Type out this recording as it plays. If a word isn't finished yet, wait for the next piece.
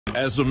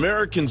As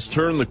Americans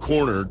turn the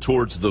corner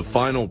towards the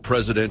final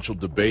presidential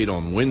debate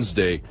on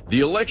Wednesday,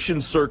 the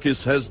election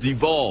circus has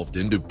devolved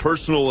into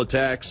personal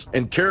attacks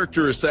and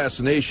character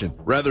assassination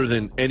rather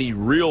than any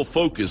real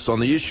focus on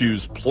the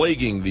issues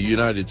plaguing the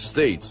United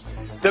States.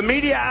 The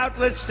media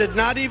outlets did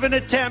not even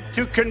attempt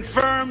to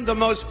confirm the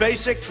most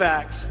basic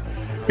facts,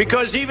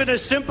 because even a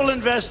simple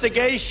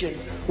investigation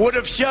would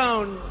have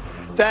shown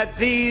that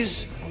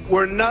these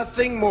were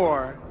nothing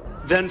more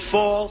than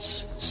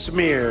false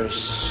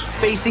smears.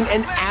 Facing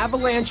an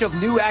avalanche of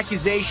new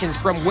accusations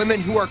from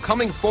women who are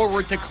coming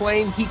forward to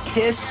claim he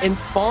kissed and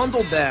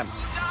fondled them.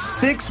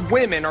 6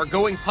 women are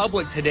going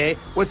public today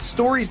with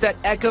stories that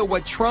echo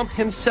what Trump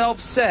himself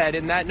said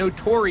in that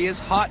notorious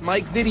hot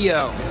mic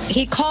video.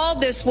 He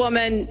called this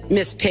woman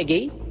Miss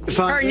Piggy.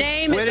 Her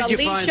name is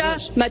Alicia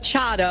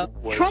Machado.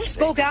 Trump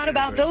spoke out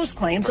about those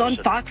claims on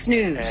Fox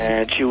News.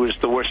 And she was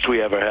the worst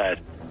we ever had.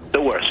 The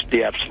worst,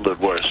 the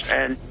absolute worst.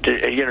 And,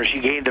 she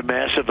gained a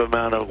massive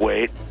amount of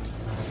weight,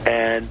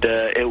 and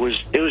it was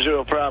a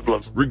real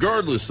problem.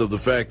 Regardless of the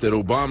fact that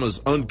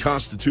Obama's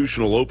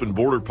unconstitutional open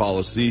border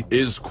policy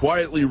is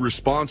quietly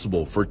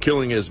responsible for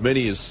killing as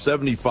many as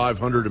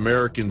 7,500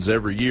 Americans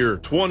every year,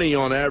 20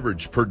 on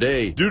average per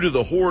day, due to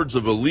the hordes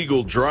of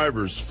illegal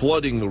drivers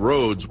flooding the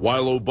roads,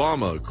 while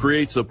Obama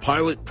creates a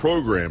pilot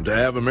program to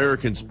have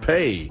Americans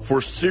pay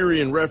for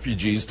Syrian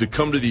refugees to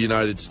come to the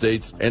United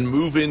States and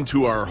move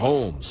into our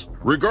homes.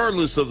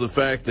 Regardless of the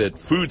fact that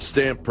food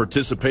stamp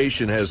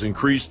participation has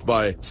increased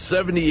by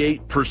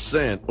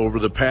 78% over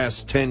the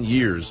past 10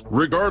 years,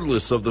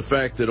 regardless of the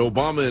fact that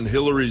Obama and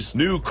Hillary's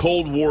new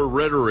Cold War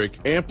rhetoric,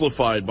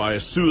 amplified by a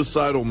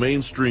suicidal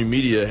mainstream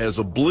media, has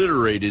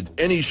obliterated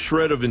any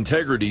shred of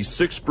integrity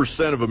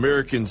 6% of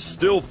Americans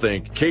still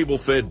think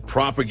cable-fed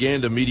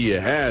propaganda media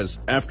has,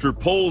 after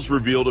polls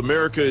revealed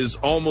America is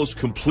almost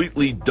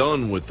completely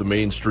done with the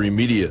mainstream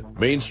media.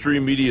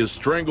 Mainstream media's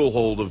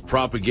stranglehold of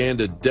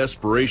propaganda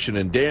desperation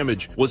and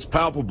damage was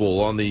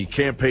palpable on the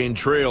campaign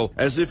trail,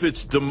 as if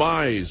its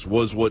demise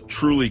was what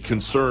truly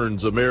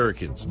concerns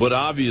Americans, but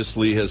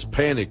obviously has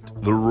panicked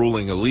the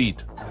ruling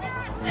elite.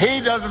 He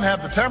doesn't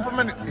have the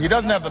temperament, he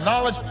doesn't have the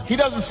knowledge, he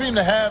doesn't seem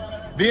to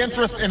have the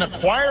interest in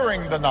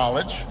acquiring the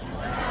knowledge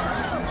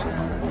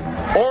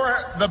or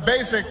the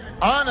basic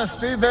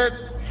honesty that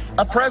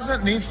a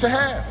president needs to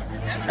have.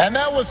 And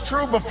that was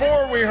true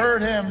before we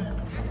heard him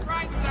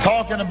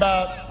talking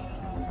about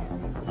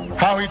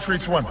how he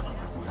treats women.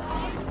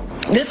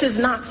 This is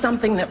not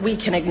something that we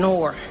can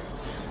ignore.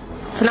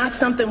 It's not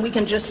something we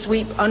can just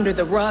sweep under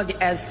the rug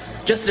as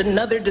just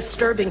another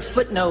disturbing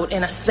footnote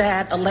in a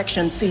sad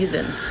election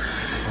season.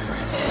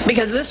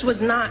 Because this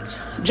was not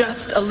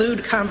just a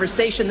lewd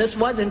conversation. This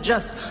wasn't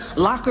just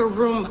locker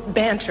room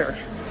banter.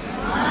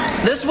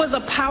 This was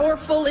a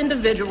powerful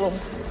individual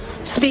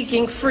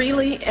speaking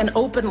freely and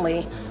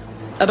openly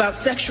about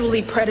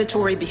sexually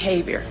predatory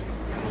behavior,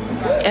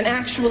 and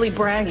actually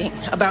bragging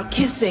about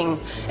kissing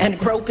and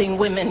groping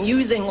women,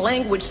 using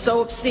language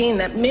so obscene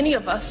that many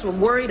of us were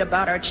worried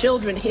about our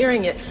children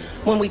hearing it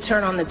when we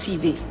turn on the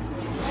TV.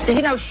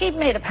 You know, she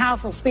made a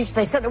powerful speech.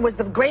 They said it was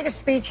the greatest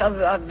speech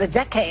of the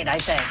decade, I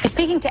think.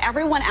 Speaking to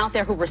everyone out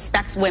there who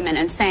respects women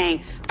and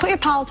saying, put your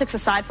politics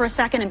aside for a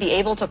second and be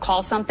able to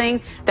call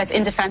something that's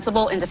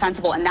indefensible,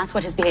 and that's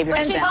what his behavior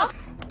has been.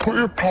 Put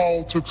your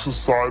politics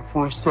aside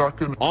for a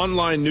second.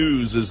 Online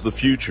news is the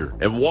future,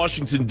 and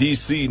Washington,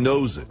 D.C.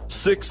 knows it.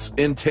 6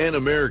 in 10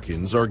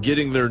 Americans are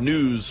getting their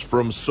news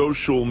from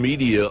social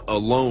media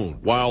alone,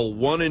 while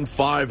 1 in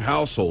 5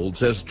 households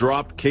has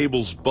dropped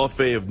cable's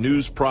buffet of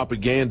news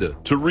propaganda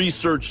to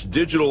research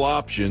digital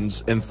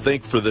options and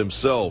think for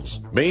themselves.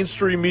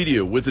 Mainstream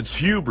media, with its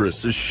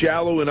hubris as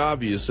shallow and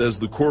obvious as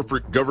the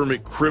corporate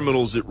government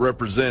criminals it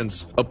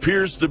represents,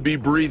 appears to be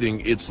breathing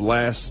its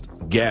last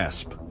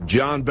gasp.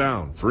 John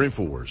Bound for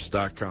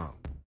Infowars.com.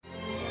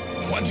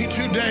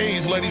 22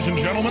 days, ladies and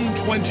gentlemen,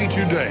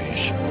 22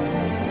 days.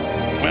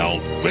 Well,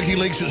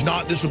 WikiLeaks is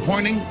not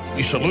disappointing.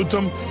 We salute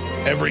them.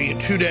 Every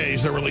 2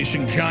 days, they're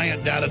releasing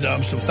giant data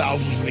dumps of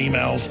thousands of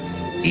emails.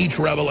 Each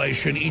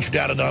revelation, each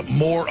data dump,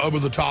 more over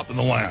the top than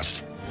the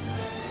last.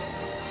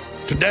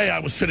 Today, I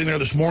was sitting there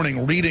this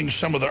morning reading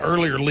some of the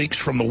earlier leaks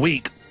from the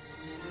week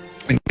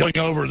and going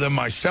over them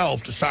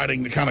myself,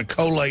 deciding to kind of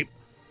collate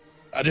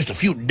just a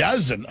few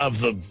dozen of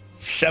the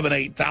 7,000,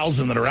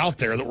 8,000 that are out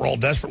there that we're all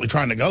desperately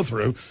trying to go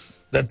through,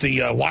 that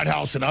the White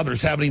House and others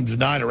haven't even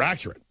denied are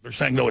accurate. They're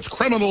saying, no, it's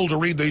criminal to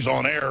read these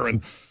on air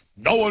and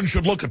no one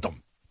should look at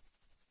them.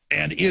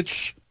 And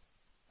it's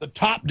the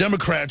top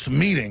Democrats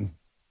meeting,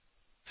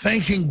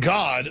 thanking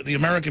God the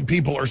American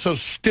people are so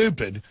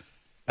stupid,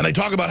 and they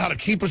talk about how to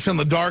keep us in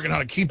the dark and how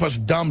to keep us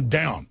dumbed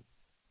down.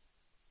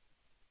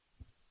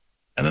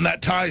 And then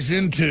that ties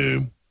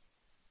into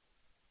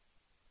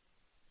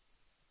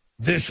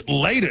this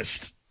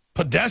latest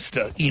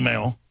Podesta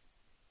email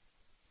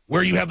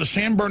where you have the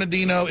San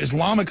Bernardino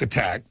Islamic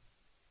attack,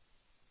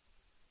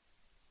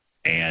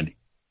 and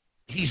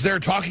he's there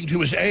talking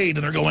to his aide,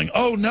 and they're going,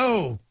 oh,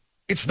 no,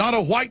 it's not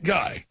a white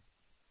guy.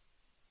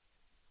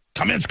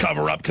 Commence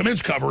cover-up,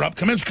 commence cover-up,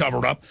 commence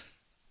cover-up.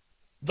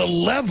 the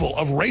level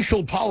of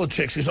racial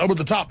politics is over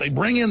the top. They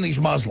bring in these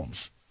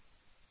Muslims.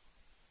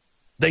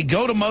 They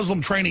go to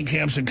Muslim training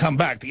camps and come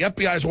back. The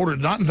FBI is ordered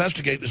to not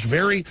investigate this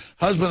very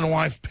husband and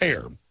wife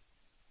pair.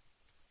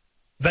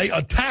 They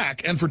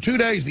attack, and for 2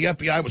 days the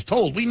FBI was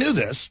told, we knew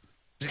this,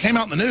 it came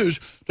out in the news,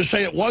 to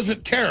say it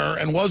wasn't terror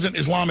and wasn't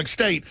Islamic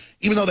State,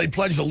 even though they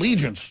pledged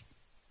allegiance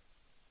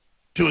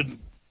to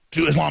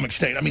Islamic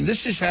State. I mean,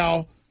 this is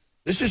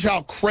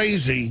how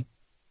crazy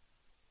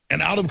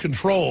and out of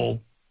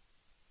control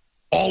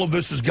all of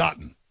this has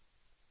gotten.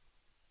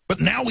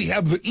 But now we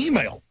have the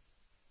email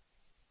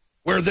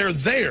where they're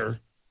there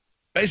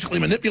basically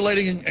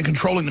manipulating and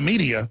controlling the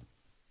media.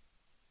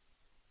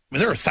 I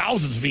mean, there are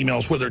thousands of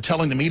emails where they're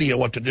telling the media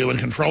what to do and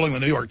controlling the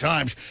New York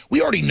Times.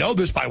 We already know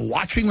this by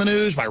watching the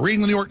news, by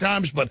reading the New York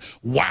Times, but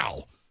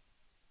wow.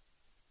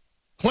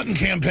 Clinton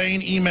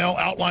campaign email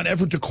outline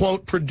effort to,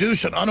 quote,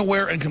 produce an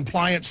unaware and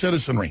compliant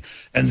citizenry.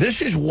 And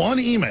this is one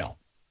email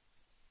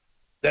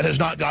that has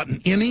not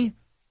gotten any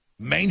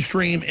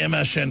mainstream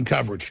MSN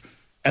coverage.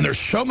 And there's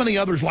so many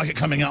others like it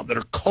coming out that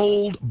are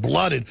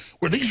cold-blooded,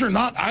 where these are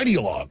not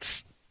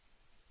ideologues.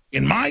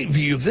 In my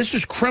view, this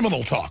is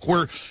criminal talk,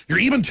 where you're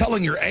even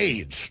telling your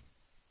aides.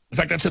 In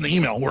fact, that's in the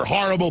email. We're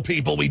horrible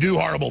people. We do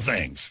horrible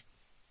things.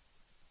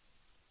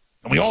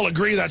 And we all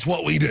agree that's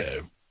what we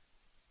do.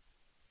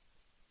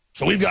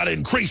 So we've got to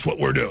increase what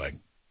we're doing.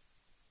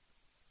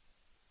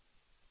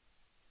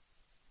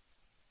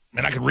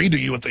 And I can read to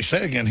you what they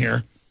say again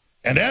here.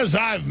 And as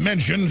I've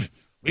mentioned,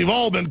 we've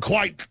all been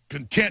quite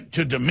content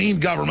to demean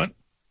government,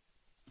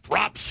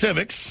 drop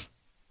civics,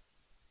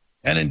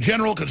 and in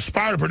general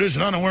conspire to produce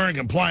an unaware and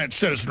compliant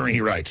citizenry,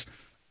 he writes.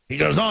 He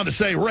goes on to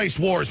say race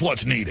war is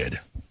what's needed.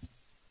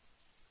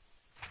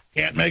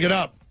 Can't make it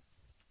up.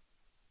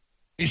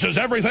 He says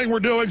everything we're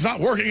doing is not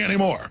working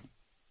anymore.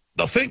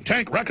 The think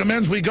tank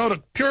recommends we go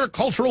to pure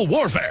cultural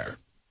warfare.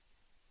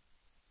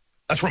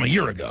 That's from a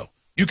year ago.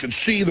 You can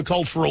see the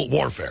cultural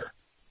warfare.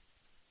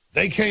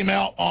 They came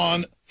out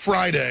on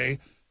Friday,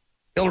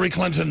 Hillary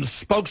Clinton's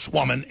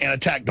spokeswoman, and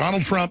attacked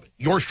Donald Trump,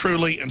 yours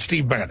truly, and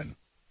Steve Bannon.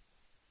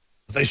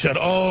 They said,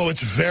 oh,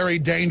 it's very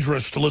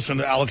dangerous to listen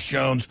to Alex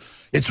Jones.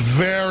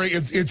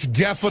 It's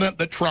definite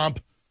that Trump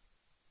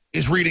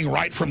is reading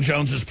right from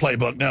Jones's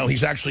playbook. No,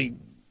 he's actually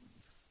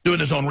doing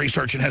his own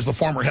research and has the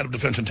former head of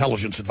Defense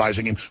Intelligence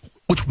advising him,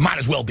 which might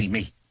as well be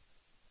me.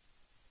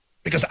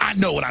 Because I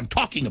know what I'm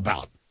talking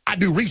about. I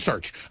do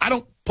research. I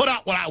don't put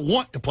out what I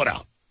want to put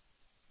out.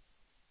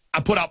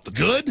 I put out the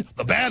good,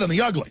 the bad, and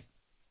the ugly.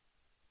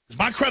 Because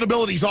my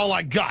credibility is all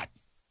I got.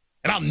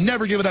 And I'll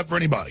never give it up for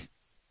anybody.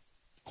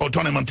 Quote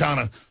Tony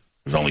Montana,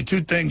 there's only two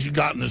things you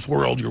got in this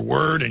world, your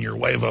word and your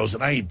huevos,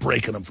 and I ain't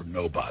breaking them for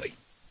nobody.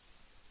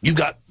 You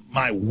got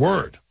my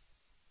word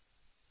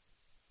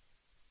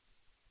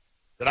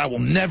that I will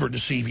never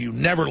deceive you,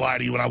 never lie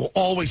to you, and I will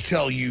always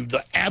tell you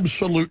the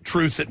absolute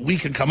truth that we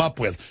can come up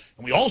with.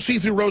 And we all see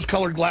through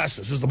rose-colored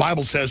glasses. As the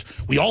Bible says,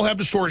 we all have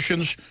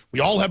distortions, we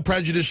all have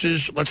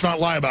prejudices, let's not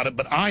lie about it,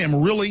 but I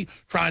am really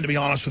trying to be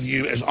honest with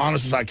you, as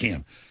honest as I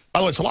can. By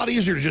the way, it's a lot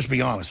easier to just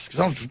be honest, because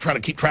I don't try to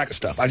keep track of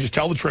stuff. I just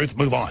tell the truth,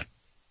 move on.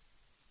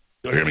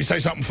 You'll hear me say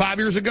something 5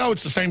 years ago,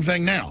 it's the same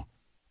thing now,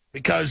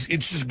 because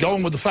it's just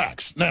going with the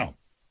facts. Now,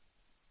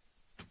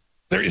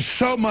 there is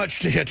so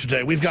much to hit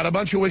today. We've got a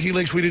bunch of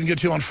WikiLeaks we didn't get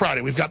to on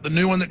Friday. We've got the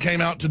new one that came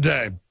out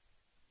today.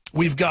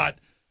 We've got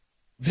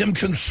them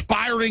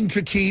conspiring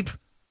to keep,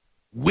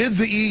 with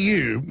the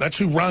EU, that's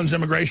who runs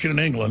immigration in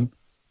England,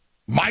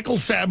 Michael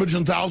Savage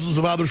and thousands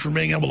of others from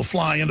being able to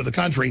fly into the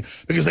country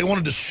because they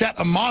wanted to set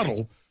a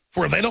model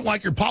for if they don't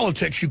like your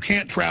politics, you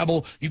can't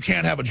travel, you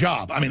can't have a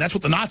job. I mean, that's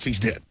what the Nazis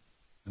did.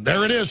 And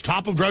there it is,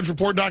 top of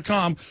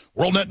DrudgeReport.com,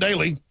 WorldNet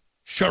Daily,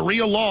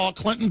 Sharia law,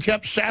 Clinton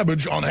kept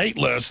Savage on hate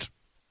list.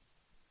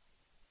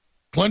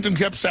 Clinton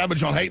kept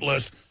Savage on hate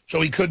list so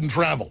he couldn't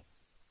travel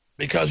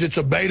because it's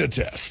a beta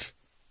test.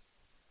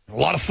 A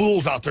lot of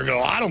fools out there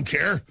go, I don't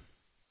care.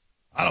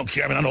 I don't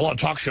care. I mean, I know a lot of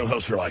talk show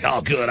hosts are like,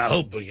 oh, good, I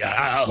hope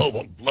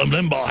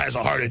Limbaugh has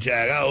a heart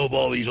attack. I hope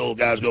all these old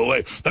guys go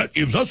away. That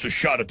gives us a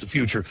shot at the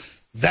future.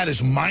 That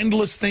is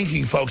mindless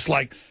thinking, folks.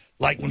 Like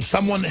when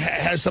someone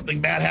has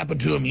something bad happen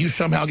to them, you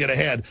somehow get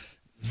ahead.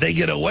 They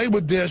get away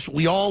with this.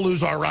 We all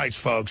lose our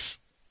rights, folks.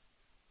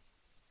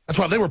 That's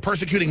why they were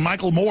persecuting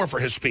Michael Moore for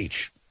his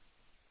speech.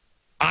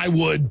 I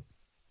would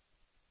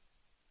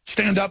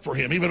stand up for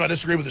him, even if I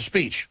disagree with his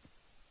speech.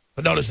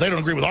 But notice, they don't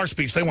agree with our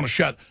speech. They want to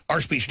shut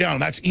our speech down,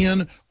 and that's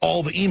in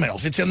all the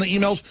emails. It's in the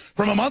emails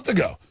from a month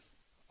ago,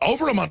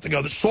 over a month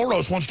ago, that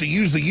Soros wants to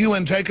use the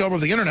UN takeover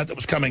of the internet that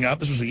was coming up.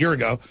 This was a year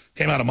ago,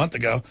 came out a month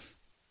ago.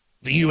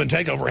 The UN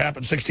takeover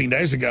happened 16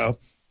 days ago.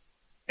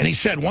 And he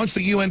said, once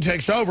the UN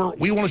takes over,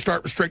 we want to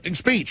start restricting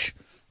speech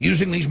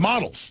using these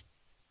models.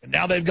 And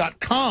now they've got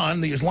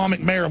Khan, the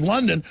Islamic mayor of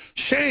London,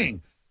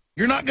 saying,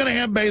 you're not going to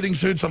have bathing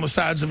suits on the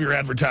sides of your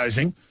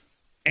advertising,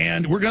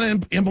 and we're going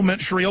to implement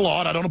Sharia law,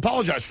 and I don't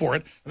apologize for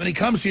it. And then he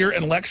comes here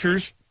and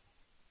lectures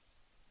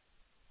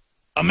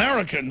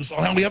Americans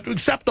on how we have to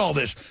accept all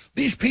this.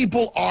 These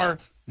people are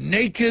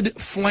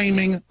naked,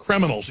 flaming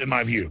criminals, in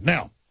my view.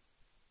 Now,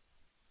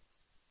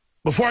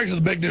 Before I get to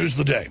the big news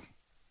of the day,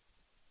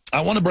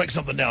 I want to break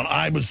something down.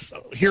 I was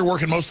here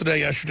working most of the day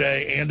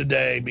yesterday and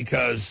today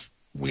because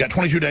we got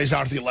 22 days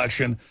after the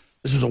election.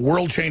 This is a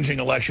world-changing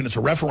election. It's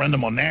a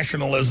referendum on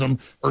nationalism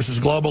versus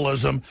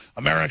globalism,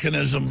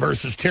 Americanism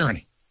versus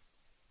tyranny.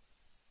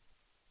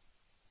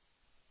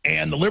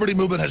 And the liberty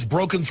movement has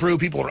broken through.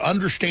 People are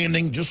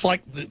understanding, just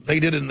like they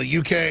did in the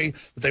UK,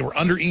 that they were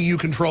under EU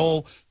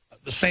control,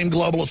 the same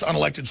globalist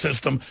unelected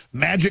system.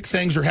 Magic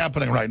things are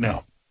happening right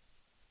now.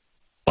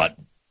 But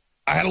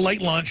I had a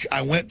late lunch.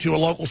 I went to a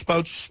local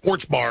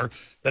sports bar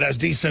that has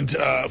decent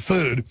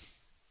food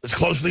that's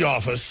close to the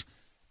office,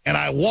 and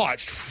I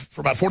watched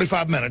for about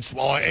 45 minutes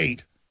while I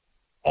ate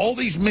all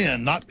these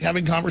men not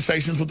having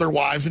conversations with their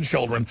wives and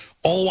children,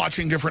 all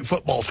watching different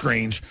football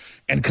screens,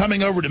 and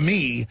coming over to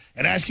me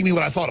and asking me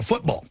what I thought of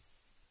football.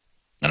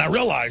 And I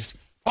realized,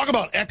 talk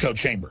about echo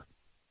chamber.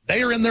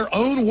 They are in their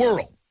own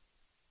world.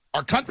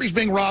 Our country's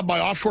being robbed by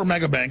offshore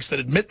megabanks that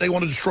admit they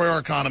want to destroy our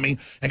economy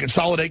and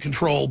consolidate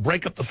control,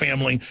 break up the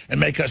family, and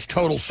make us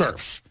total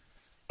serfs.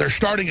 They're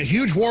starting a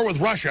huge war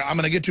with Russia I'm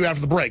going to get to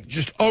after the break.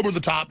 Just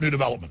over-the-top new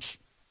developments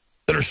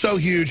that are so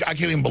huge, I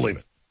can't even believe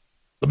it.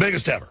 The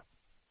biggest ever.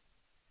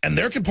 And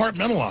they're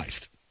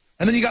compartmentalized.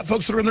 And then you got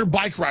folks that are in their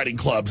bike riding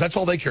clubs. That's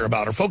all they care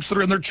about. Or folks that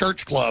are in their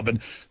church club, and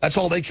that's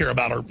all they care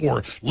about.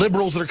 Or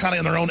liberals that are kind of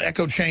in their own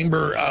echo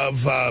chamber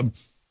of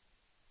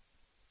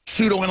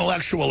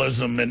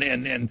pseudo-intellectualism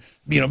and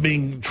you know,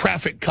 being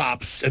traffic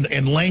cops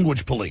and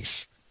language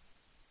police.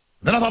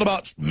 Then I thought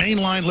about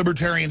mainline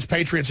libertarians,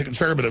 patriots, and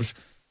conservatives.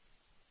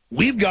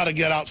 We've got to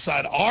get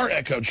outside our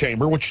echo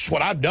chamber, which is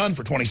what I've done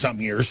for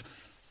 20-something years,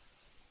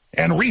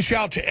 and reach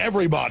out to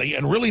everybody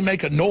and really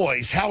make a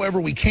noise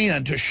however we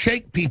can to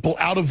shake people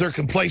out of their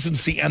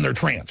complacency and their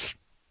trance.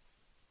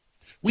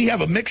 We have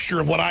a mixture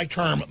of what I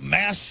term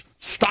mass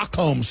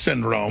Stockholm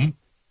syndrome,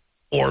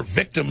 or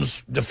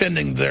victims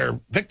defending their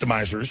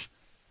victimizers,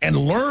 and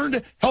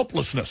learned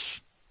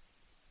helplessness.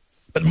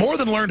 But more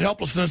than learned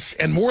helplessness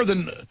and more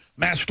than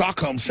mass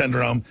Stockholm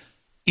syndrome,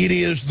 it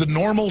is the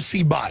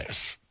normalcy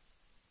bias.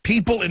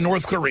 People in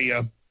North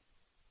Korea,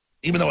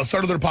 even though a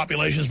third of their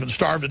population has been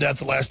starved to death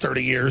the last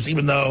 30 years,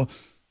 even though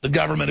the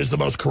government is the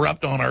most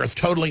corrupt on earth,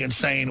 totally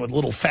insane with a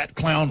little fat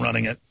clown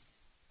running it,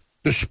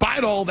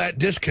 despite all that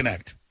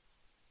disconnect,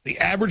 the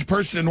average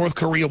person in North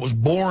Korea was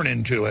born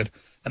into it,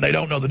 and they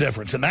don't know the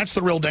difference. And that's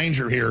the real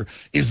danger here,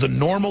 is the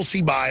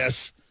normalcy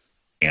bias.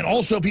 And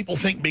also people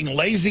think being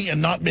lazy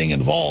and not being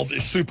involved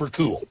is super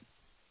cool.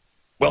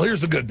 Well, here's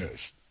the good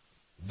news.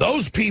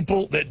 Those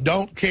people that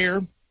don't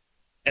care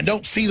and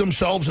don't see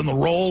themselves in the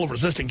role of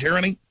resisting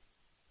tyranny,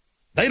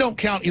 they don't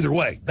count either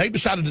way. They've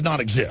decided to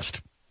not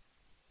exist.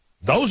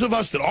 Those of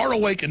us that are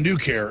awake and do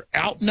care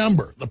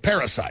outnumber the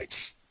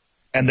parasites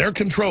and their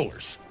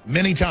controllers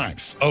many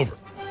times over.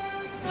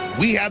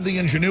 We have the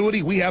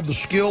ingenuity, we have the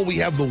skill, we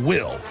have the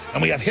will,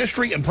 and we have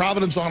history and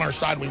providence on our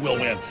side. We will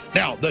win.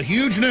 Now, the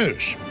huge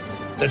news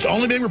that's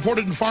only being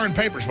reported in foreign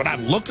papers, but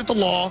I've looked at the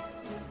law,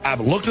 I've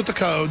looked at the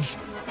codes,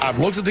 I've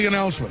looked at the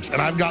announcements,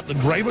 and I've got the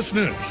gravest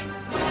news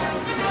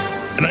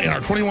in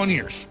our 21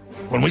 years.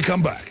 When we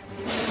come back,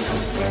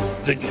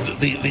 the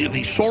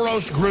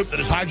Soros group that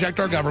has hijacked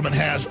our government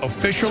has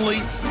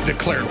officially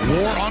declared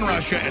war on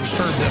Russia and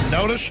served them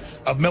notice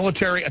of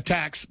military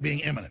attacks being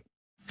imminent.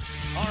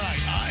 All right,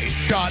 I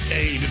shot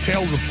a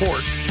detailed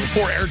report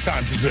before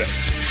airtime today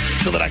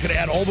so that I could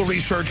add all the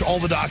research, all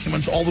the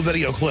documents, all the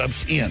video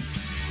clips in.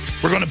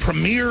 We're going to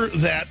premiere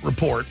that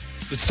report.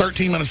 It's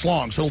 13 minutes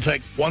long, so it'll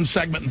take one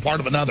segment and part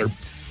of another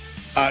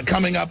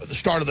coming up at the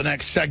start of the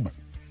next segment.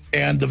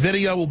 And the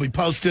video will be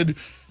posted.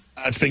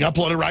 It's being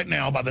uploaded right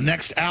now by the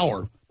next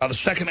hour, by the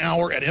second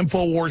hour at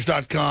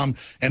Infowars.com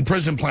and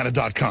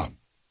PrisonPlanet.com.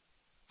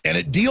 And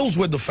it deals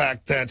with the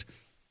fact that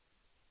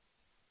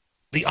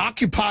the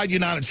occupied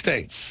United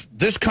States,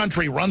 this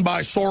country run by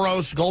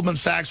Soros, Goldman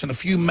Sachs, and a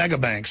few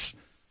megabanks,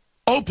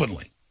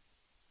 openly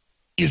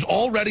is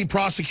already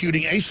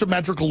prosecuting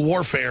asymmetrical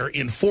warfare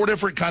in 4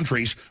 different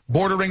countries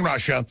bordering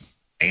Russia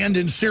and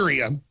in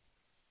Syria.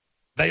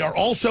 They are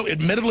also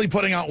admittedly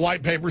putting out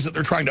white papers that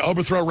they're trying to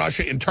overthrow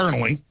Russia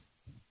internally.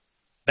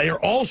 They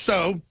are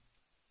also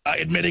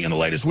admitting in the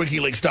latest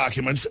WikiLeaks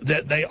documents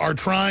that they are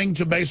trying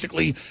to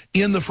basically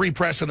end the free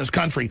press in this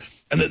country,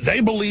 and that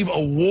they believe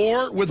a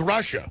war with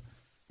Russia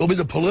will be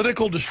the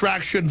political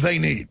distraction they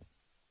need.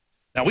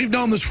 Now, we've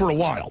known this for a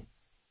while,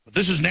 but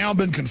this has now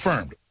been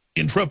confirmed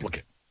in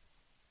triplicate.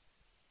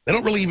 They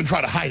don't really even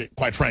try to hide it,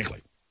 quite frankly.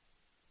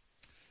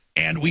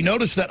 And we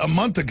noticed that a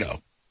month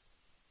ago,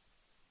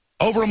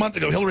 over a month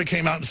ago, Hillary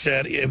came out and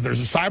said, if there's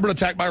a cyber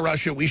attack by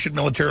Russia, we should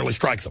militarily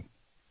strike them.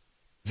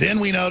 Then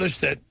we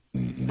noticed that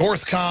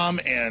Northcom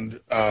and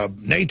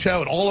NATO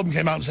and all of them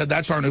came out and said,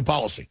 that's our new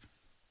policy,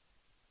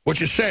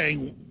 which is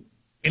saying,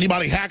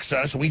 anybody hacks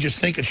us and we just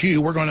think it's you,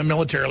 we're going to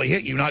militarily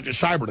hit you, not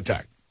just cyber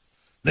attack.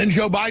 Then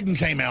Joe Biden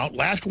came out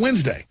last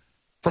Wednesday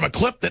from a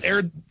clip that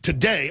aired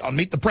today on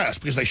Meet the Press,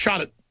 because they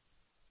shot it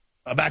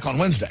back on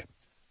Wednesday.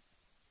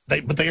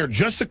 But they aired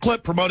just the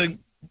clip promoting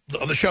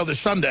the show this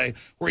Sunday,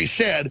 where he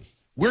said,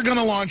 we're going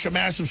to launch a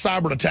massive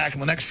cyber attack in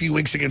the next few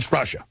weeks against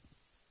Russia.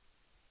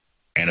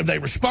 And if they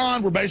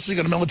respond, we're basically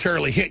going to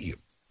militarily hit you.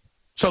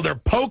 So they're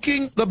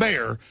poking the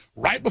bear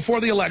right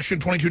before the election,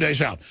 22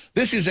 days out.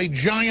 This is a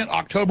giant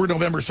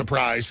October-November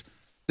surprise.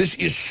 This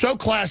is so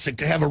classic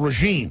to have a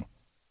regime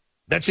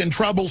that's in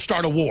trouble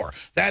start a war.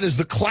 That is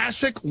the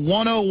classic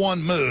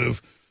 101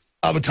 move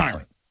of a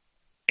tyrant.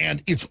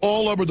 And it's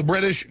all over the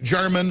British,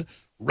 German,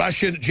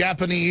 Russian,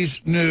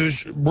 Japanese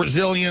news,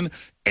 Brazilian.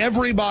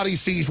 Everybody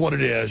sees what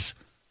it is.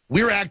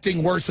 We're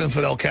acting worse than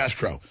Fidel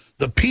Castro.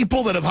 The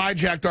people that have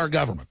hijacked our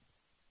government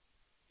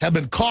have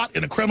been caught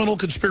in a criminal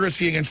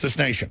conspiracy against this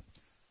nation.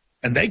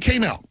 And they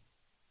came out.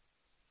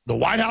 The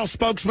White House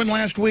spokesman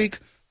last week,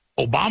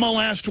 Obama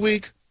last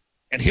week,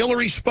 and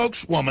Hillary's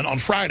spokeswoman on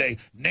Friday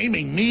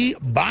naming me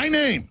by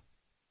name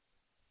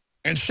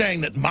and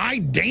saying that my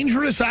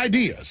dangerous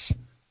ideas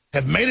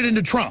have made it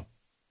into Trump.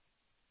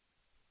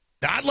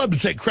 Now, I'd love to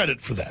take credit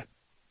for that.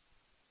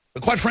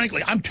 But quite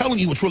frankly, I'm telling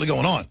you what's really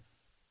going on.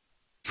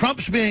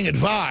 Trump's being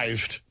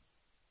advised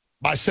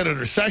by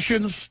Senator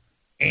Sessions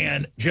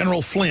and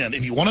General Flynn.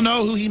 If you want to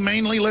know who he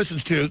mainly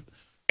listens to,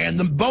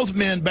 and both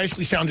men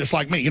basically sound just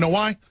like me. You know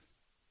why?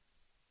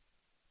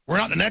 We're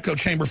not in an echo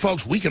chamber,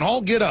 folks. We can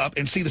all get up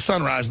and see the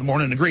sunrise in the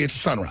morning and agree it's a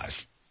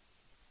sunrise.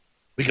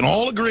 We can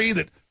all agree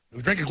that if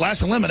we drink a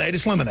glass of lemonade,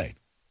 it's lemonade.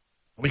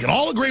 We can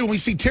all agree when we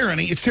see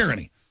tyranny, it's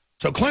tyranny.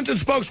 So Clinton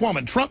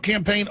spokeswoman, Trump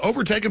campaign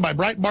overtaken by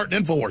Breitbart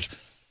and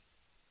InfoWars.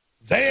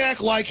 They act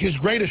like his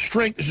greatest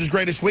strength is his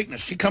greatest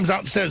weakness. He comes out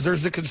and says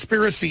there's a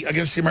conspiracy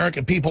against the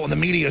American people and the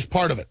media is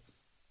part of it.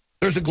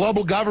 There's a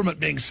global government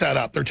being set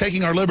up. They're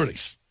taking our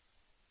liberties.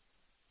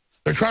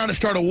 They're trying to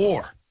start a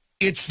war.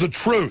 It's the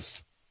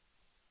truth.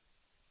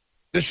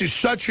 This is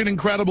such an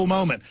incredible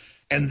moment.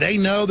 And they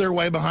know they're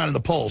way behind in the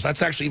polls.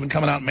 That's actually even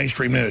coming out in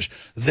mainstream news.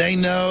 They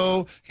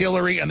know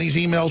Hillary, and these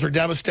emails are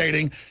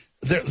devastating.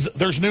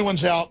 There's new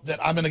ones out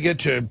that I'm going to get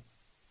to.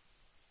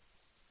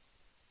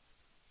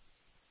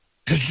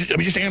 Because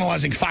just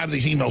analyzing 5 of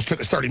these emails took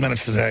us 30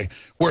 minutes today,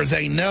 where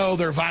they know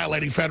they're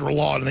violating federal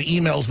law, and the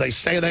emails they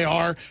say they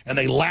are, and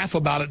they laugh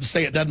about it and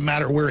say it doesn't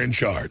matter, we're in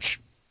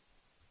charge.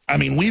 I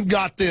mean, we've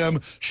got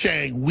them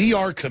saying we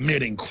are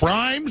committing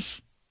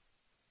crimes.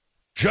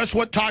 Just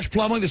what Tosh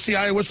Plumlee, the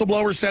CIA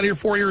whistleblower, said here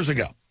 4 years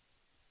ago.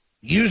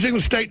 Using the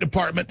State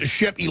Department to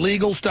ship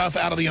illegal stuff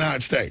out of the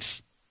United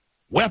States.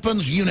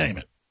 Weapons, you name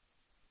it.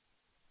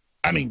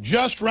 I mean,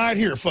 just right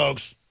here,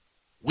 folks,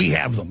 we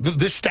have them.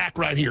 This stack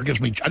right here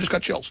gives me, I just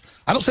got chills.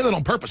 I don't say that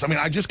on purpose. I mean,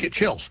 I just get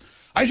chills.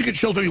 I used to get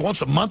chills maybe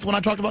once a month when I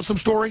talked about some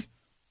story.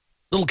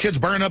 Little kids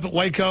burning up at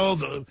Waco,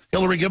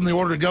 Hillary giving the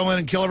order to go in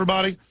and kill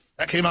everybody.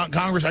 That came out in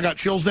Congress. I got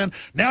chills then.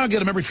 Now I get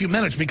them every few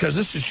minutes because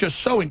this is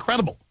just so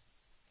incredible.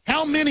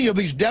 How many of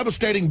these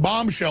devastating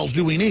bombshells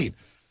do we need?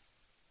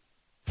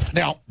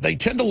 Now, they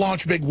tend to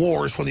launch big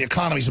wars when the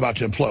economy's about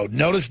to implode.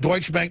 Notice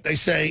Deutsche Bank, they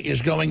say,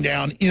 is going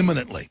down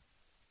imminently.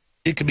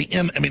 It could be,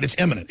 it's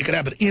imminent. It could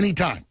happen any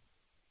time,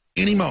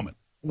 any moment.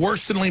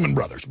 Worse than Lehman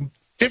Brothers,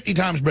 50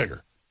 times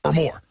bigger or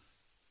more.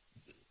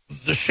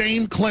 The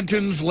Shane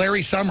Clintons,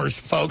 Larry Summers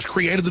folks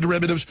created the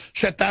derivatives,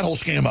 set that whole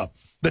scam up.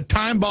 The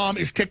time bomb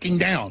is ticking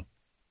down.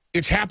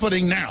 It's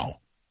happening now.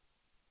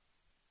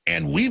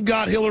 And we've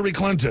got Hillary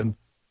Clinton.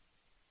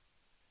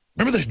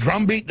 Remember this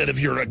drumbeat that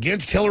if you're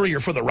against Hillary, you're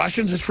for the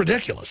Russians? It's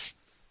ridiculous.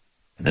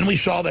 And then we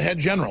saw the head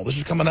general. This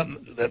is coming up,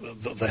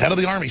 the head of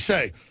the army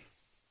say,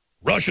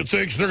 Russia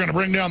thinks they're going to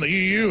bring down the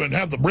EU and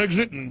have the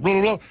Brexit and blah,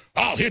 blah, blah.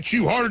 I'll hit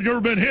you harder than you've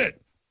ever been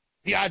hit.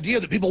 The idea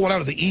that people want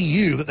out of the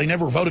EU that they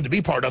never voted to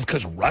be part of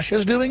because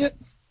Russia's doing it.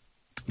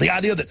 The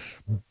idea that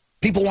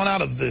people want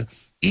out of the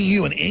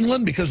EU and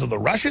England because of the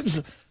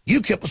Russians.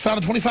 UKIP was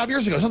founded 25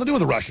 years ago. It has nothing to do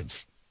with the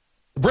Russians.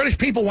 The British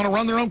people want to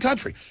run their own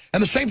country.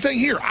 And the same thing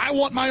here. I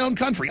want my own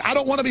country. I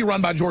don't want to be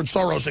run by George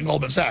Soros and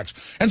Goldman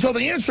Sachs. And so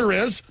the answer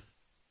is,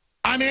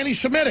 I'm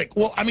anti-Semitic.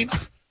 Well, I mean,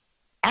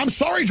 I'm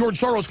sorry George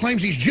Soros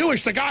claims he's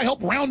Jewish. The guy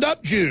helped round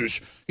up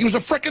Jews. He was a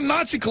frickin'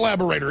 Nazi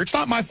collaborator. It's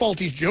not my fault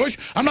he's Jewish.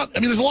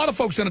 There's a lot of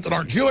folks in it that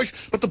aren't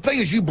Jewish. But the thing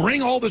is, you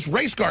bring all this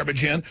race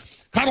garbage in,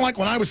 kind of like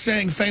when I was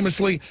saying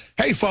famously,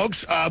 hey,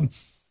 folks,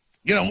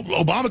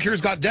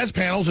 Obamacare's got death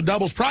panels and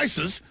doubles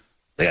prices.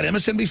 They had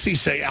MSNBC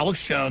say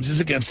Alex Jones is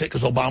against it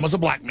because Obama's a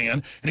black man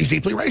and he's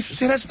deeply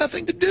racist. It has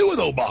nothing to do with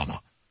Obama.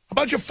 A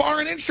bunch of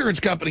foreign insurance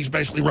companies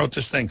basically wrote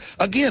this thing.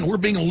 Again, we're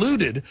being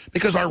looted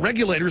because our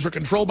regulators are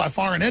controlled by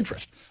foreign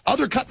interest.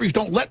 Other countries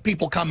don't let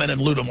people come in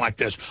and loot them like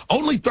this.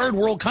 Only third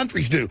world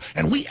countries do.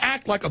 And we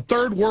act like a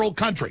third world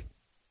country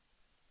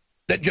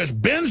that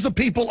just bends the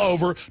people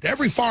over to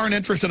every foreign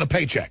interest and a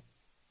paycheck.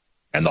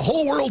 And the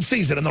whole world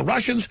sees it. And the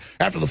Russians,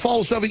 after the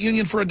fall of the Soviet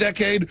Union for a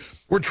decade,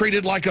 were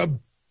treated like a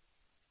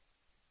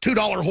 $2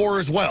 whore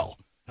as well.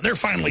 And they're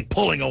finally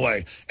pulling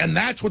away. And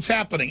that's what's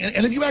happening.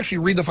 And if you actually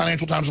read the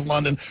Financial Times of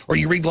London or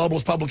you read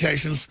globalist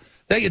publications,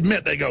 they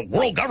admit, they go,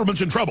 world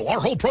government's in trouble. Our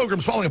whole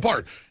program's falling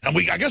apart. And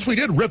I guess we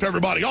did rip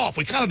everybody off.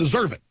 We kind of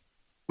deserve it.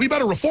 We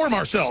better reform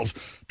ourselves.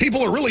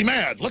 People are really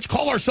mad. Let's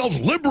call ourselves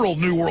liberal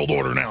New World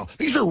Order now.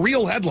 These are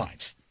real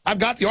headlines. I've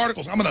got the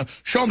articles. I'm going to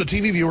show them to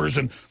TV viewers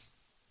and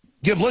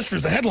give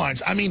listeners the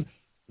headlines. I mean,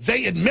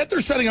 They admit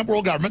they're setting up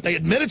world government. They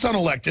admit it's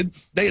unelected.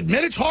 They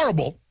admit it's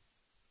horrible.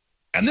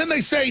 And then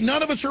they say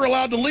none of us are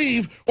allowed to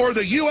leave or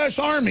the U.S.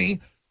 Army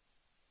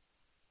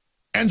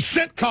and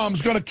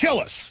CENTCOM's going to kill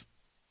us.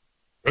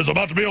 There's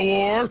about to be a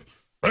war,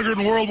 bigger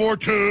than World War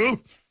II.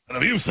 And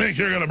if you think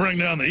you're going to bring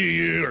down the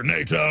EU or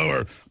NATO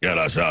or get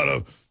us out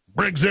of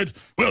Brexit,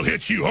 we'll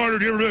hit you harder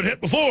than you ever been hit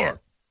before.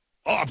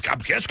 Oh, I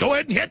guess go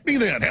ahead and hit me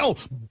then. Hell,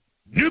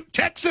 nuke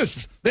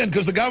Texas then,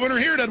 because the governor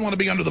here doesn't want to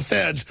be under the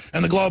feds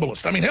and the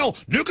globalists. I mean, hell,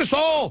 nuke us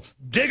all.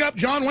 Dig up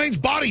John Wayne's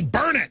body.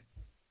 Burn it.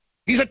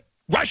 He's a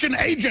Russian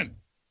agent.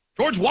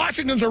 George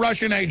Washington's a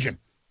Russian agent.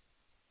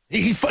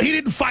 He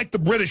didn't fight the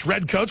British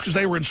redcoats because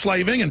they were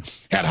enslaving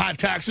and had high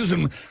taxes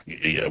and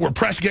were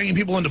press-ganging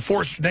people into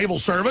forced naval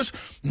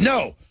service.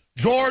 No.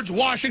 George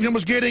Washington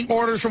was getting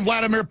orders from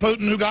Vladimir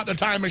Putin, who got the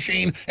time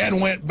machine and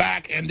went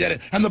back and did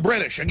it. And the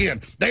British,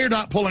 again, they are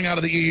not pulling out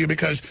of the EU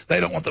because they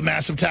don't want the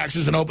massive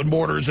taxes and open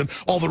borders and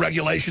all the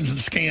regulations and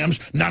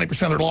scams,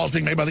 90% of their laws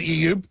being made by the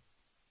EU.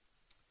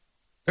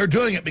 They're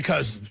doing it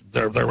because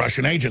they're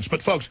Russian agents.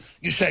 But, folks,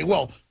 you say,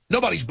 well,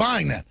 nobody's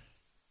buying that.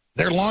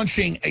 They're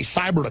launching a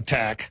cyber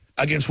attack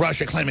against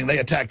Russia, claiming they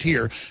attacked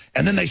here.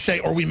 And then they say,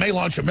 or we may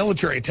launch a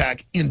military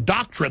attack. In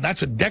doctrine,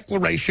 that's a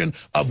declaration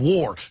of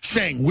war,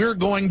 saying we're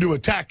going to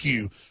attack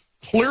you,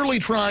 clearly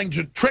trying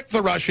to trick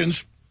the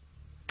Russians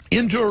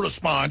into a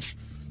response.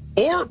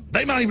 Or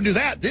they might even do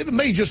that. They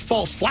may just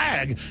false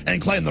flag and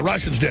claim the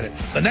Russians did it.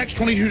 The next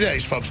 22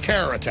 days, folks,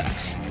 terror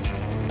attacks,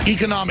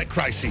 economic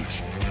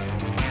crises,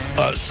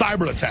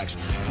 cyber attacks.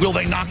 Will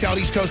they knock out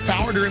East Coast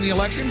power during the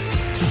election?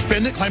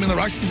 Suspend it, claiming the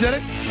Russians did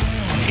it?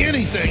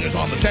 Anything is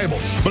on the table.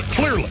 But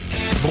clearly,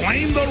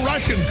 blame the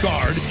Russian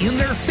card in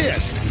their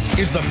fist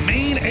is the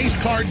main ace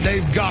card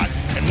they've got.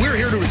 And we're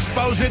here to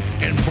expose it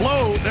and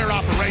blow their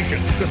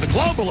operation because the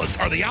globalists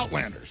are the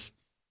outlanders.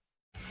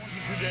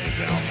 22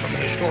 days out from the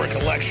historic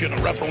election, a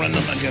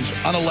referendum against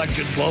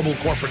unelected global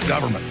corporate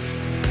government.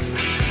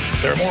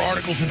 There are more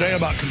articles today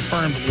about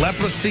confirmed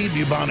leprosy,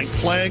 bubonic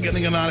plague in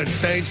the United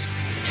States.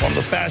 One of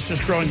the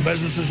fastest growing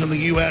businesses in the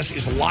U.S.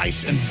 is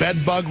lice and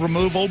bed bug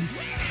removal.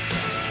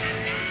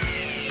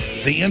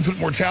 The infant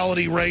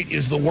mortality rate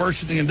is the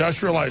worst in the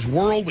industrialized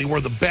world. We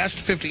were the best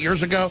 50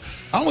 years ago.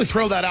 I only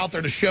throw that out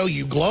there to show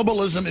you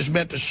globalism is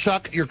meant to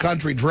suck your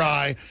country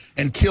dry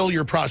and kill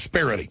your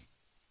prosperity.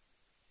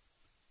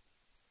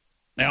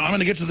 Now, I'm going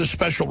to get to this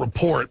special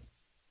report,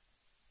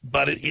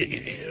 but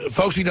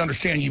folks need to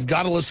understand you've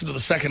got to listen to the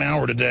second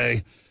hour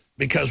today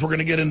because we're going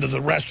to get into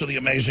the rest of the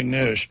amazing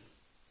news.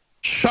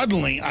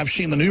 Suddenly, I've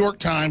seen the New York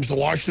Times, the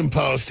Washington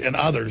Post, and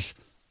others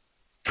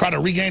try to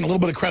regain a little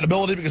bit of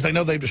credibility because they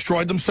know they've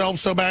destroyed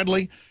themselves so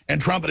badly,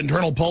 and Trump at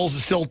internal polls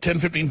is still 10,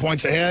 15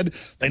 points ahead.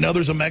 They know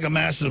there's a mega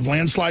massive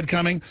landslide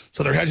coming,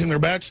 so they're hedging their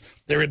bets.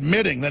 They're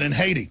admitting that in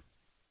Haiti,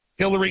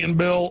 Hillary and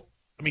Bill,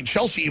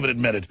 Chelsea even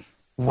admitted,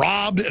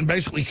 robbed and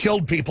basically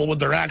killed people with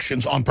their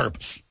actions on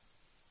purpose.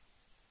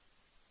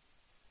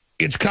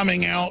 It's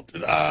coming out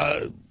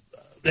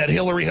that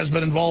Hillary has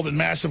been involved in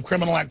massive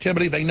criminal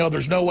activity. They know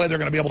there's no way they're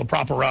going to be able to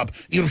prop her up,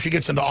 even if she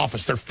gets into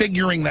office. They're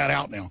figuring that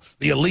out now.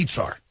 The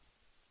elites are.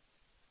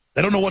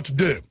 They don't know what to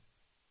do.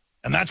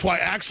 And that's why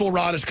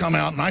Axelrod has come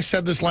out, and I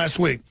said this last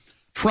week.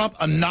 Trump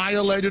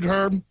annihilated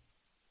her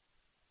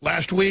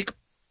last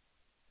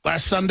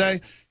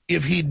Sunday.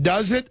 If he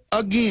does it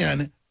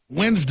again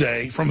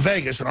Wednesday from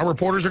Vegas, and our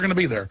reporters are going to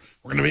be there,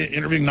 we're going to be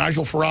interviewing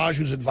Nigel Farage,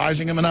 who's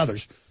advising him, and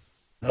others.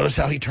 Notice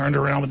how he turned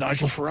around with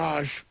Nigel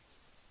Farage.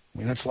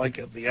 That's like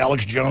the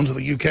Alex Jones of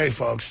the UK,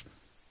 folks,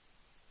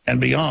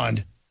 and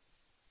beyond.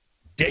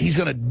 He's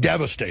going to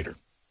devastate her.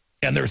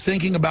 And they're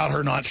thinking about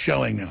her not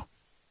showing now.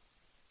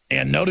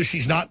 And notice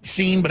she's not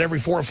seen, but every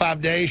 4 or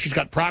 5 days, she's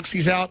got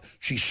proxies out.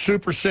 She's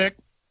super sick.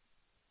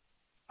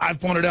 I've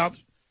pointed out,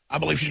 I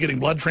believe she's getting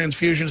blood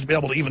transfusions to be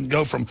able to even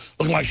go from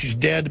looking like she's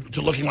dead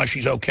to looking like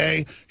she's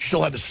okay. She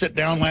still had to sit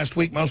down last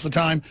week most of the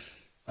time.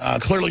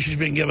 Clearly, she's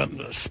being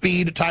given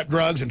speed-type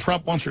drugs, and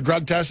Trump wants her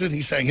drug tested.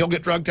 He's saying he'll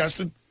get drug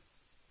tested.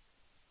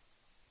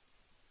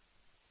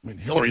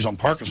 Hillary's on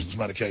Parkinson's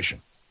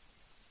medication.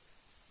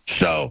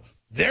 So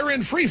they're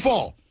in free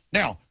fall.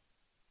 Now,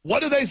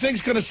 what do they think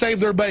is going to save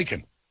their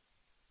bacon?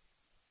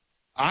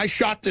 I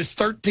shot this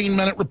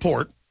 13-minute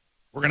report.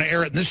 We're going to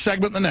air it in this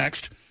segment and the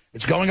next.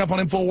 It's going up on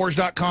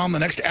Infowars.com the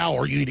next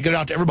hour. You need to get it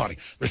out to everybody.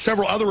 There's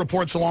several other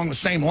reports along the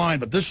same line,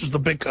 but this is the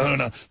big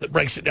kahuna that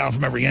breaks it down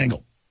from every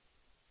angle.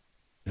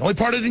 The only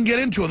part I didn't get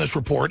into in this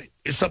report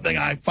is something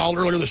I filed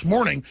earlier this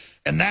morning,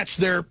 and that's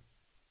their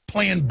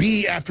plan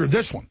B after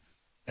this one.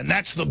 And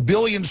that's the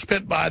billions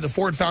spent by the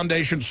Ford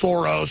Foundation,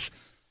 Soros,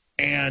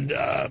 and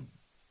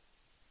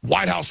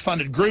White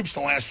House-funded groups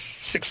in the last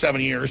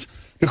 6-7 years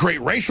to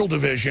create racial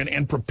division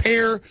and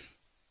prepare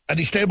a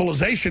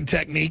destabilization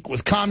technique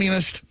with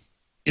communist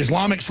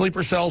Islamic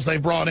sleeper cells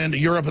they've brought into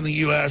Europe and the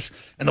U.S.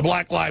 and the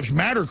Black Lives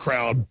Matter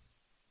crowd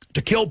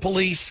to kill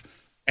police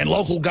and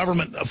local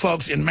government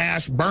folks in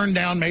mass, burn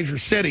down major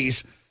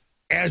cities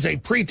as a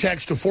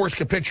pretext to force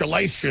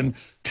capitulation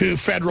to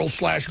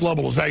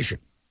federal/globalization.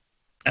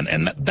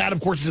 And that,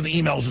 of course, is in the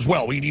emails as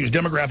well. We need to use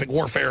demographic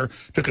warfare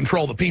to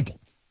control the people.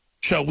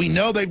 So we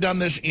know they've done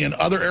this in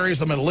other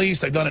areas of the Middle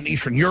East. They've done it in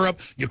Eastern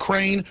Europe.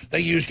 Ukraine, they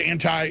used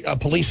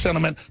anti-police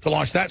sentiment to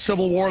launch that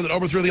civil war that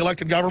overthrew the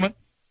elected government.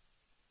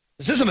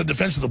 This isn't a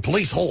defense of the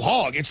police whole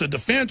hog. It's a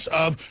defense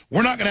of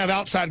we're not going to have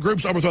outside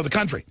groups overthrow the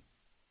country.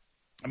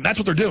 I mean, that's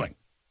what they're doing.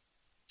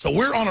 So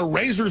we're on a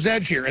razor's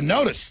edge here. And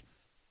notice,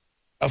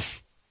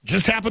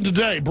 just happened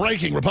today,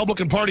 breaking,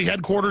 Republican Party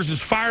headquarters is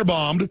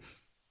firebombed.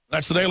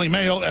 That's the Daily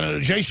Mail, and an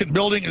adjacent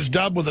building is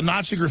dubbed with a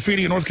Nazi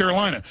graffiti in North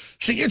Carolina.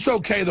 See, it's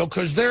okay, though,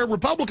 because they're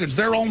Republicans.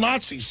 They're all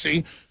Nazis,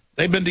 see?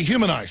 They've been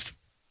dehumanized.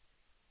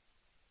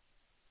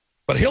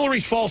 But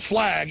Hillary's false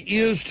flag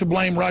is to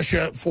blame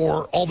Russia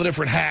for all the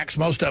different hacks.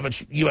 Most of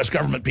it's U.S.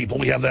 government people.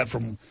 We have that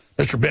from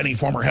Mr. Benny,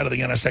 former head of the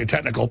NSA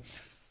Technical.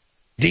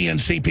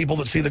 DNC people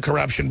that see the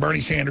corruption. Bernie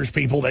Sanders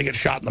people, they get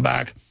shot in the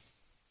back.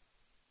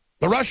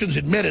 The Russians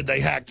admitted they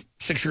hacked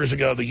 6 years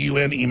ago the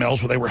UN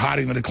emails where they were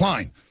hiding the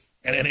decline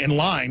and in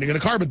line to get a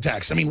carbon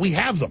tax. I mean, we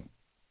have them.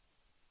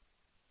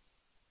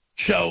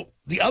 So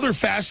the other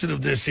facet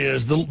of this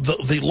is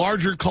the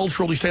larger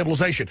cultural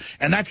destabilization,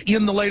 and that's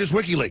in the latest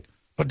WikiLeaks.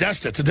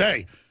 Podesta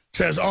today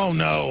says, oh,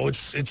 no,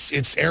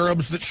 it's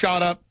Arabs that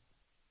shot up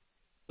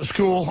the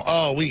school.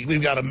 Oh,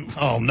 we've got a,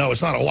 oh, no,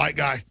 it's not a white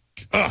guy.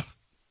 Ugh,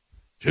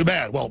 too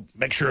bad. Well,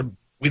 make sure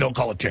we don't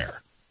call it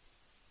terror.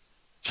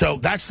 So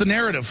that's the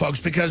narrative, folks,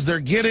 because they're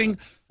getting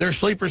their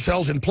sleeper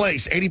cells in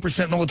place,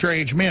 80%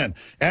 military-age men,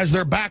 as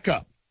their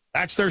backup.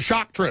 That's their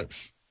shock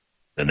troops.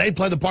 Then they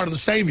play the part of the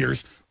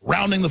saviors,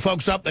 rounding the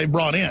folks up they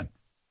brought in.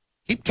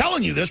 Keep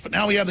telling you this, but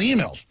now we have the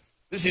emails.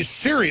 This is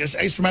serious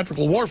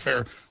asymmetrical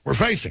warfare we're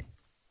facing.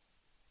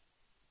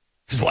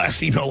 His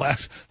last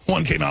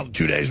one came out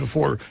 2 days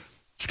before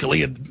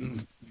Scalia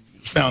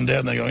was found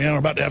dead, and they go, yeah, we're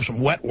about to have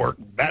some wet work,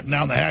 batten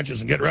down the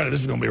hatches and get ready.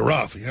 This is going to be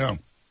rough, yeah.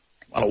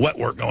 A lot of wet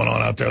work going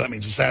on out there. That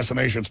means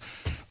assassinations.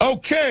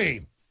 Okay,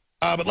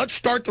 but let's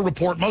start the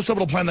report. Most of it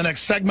will play in the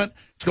next segment.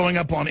 It's going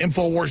up on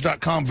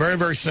Infowars.com very,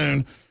 very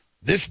soon.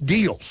 This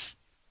deals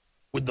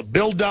with the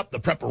buildup, the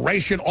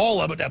preparation, all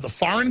of it, to have the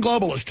foreign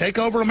globalists take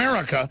over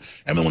America.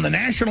 And then when the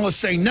nationalists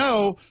say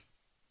no,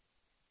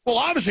 well,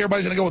 obviously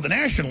everybody's going to go with the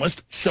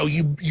nationalists. So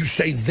you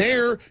say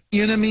they're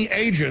enemy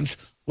agents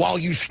while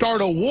you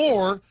start a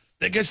war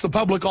that gets the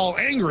public all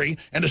angry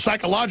and to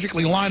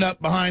psychologically line up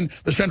behind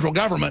the central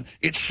government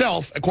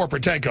itself, a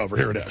corporate takeover.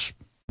 Here it is.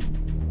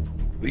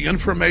 The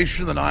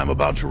information that I am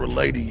about to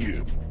relay to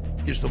you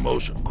is the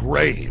most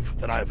grave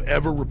that I've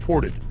ever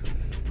reported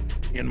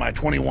in my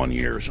 21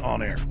 years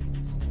on air.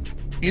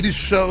 It is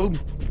so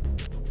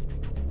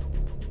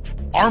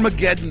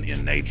Armageddon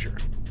in nature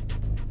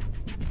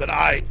that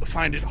I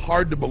find it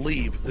hard to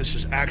believe this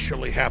is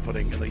actually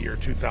happening in the year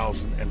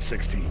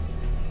 2016.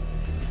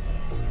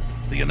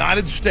 The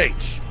United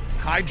States,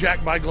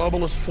 hijacked by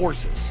globalist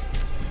forces,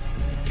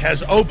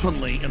 has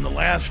openly in the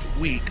last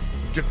week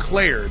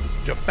declared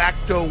de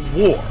facto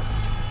war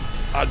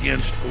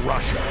against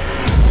Russia.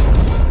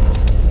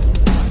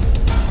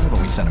 Haven't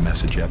we sent a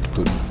message yet to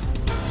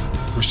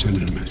Putin? We're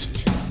sending a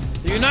message.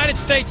 The United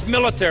States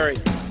military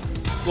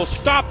will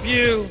stop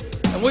you,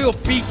 and we will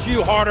beat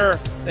you harder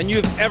than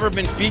you've ever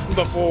been beaten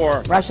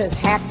before. Russia's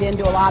hacked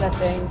into a lot of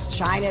things.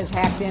 China's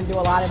hacked into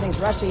a lot of things.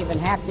 Russia even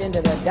hacked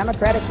into the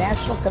Democratic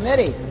National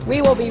Committee.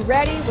 We will be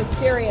ready with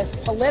serious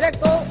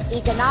political,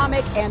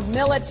 economic, and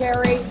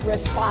military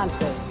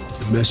responses.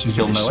 The message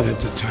will know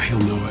it. He'll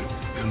know it.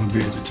 And it'll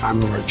be at the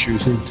time of our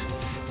choosing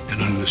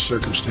and under the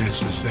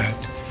circumstances that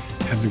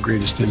have the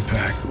greatest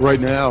impact. Right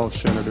now,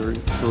 Senator,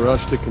 for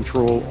us to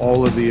control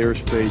all of the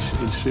airspace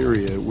in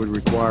Syria would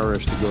require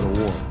us to go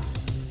to war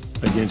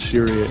against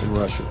Syria and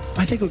Russia.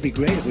 I think it would be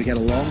great if we got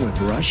along with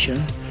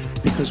Russia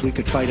because we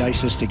could fight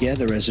ISIS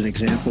together, as an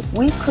example.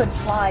 We could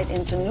slide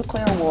into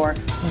nuclear war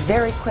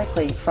very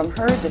quickly from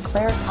her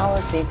declared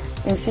policy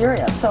in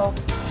Syria. So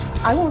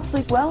I won't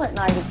sleep well at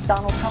night if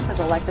Donald Trump is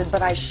elected,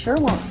 but I sure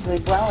won't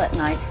sleep well at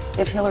night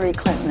if Hillary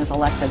Clinton is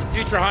elected.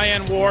 Future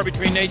high-end war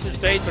between nation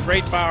states or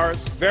great powers,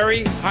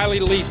 very highly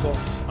lethal,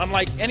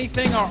 unlike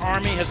anything our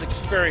Army has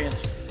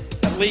experienced,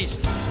 at least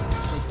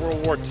since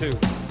World War II.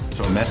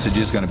 So a message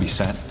is going to be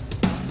sent.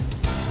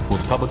 Will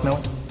the public know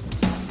it?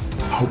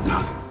 I hope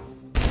not.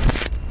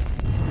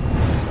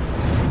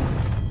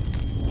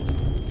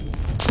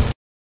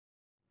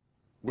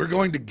 We're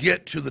going to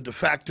get to the de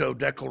facto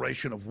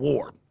declaration of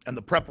war and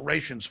the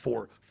preparations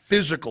for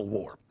physical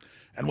war.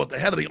 And what the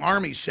head of the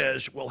Army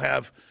says will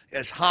have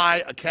as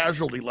high a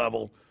casualty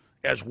level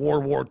as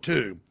World War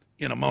II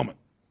in a moment.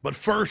 But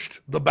first,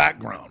 the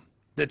background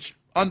that's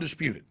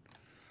undisputed.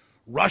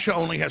 Russia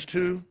only has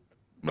 2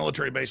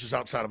 military bases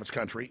outside of its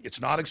country. It's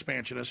not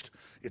expansionist.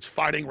 It's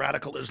fighting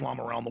radical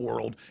Islam around the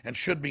world and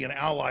should be an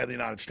ally of the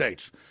United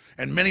States.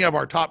 And many of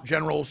our top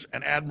generals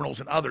and admirals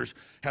and others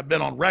have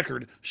been on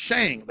record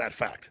saying that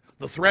fact,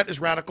 The threat is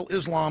radical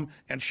Islam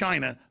and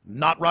China,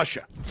 not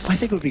Russia. I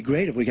think it would be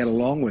great if we got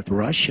along with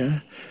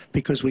Russia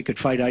because we could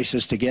fight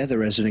ISIS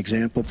together, as an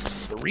example.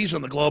 The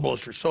reason the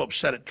globalists are so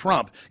upset at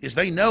Trump is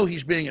they know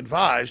he's being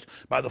advised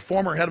by the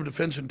former head of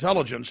Defense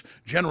Intelligence,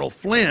 General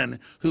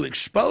Flynn, who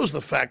exposed the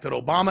fact that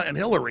Obama and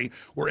Hillary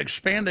were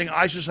expanding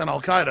ISIS and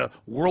Al-Qaeda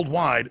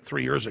worldwide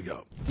 3 years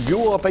ago.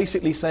 You are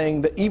basically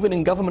saying that even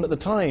in government at the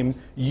time,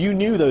 you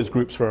knew those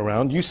groups were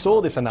around, you saw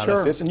this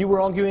analysis, and you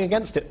were arguing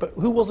against it, but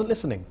who wasn't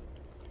listening?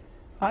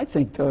 I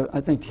think the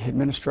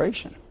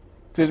administration.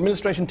 So the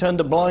administration turned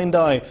a blind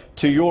eye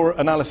to your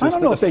analysis? I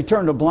don't know if they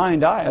turned a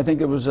blind eye. I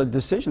think it was a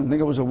decision. I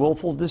think it was a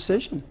willful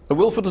decision. A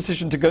willful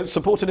decision to go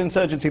support an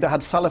insurgency that had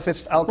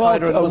Salafists, Al-Qaeda,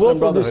 and a Muslim willful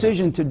Brotherhood.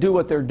 decision to do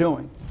what they're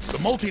doing. The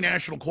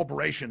multinational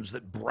corporations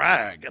that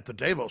brag at the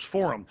Davos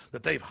Forum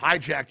that they've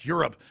hijacked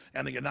Europe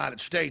and the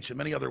United States and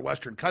many other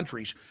Western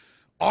countries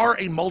are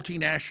a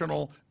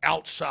multinational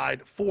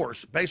outside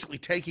force, basically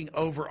taking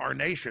over our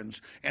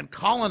nations and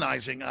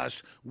colonizing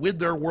us with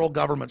their world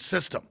government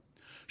system.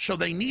 So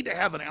they need to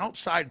have an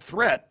outside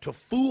threat to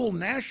fool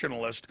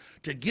nationalists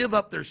to give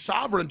up their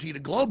sovereignty to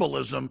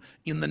globalism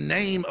in the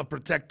name of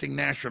protecting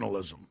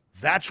nationalism.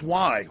 That's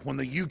why when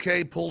the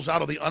UK pulls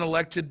out of the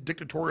unelected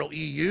dictatorial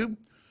EU,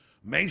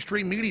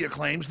 mainstream media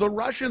claims the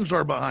Russians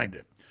are behind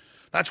it.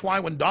 That's why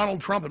when Donald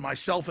Trump and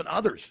myself and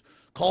others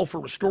call for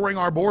restoring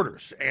our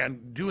borders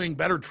and doing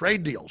better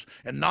trade deals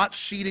and not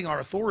ceding our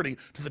authority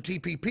to the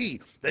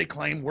TPP, they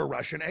claim we're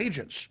Russian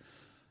agents.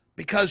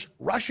 Because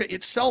Russia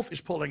itself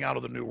is pulling out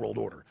of the New World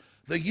Order.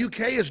 The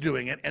UK is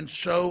doing it, and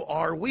so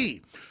are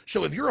we.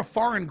 So if you're a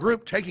foreign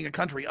group taking a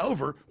country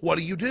over, what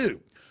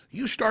do?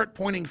 You start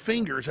pointing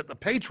fingers at the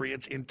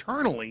patriots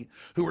internally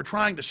who are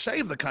trying to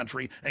save the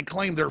country and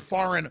claim they're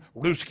foreign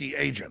Ruski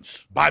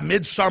agents. By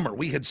midsummer,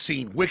 we had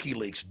seen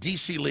WikiLeaks,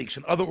 DC Leaks,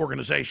 and other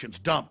organizations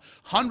dump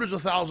hundreds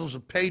of thousands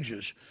of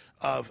pages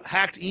of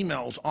hacked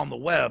emails on the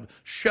web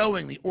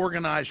showing the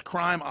organized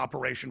crime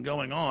operation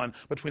going on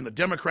between the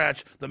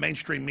Democrats, the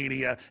mainstream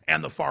media,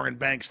 and the foreign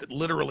banks that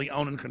literally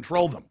own and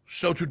control them.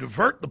 So to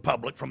divert the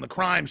public from the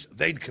crimes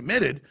they'd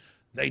committed,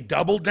 they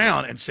doubled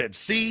down and said,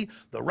 see,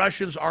 the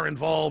Russians are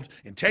involved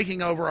in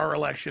taking over our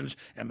elections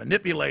and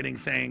manipulating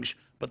things,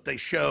 but they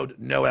showed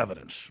no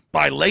evidence.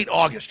 By late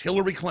August,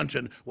 Hillary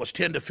Clinton was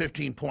 10 to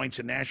 15 points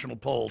in national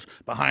polls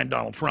behind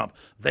Donald Trump.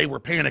 They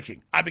were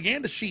panicking. I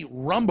began to see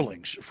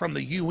rumblings from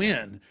the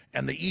UN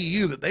and the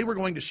EU that they were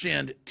going to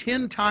send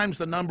 10 times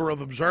the number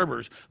of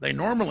observers they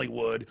normally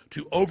would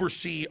to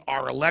oversee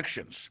our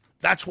elections.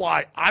 That's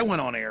why I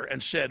went on air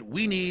and said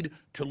we need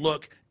to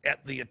look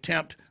at the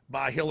attempt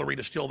by Hillary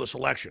to steal this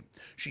election.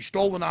 She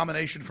stole the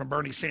nomination from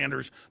Bernie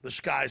Sanders. The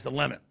sky's the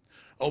limit.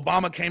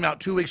 Obama came out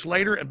 2 weeks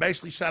later and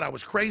basically said I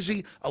was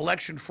crazy.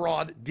 Election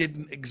fraud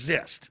didn't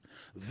exist.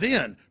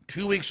 Then,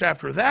 2 weeks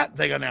after that,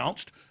 they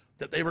announced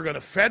that they were going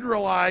to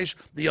federalize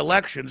the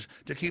elections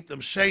to keep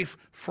them safe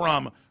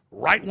from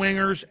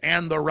right-wingers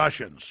and the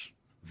Russians.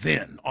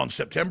 Then, on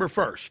September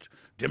 1st,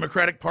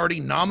 Democratic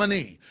Party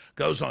nominee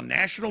goes on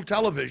national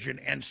television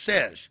and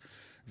says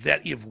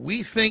that if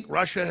we think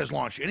Russia has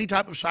launched any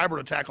type of cyber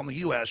attack on the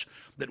U.S.,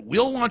 that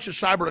we'll launch a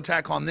cyber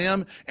attack on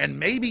them and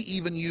maybe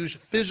even use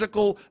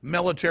physical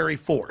military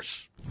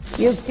force.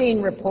 You've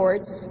seen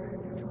reports.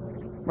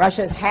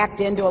 Russia's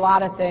hacked into a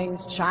lot of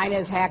things.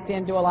 China's hacked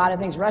into a lot of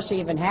things. Russia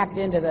even hacked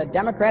into the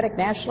Democratic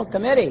National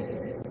Committee.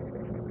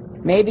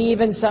 Maybe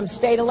even some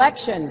state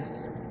election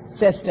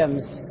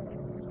systems.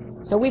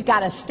 So we've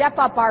got to step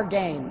up our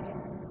game.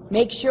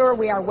 Make sure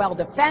we are well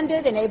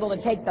defended and able to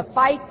take the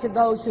fight to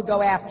those who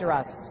go after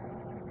us.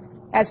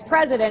 As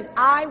president,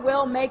 I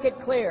will make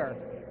it clear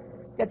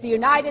that the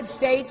United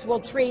States will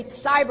treat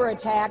cyber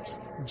attacks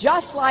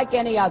just like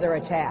any other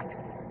attack.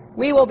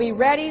 We will be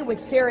ready with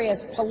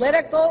serious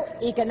political,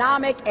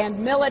 economic, and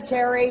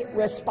military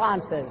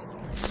responses.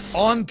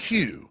 On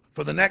cue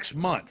for the next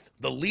month,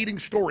 the leading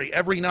story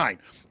every night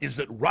is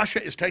that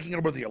Russia is taking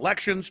over the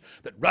elections,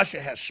 that Russia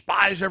has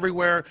spies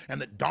everywhere,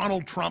 and that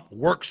Donald Trump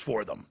works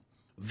for them.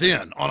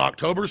 Then, on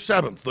October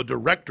 7th, the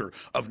director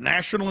of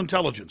national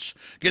intelligence,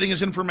 getting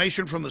his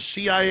information from the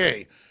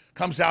CIA,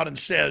 comes out and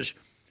says,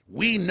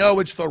 we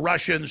know it's the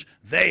Russians.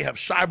 They have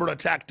cyber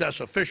attacked us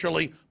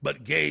officially,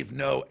 but gave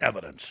no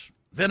evidence.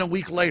 Then a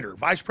week later,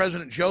 Vice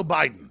President Joe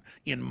Biden,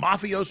 in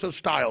mafioso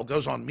style,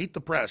 goes on Meet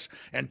the Press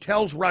and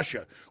tells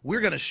Russia,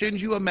 we're going to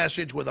send you a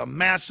message with a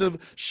massive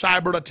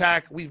cyber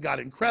attack. We've got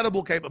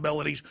incredible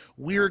capabilities.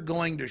 We're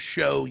going to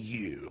show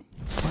you.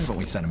 Why haven't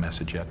we sent a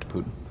message yet to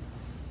Putin?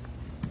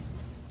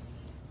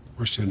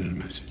 We're sending a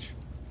message.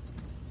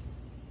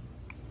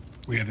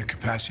 We have the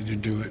capacity to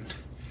do it,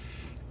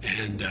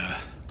 and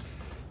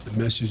the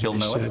message will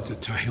be sent at the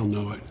time. He'll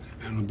know it,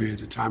 and it'll be at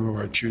the time of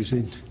our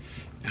choosing,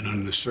 and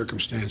under the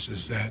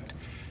circumstances that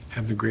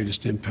have the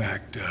greatest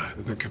impact.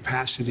 The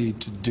capacity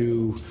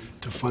to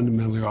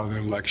fundamentally alter the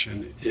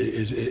election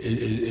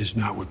is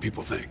not what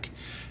people think,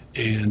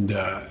 and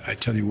I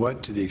tell you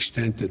what, to the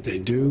extent that they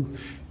do,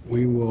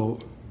 we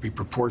will be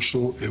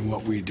proportional in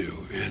what we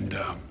do, and.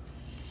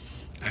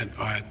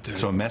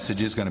 So a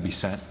message is going to be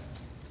sent.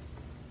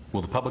 Will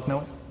the public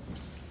know it?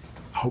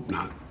 hope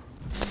not.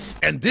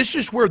 And this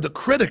is where the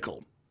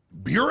critical,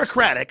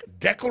 bureaucratic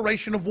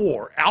declaration of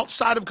war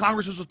outside of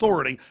Congress's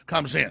authority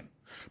comes in.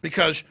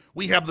 Because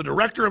we have the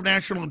Director of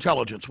National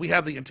Intelligence, we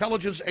have the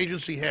intelligence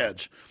agency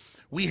heads,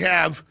 we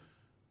have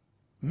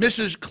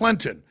Mrs.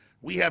 Clinton,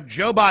 we have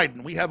Joe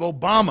Biden, we have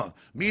Obama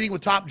meeting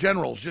with top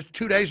generals just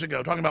 2 days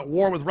ago talking about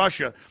war with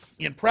Russia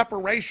in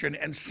preparation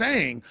and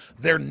saying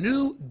their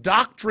new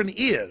doctrine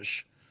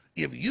is,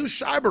 if you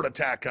cyber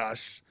attack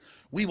us,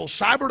 we will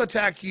cyber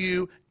attack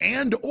you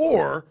and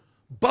or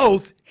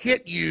both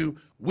hit you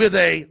with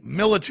a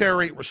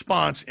military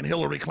response, in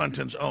Hillary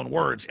Clinton's own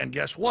words. And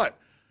guess what?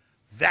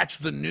 That's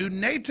the new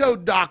NATO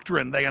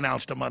doctrine they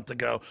announced a month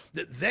ago,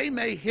 that they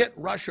may hit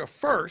Russia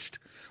first,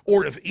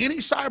 or if any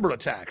cyber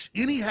attacks,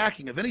 any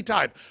hacking of any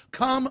type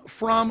come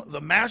from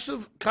the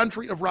massive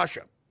country of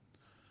Russia,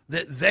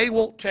 that they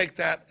will take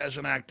that as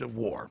an act of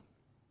war.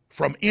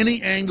 From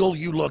any angle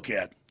you look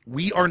at,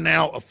 we are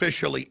now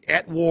officially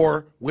at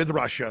war with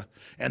Russia,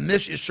 and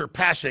this is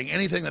surpassing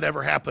anything that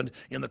ever happened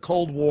in the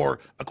Cold War,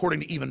 according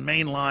to even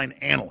mainline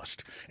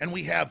analysts. And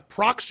we have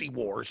proxy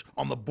wars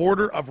on the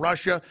border of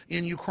Russia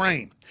in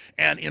Ukraine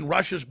and in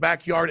Russia's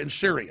backyard in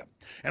Syria.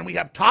 And we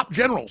have top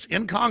generals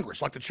in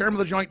Congress, like the chairman of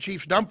the Joint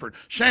Chiefs, Dunford,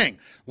 saying,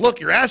 look,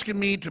 you're asking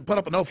me to put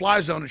up a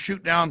no-fly zone and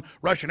shoot down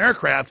Russian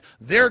aircraft.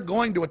 They're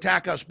going to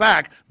attack us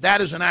back.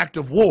 That is an act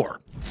of war.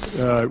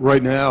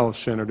 Right now,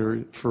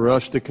 Senator, for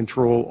us to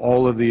control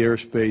all of the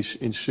airspace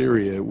in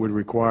Syria would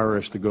require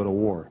us to go to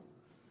war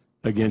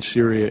against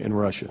Syria and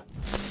Russia.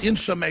 In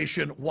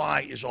summation,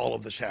 why is all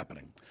of this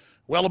happening?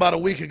 Well, about a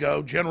week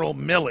ago, General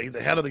Milley,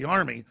 the head of the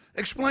Army,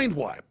 explained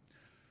why.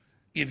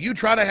 If you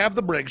try to have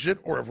the Brexit,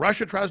 or if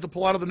Russia tries to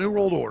pull out of the New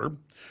World Order,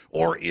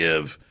 or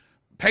if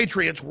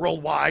patriots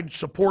worldwide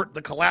support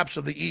the collapse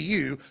of the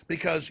EU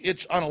because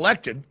it's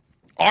unelected,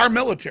 our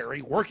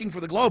military, working for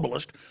the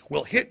globalist,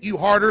 will hit you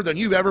harder than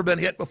you've ever been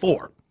hit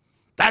before.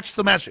 That's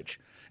the message.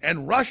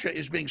 And Russia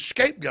is being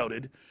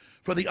scapegoated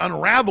for the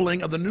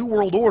unraveling of the New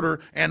World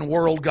Order and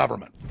world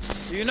government.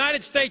 The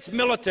United States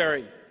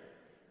military,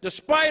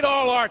 despite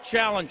all our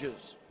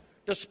challenges,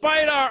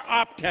 despite our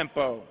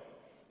op-tempo,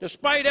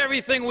 despite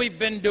everything we've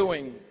been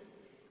doing,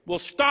 will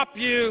stop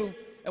you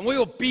and we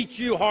will beat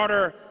you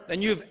harder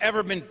than you've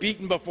ever been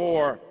beaten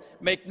before.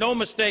 Make no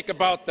mistake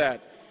about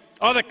that.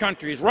 Other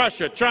countries,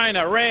 Russia,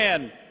 China,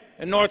 Iran,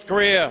 and North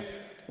Korea,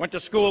 went to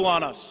school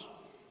on us.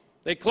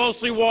 They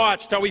closely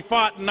watched how we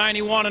fought in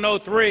 91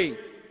 and 03.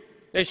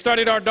 They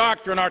studied our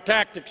doctrine, our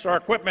tactics, our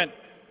equipment,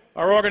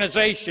 our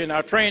organization,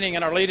 our training,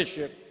 and our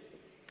leadership.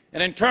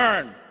 And in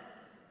turn,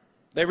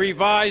 they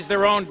revised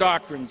their own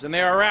doctrines, and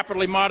they are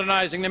rapidly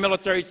modernizing their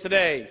militaries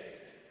today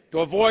to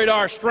avoid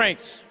our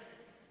strengths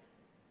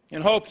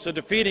in hopes of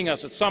defeating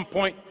us at some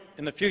point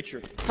in the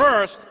future.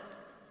 First,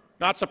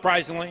 not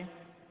surprisingly,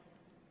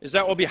 is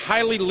that will be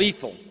highly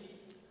lethal,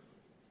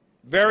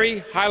 very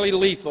highly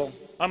lethal,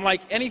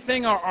 unlike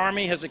anything our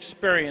Army has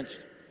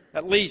experienced,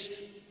 at least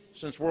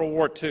since World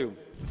War II.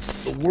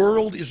 The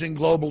world is in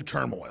global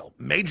turmoil.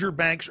 Major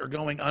banks are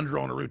going under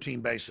on a routine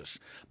basis.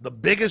 The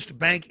biggest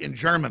bank in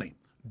Germany,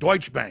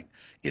 Deutsche Bank,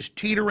 is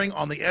teetering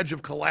on the edge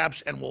of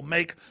collapse and will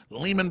make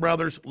Lehman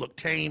Brothers look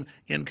tame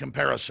in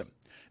comparison.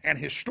 And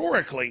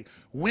historically,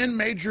 when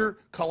major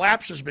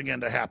collapses begin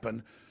to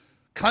happen,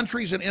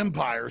 countries and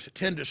empires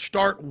tend to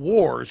start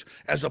wars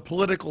as a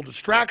political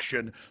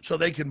distraction so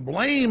they can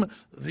blame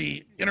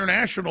the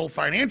international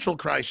financial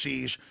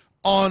crises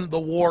on the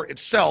war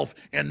itself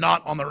and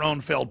not on their own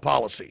failed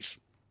policies.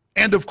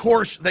 And of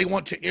course, they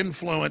want to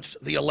influence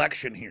the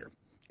election here.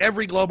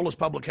 Every globalist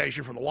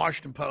publication, from the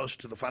Washington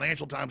Post to the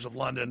Financial Times of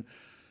London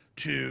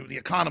to The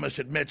Economist,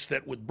 admits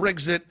that with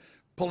Brexit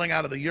pulling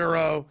out of the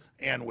euro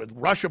and with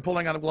Russia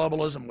pulling out of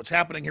globalism, what's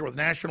happening here with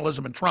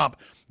nationalism and Trump,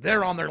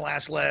 they're on their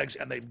last legs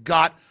and they've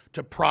got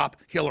to prop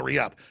Hillary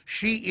up.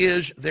 She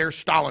is their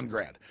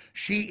Stalingrad.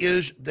 She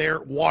is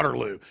their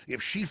Waterloo.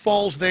 If she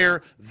falls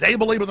there, they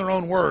believe in their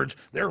own words,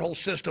 their whole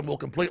system will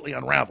completely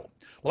unravel.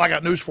 Well, I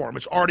got news for them.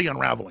 It's already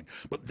unraveling.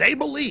 But they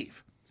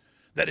believe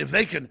that if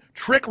they can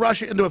trick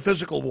Russia into a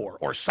physical war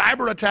or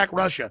cyber attack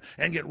Russia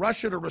and get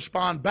Russia to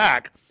respond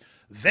back,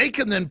 they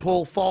can then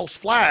pull false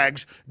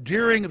flags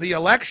during the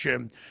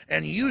election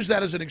and use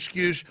that as an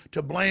excuse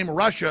to blame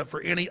Russia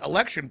for any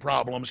election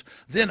problems.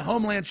 Then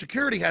Homeland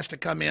Security has to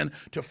come in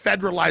to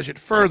federalize it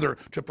further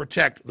to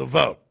protect the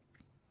vote.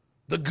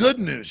 The good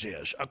news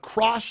is,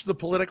 across the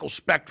political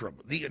spectrum,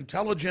 the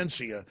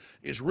intelligentsia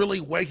is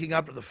really waking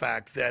up to the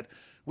fact that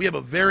we have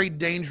a very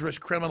dangerous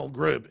criminal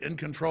group in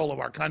control of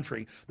our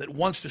country that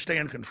wants to stay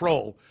in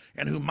control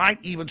and who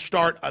might even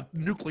start a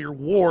nuclear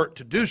war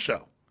to do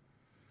so.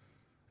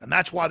 And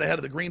that's why the head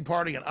of the Green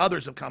Party and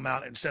others have come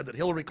out and said that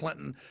Hillary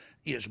Clinton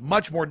is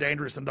much more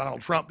dangerous than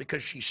Donald Trump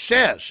because she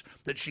says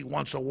that she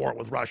wants a war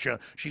with Russia,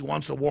 she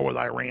wants a war with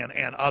Iran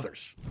and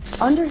others.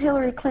 Under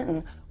Hillary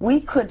Clinton, we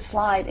could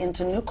slide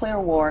into nuclear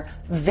war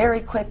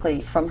very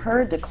quickly from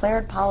her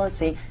declared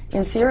policy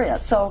in Syria.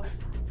 So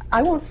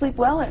I won't sleep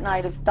well at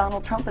night if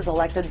Donald Trump is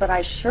elected, but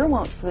I sure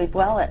won't sleep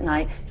well at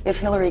night if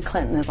Hillary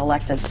Clinton is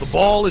elected. The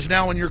ball is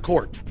now in your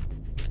court.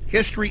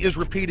 history is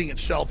repeating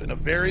itself in a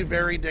very,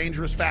 very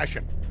dangerous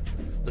fashion.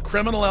 The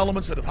criminal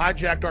elements that have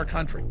hijacked our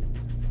country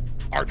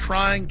are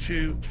trying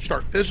to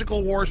start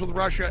physical wars with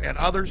Russia and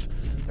others.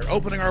 They're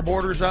opening our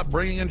borders up,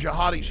 bringing in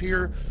jihadis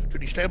here to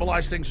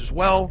destabilize things as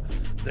well.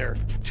 They're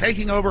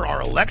taking over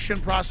our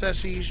election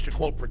processes to,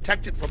 quote,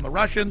 protect it from the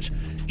Russians,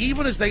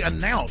 even as they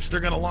announce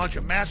they're going to launch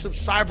a massive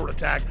cyber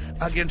attack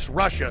against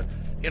Russia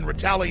in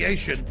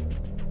retaliation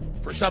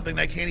for something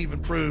they can't even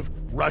prove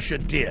Russia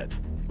did.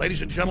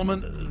 Ladies and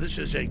gentlemen, this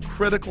is a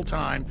critical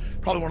time,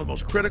 probably one of the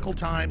most critical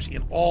times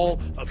in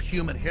all of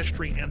human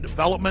history and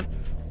development.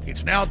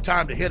 It's now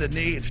time to hit a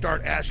knee and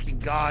start asking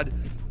God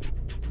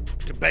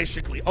to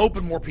basically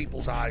open more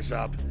people's eyes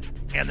up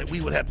and that we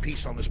would have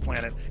peace on this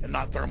planet and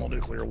not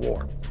thermonuclear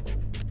war.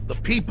 The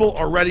people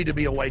are ready to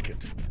be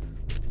awakened.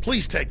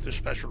 Please take this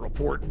special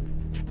report,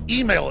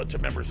 email it to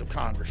members of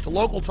Congress, to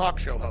local talk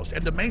show hosts,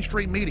 and to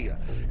mainstream media,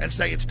 and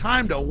say it's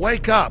time to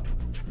wake up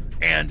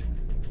and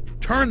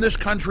turn this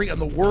country and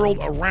the world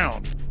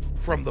around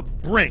from the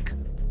brink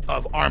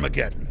of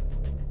Armageddon.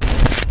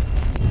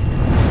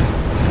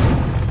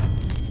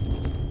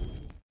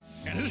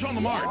 And who's on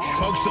the march?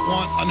 Folks that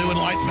want a new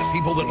enlightenment,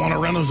 people that want a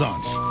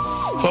renaissance,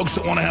 folks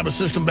that want to have a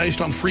system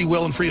based on free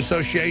will and free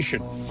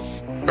association,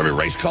 every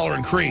race, color,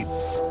 and creed,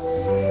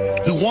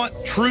 who want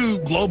true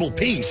global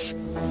peace,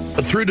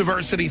 but through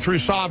diversity, through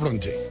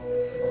sovereignty,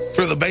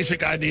 through the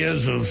basic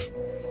ideas of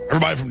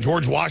everybody from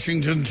George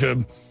Washington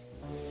to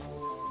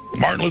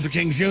Martin Luther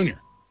King Jr.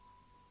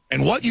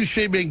 And what you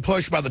see being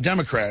pushed by the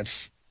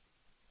Democrats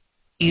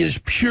is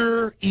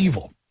pure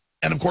evil.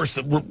 And, of course,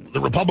 the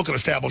Republican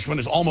establishment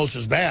is almost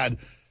as bad.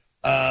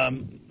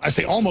 I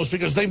say almost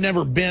because they've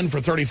never been for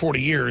 30,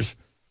 40 years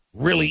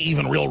really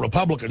even real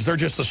Republicans. They're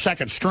just the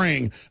second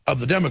string of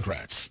the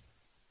Democrats.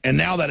 And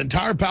now that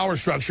entire power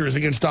structure is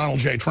against Donald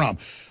J.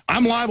 Trump.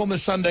 I'm live on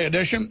this Sunday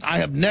edition. I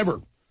have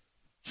never,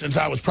 since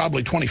I was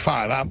probably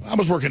 25, I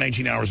was working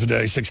 18 hours a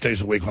day, 6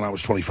 days a week when I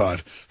was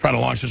 25, trying to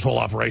launch this whole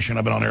operation.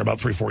 I've been on there about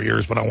 3-4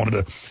 years, but I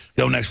wanted to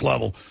go next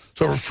level.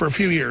 So for a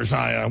few years,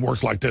 I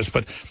worked like this.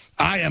 But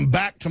I am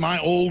back to my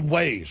old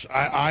ways.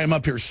 I am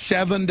up here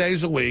 7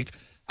 days a week.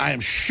 I am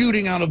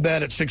shooting out of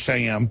bed at 6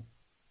 a.m.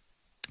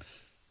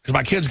 because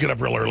my kids get up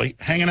real early,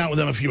 hanging out with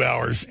them a few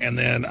hours, and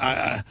then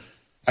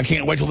I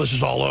can't wait till this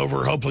is all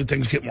over. Hopefully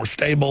things get more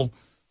stable,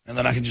 and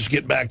then I can just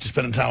get back to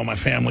spending time with my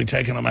family,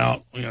 taking them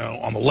out, you know,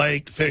 on the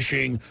lake,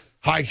 fishing,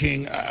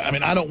 hiking. I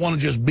mean, I don't want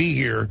to just be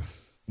here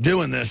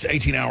doing this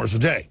 18 hours a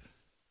day.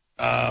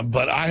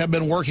 But I have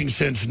been working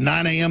since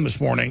 9 a.m.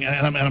 this morning,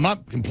 and I'm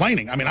not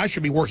complaining. I mean, I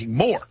should be working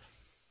more.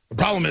 The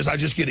problem is I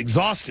just get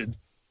exhausted.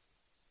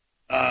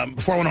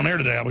 Before I went on air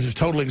today, I was just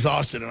totally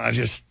exhausted, and I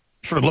just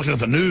started looking at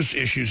the news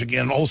issues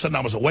again, and all of a sudden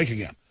I was awake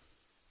again.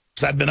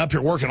 Because I'd been up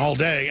here working all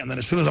day, and then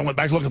as soon as I went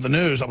back to look at the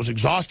news, I was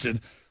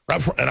exhausted,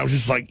 and I was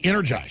just like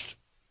energized.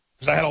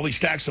 Because I had all these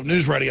stacks of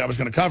news ready I was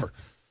going to cover.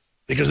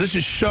 Because this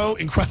is so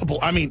incredible.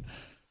 I mean,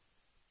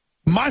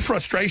 my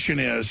frustration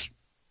is,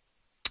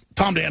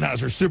 Tom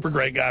Danhauser, super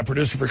great guy,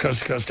 producer for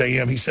Coast to Coast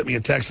AM, he sent me a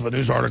text of a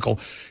news article,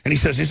 and he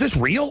says, is this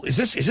real? Is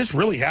this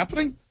really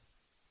happening?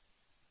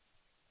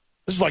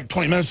 This is like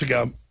 20 minutes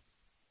ago.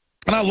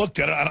 And I looked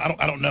at it.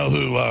 I don't know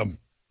who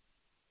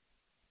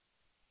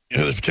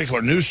this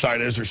particular news site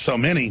is. There's so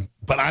many.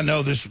 But I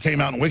know this came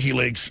out in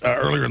WikiLeaks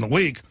earlier in the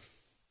week.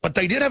 But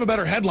they did have a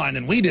better headline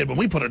than we did when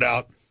we put it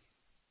out.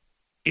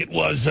 It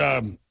was,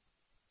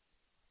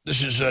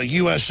 this is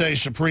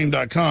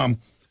USASupreme.com.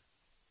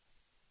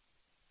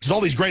 There's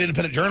all these great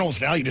independent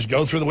journalists now. You just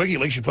go through the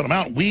WikiLeaks, you put them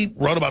out. We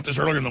wrote about this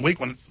earlier in the week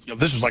when, you know,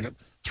 this was like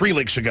 3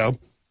 leaks ago.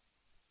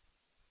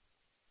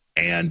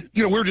 And,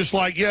 you know, we're just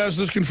like, yes,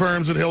 this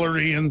confirms that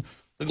Hillary and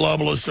the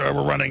globalists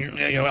were running,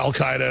 you know,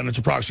 Al-Qaeda, and it's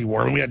a proxy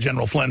war. And we had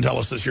General Flynn tell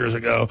us this years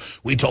ago.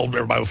 We told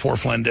everybody before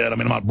Flynn did. I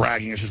mean, I'm not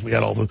bragging. It's just we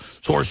had all the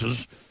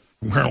sources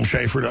from Colonel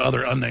Schaefer to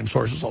other unnamed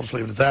sources. I'll just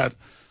leave it at that.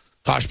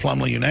 Tosh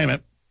Plumley, you name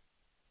it.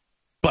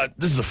 But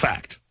this is a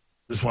fact.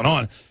 This went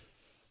on.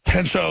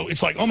 And so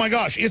it's like, oh, my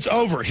gosh, it's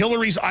over.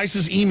 Hillary's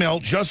ISIS email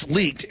just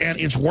leaked, and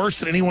it's worse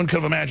than anyone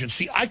could have imagined.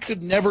 See, I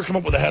could never come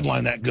up with a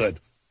headline that good.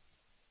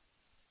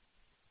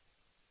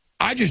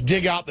 I just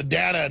dig out the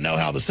data and know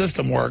how the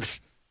system works.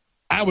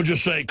 I would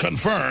just say,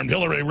 confirmed,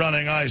 Hillary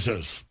running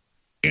ISIS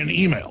in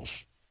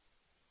emails.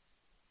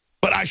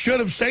 But I should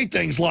have said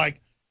things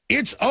like,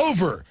 it's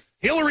over.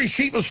 Hillary's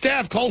chief of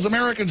staff calls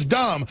Americans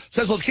dumb,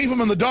 says let's keep them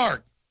in the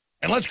dark,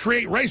 and let's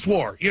create race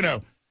war. You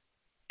know,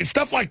 it's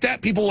stuff like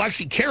that people will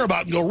actually care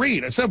about and go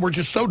read. Instead, we're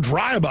just so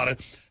dry about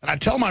it. And I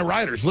tell my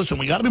writers, listen,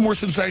 we got to be more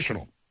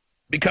sensational.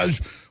 Because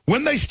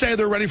when they say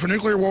they're ready for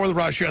nuclear war with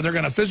Russia, they're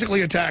going to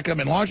physically attack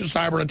them and launch a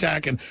cyber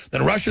attack, and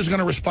then Russia's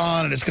going to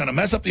respond, and it's going to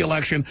mess up the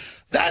election.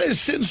 That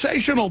is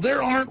sensational.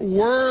 There aren't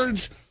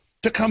words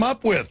to come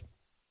up with.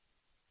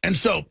 And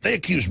so they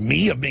accuse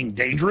me of being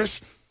dangerous.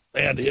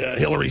 They had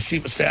Hillary's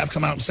chief of staff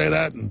come out and say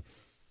that, and,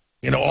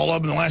 you know, all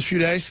of them in the last few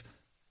days.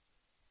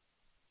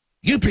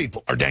 You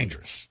people are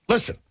dangerous.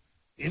 Listen,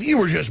 if you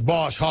were just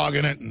boss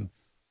hogging it and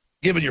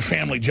giving your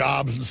family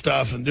jobs and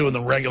stuff and doing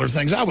the regular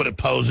things, I would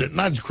oppose it,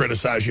 and I'd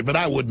criticize you, but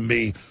I wouldn't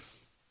be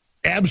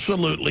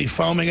absolutely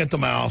foaming at the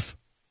mouth,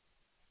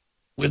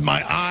 with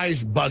my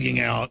eyes bugging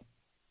out,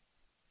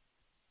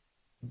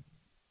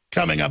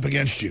 coming up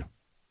against you.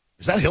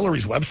 Is that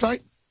Hillary's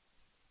website?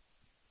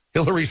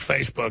 Hillary's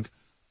Facebook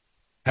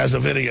has a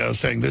video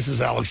saying, this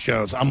is Alex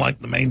Jones. I'm like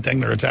the main thing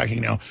they're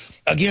attacking now.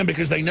 Again,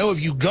 because they know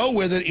if you go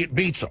with it, it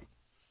beats them.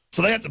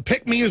 So they have to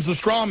pick me as the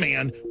straw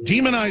man,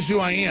 demonize who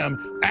I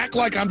am, act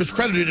like I'm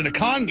discredited in a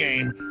con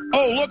game.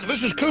 Oh, look,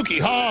 this is kooky.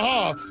 Ha,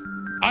 ha, ha.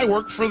 I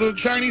work for the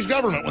Chinese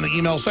government when the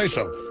emails say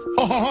so.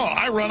 Ha, ha, ha.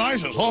 I run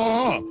ISIS. Ha,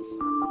 ha, ha.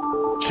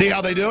 See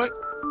how they do it?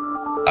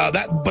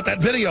 But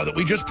that video that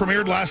we just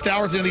premiered last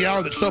hour at the end of the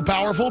hour that's so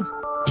powerful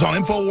is on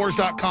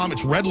Infowars.com.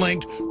 It's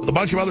red-linked with a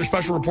bunch of other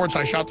special reports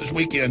I shot this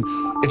weekend.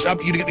 It's up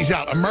to you to get these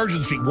out.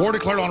 Emergency. War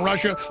declared on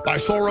Russia by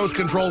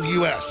Soros-controlled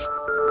U.S.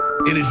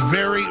 It is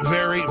very,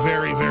 very,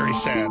 very, very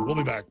sad. We'll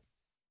be back.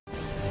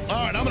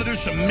 All right, I'm going to do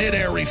some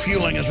mid-air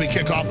refueling as we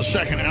kick off the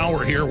second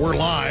hour here. We're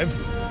live.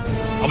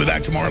 I'll be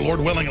back tomorrow, Lord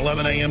willing,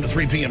 11 a.m. to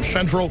 3 p.m.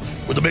 Central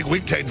with the big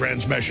weekday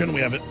transmission.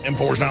 We have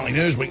InfoWars Nightly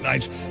News,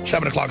 weeknights,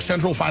 7 o'clock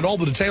Central. Find all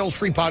the details,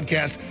 free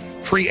podcast,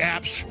 free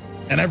apps,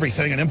 and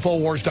everything at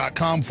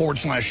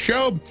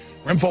Infowars.com/show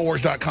or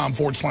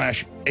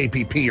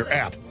Infowars.com/app or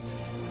app.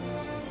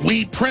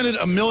 We printed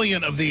 1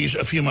 million of these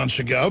a few months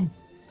ago,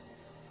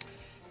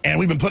 and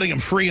we've been putting them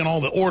free in all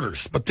the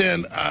orders. But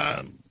then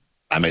I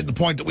made the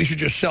point that we should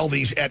just sell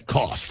these at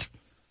cost.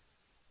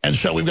 And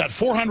so we've got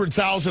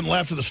 400,000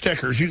 left of the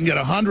stickers. You can get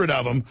 100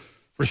 of them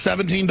for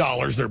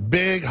 $17. They're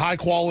big, high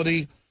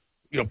quality,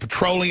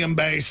 petroleum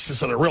based,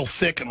 so they're real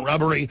thick and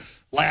rubbery,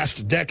 last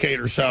a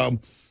decade or so.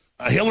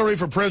 Hillary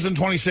for Prison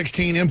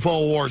 2016,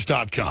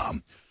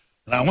 Infowars.com.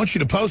 And I want you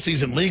to post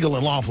these in legal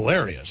and lawful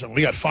areas. And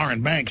we got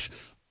foreign banks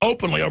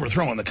openly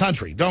overthrowing the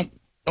country. Don't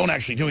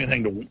actually do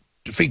anything to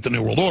defeat the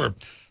New World Order.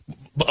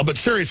 But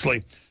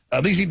seriously,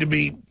 these need to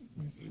be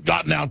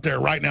gotten out there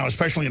right now,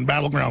 especially in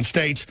battleground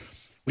states.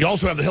 We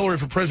also have the Hillary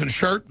for Prison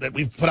shirt that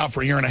we've put out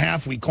for 1.5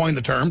 years. We coined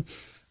the term,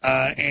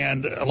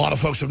 and a lot of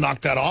folks have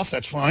knocked that off.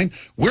 That's fine.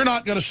 We're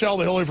not going to sell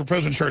the Hillary for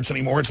Prison shirts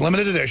anymore. It's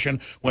limited edition.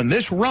 When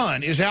this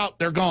run is out,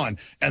 they're gone.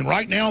 And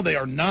right now, they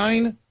are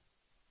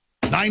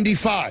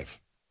 $9.95.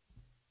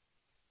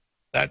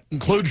 That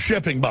includes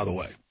shipping, by the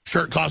way.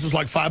 Shirt costs us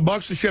like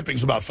 $5. The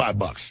shipping's about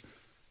 $5.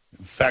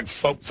 In fact,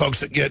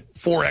 folks that get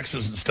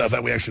 4Xs and stuff,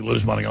 that we actually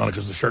lose money on it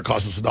because the shirt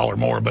costs us $1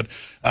 more. But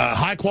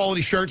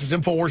high-quality shirts is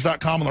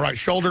Infowars.com on the right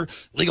shoulder.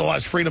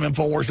 Legalized Freedom,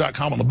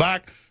 Infowars.com on the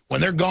back. When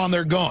they're gone,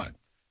 they're gone.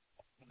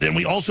 Then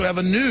we also have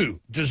a new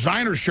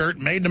designer shirt,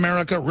 made in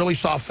America, really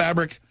soft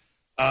fabric.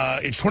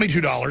 It's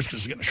 $22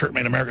 because getting a shirt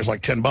made in America is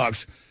like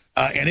 $10.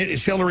 And it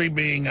is Hillary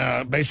being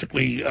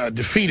basically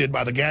defeated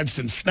by the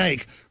Gadsden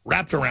snake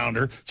wrapped around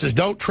her. It says,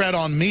 "Don't tread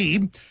on me."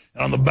 And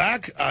on the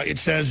back, it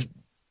says,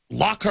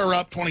 "Lock Her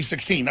Up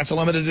 2016. That's a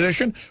limited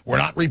edition. We're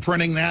not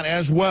reprinting that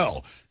as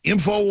well.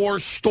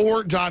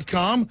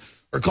 Infowarsstore.com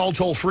or call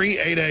toll-free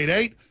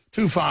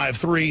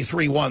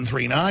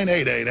 888-253-3139,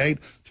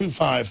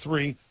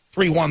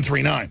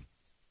 888-253-3139.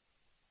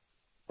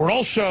 We're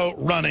also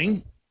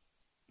running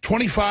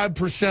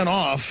 25%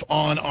 off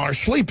on our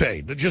sleep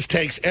aid that just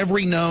takes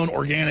every known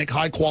organic,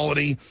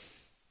 high-quality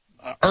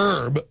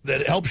herb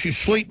that helps you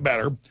sleep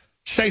better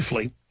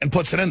safely and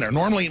puts it in there.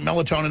 Normally,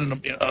 melatonin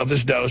of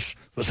this dose,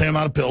 the same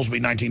amount of pills,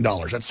 would be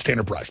 $19. That's the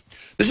standard price.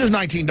 This is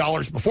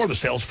 $19 before the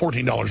sale. It's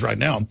 $14 right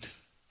now,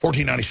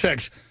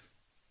 $14.96.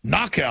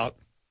 Knockout,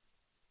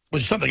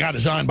 which is something I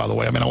designed, by the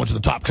way. I mean, I went to the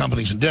top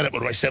companies and did it,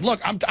 but I said,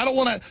 look, I don't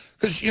want to,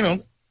 because, I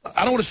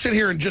don't want to sit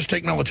here and just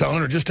take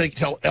melatonin or just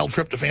take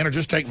L-tryptophan or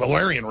just take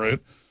valerian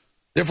root.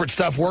 Different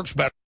stuff works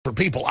better for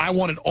people. I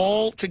want it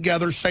all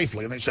together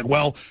safely. And they said,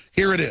 well,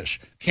 here it is.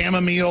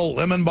 Chamomile,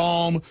 lemon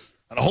balm,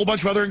 and a whole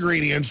bunch of other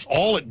ingredients,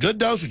 all at good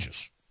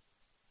dosages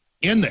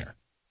in there.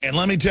 And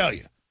let me tell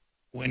you,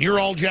 when you're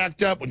all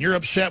jacked up, when you're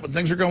upset, when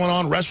things are going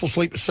on, restful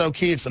sleep is so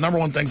key. It's the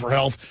 #1 thing for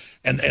health.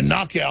 And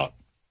Knockout,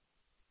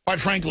 quite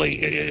frankly,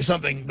 is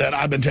something that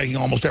I've been taking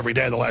almost every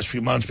day the last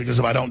few months because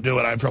if I don't do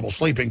it, I have trouble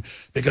sleeping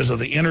because of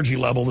the energy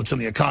level that's in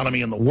the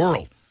economy and the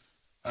world.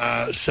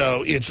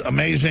 So it's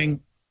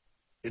amazing.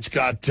 It's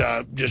got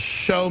just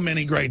so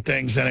many great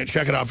things in it.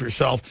 Check it out for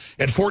yourself.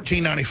 At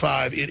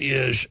 $14.95, it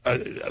is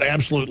an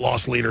absolute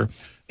loss leader.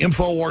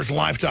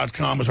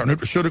 InfoWarsLife.com is our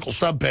nutraceutical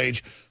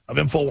subpage of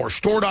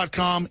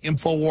InfoWarsStore.com,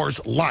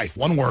 InfoWarsLife,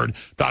 one word,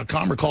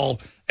 .com, or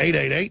call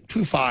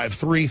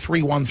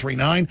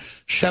 888-253-3139.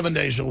 7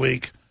 days a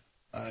week,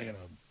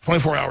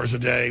 24 hours a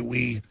day.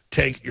 We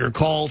take your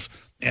calls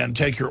and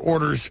take your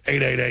orders,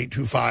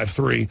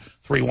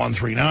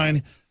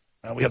 888-253-3139.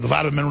 We have the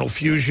Vitamin Mineral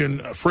Fusion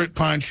Fruit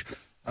Punch.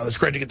 That's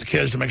great to get the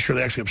kids to make sure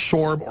they actually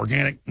absorb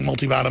organic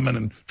multivitamin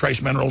and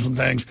trace minerals and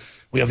things.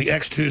 We have the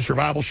X2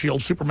 Survival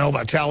Shield Super Male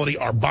Vitality,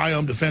 our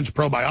Biome Defense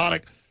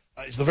Probiotic.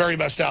 It's the very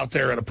best out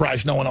there at a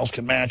price no one else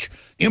can match.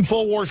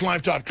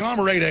 InfoWarsLife.com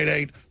or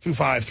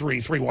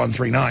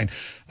 888-253-3139.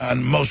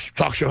 And most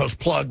talk show hosts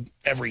plug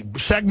every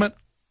segment.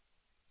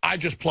 I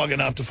just plug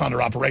enough to fund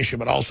our operation,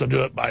 but also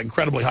do it by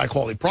incredibly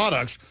high-quality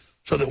products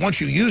so that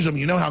once you use them,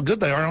 you know how good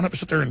they are. I don't have to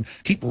sit there and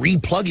keep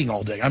replugging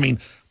all day. I mean,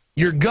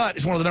 Your gut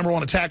is one of the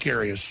 #1 attack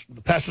areas.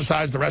 The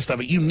pesticides, the rest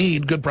of it. You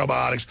need good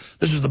probiotics.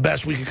 This is the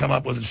best we could come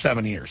up with in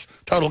 7 years.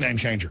 Total game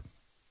changer.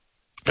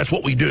 That's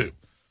what we do.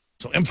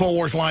 So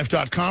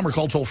InfoWarsLife.com or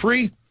call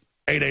toll-free,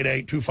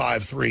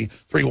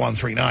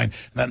 888-253-3139. And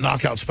that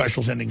knockout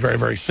special is ending very,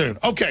 very soon.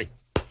 Okay.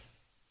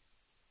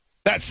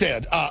 That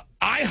said,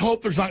 I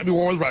hope there's not going to be a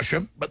war with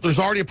Russia, but there's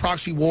already a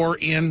proxy war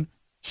in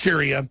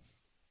Syria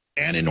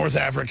and in North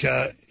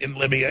Africa, in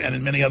Libya, and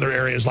in many other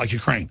areas like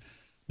Ukraine.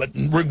 But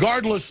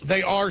regardless,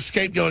 they are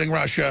scapegoating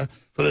Russia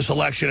for this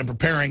election and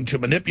preparing to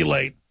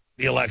manipulate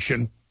the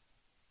election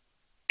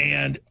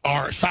and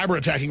are cyber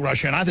attacking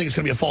Russia. And I think it's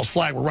going to be a false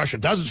flag where Russia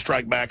doesn't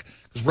strike back,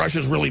 because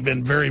Russia's really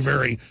been very,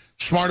 very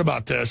smart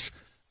about this.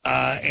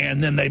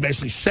 And then they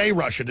basically say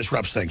Russia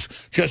disrupts things.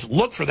 Just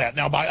look for that.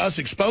 Now, by us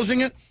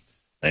exposing it,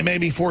 they may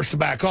be forced to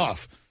back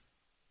off.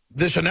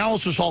 This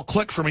analysis all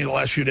clicked for me the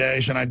last few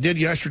days, and I did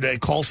yesterday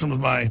call some of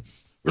my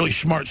really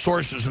smart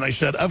sources, and they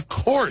said, of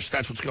course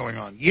that's what's going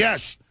on.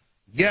 Yes,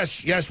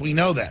 yes, yes, we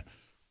know that.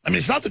 I mean,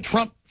 it's not that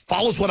Trump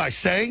follows what I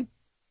say.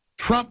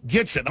 Trump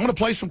gets it. I'm going to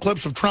play some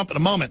clips of Trump in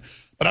a moment,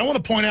 but I want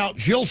to point out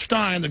Jill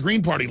Stein, the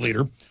Green Party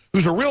leader,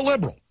 who's a real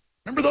liberal.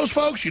 Remember those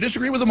folks? You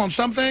disagree with them on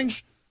some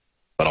things,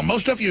 but on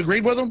most stuff you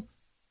agreed with them,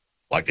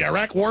 like the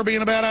Iraq war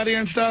being a bad idea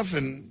and stuff,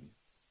 and,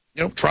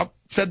 you know, Trump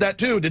said that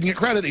too, didn't get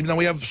credit, even though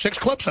we have 6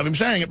 clips of him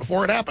saying it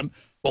before it happened.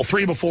 Well,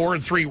 3 before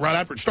and 3 right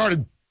after it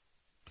started.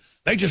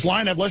 They just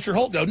line up Lester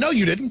Holt go, no,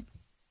 you didn't.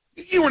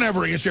 You were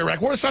never against the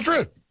Iraq war. That's not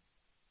true.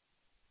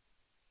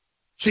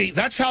 See,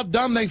 that's how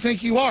dumb they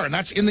think you are, and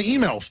that's in the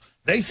emails.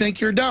 They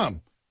think you're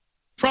dumb.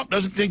 Trump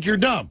doesn't think you're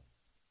dumb.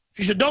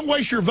 She said, don't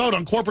waste your vote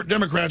on corporate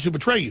Democrats who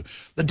betray you.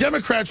 The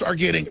Democrats are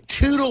getting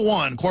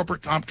 2-to-1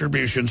 corporate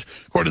contributions,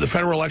 according to the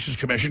Federal Elections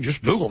Commission,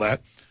 just Google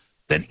that,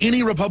 than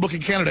any Republican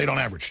candidate on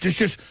average. It's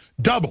just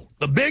double.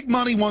 The big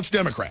money wants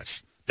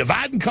Democrats.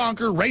 Divide and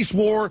conquer, race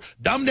war,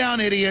 dumb down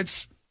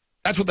idiots.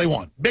 That's what they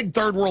want. Big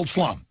third world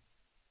slum.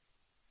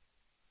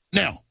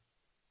 Now,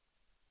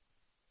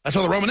 that's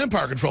how the Roman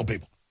Empire controlled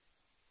people.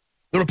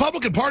 The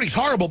Republican Party's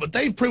horrible, but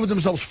they've proven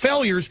themselves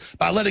failures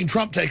by letting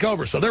Trump take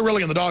over, so they're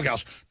really in the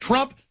doghouse.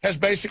 Trump has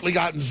basically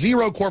gotten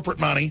 0 corporate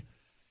money.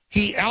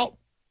 He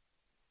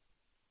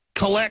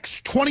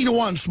collects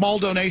 20-to-1 small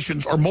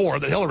donations or more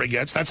that Hillary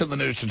gets. That's in the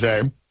news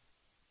today.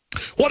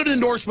 What an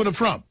endorsement of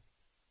Trump.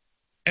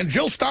 And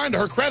Jill Stein, to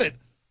her credit,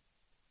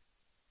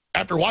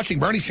 after watching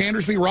Bernie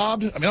Sanders be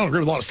robbed, I mean, I don't agree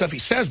with a lot of stuff he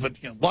says, but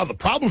you know, a lot of the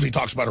problems he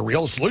talks about are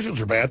real. The solutions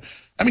are bad.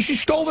 I mean, she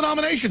stole the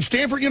nomination.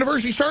 Stanford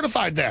University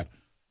certified that.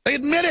 They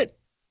admit it.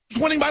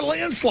 She's winning by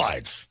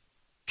landslides.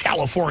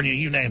 California,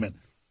 you name it.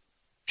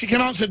 She came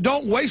out and said,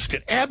 don't waste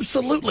it.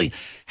 Absolutely.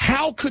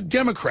 How could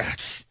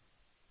Democrats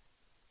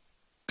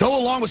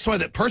go along with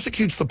somebody that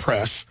persecutes the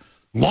press,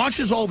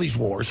 launches all these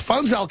wars,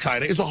 funds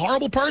Al-Qaeda, is a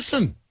horrible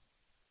person,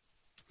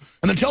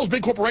 and then tells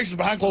big corporations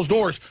behind closed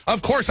doors,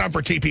 of course I'm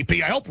for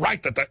TPP. I helped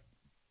write that.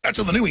 That's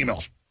in the new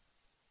emails.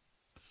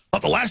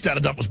 But the last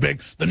data dump was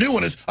big. The new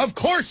one is, of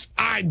course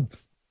I'm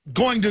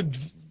going to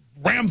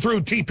ram through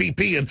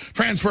TPP and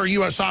transfer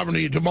U.S.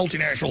 sovereignty to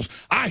multinationals.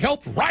 I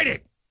helped write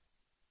it.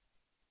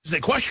 As they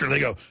question her, they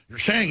go, you're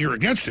saying you're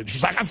against it.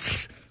 She's like,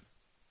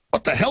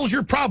 what the hell's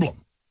your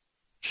problem?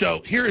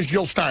 So here is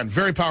Jill Stein,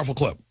 very powerful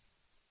clip.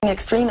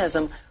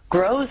 Extremism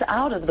grows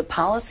out of the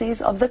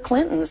policies of the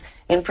Clintons,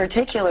 in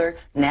particular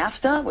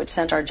NAFTA, which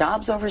sent our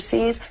jobs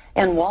overseas,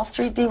 and Wall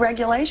Street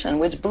deregulation,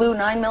 which blew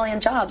 9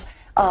 million jobs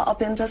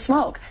up into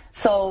smoke.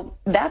 So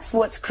that's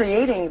what's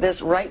creating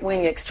this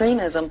right-wing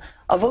extremism.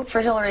 A vote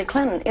for Hillary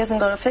Clinton isn't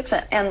going to fix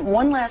it. And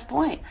one last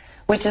point,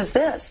 which is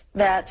this,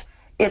 that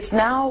it's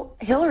now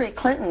Hillary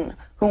Clinton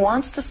who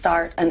wants to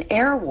start an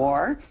air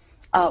war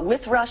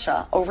with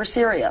Russia over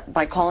Syria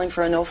by calling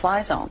for a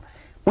no-fly zone.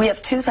 We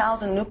have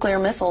 2,000 nuclear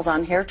missiles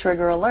on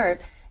hair-trigger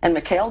alert, and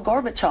Mikhail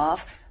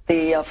Gorbachev,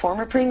 the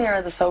former premier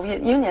of the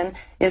Soviet Union,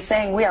 is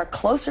saying we are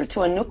closer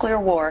to a nuclear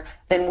war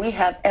than we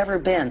have ever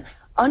been.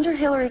 Under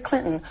Hillary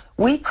Clinton,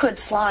 we could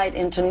slide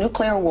into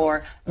nuclear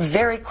war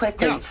very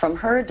quickly from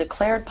her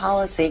declared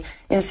policy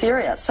in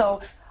Syria.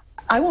 So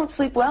I won't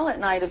sleep well at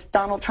night if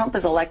Donald Trump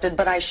is elected,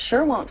 but I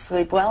sure won't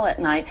sleep well at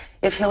night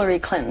if Hillary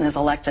Clinton is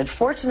elected.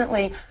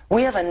 Fortunately,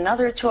 we have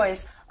another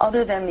choice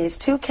other than these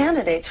 2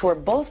 candidates who are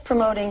both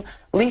promoting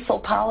lethal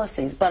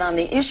policies. But on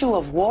the issue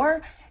of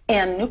war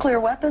and nuclear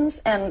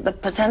weapons and the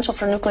potential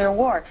for nuclear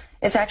war,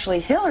 it's actually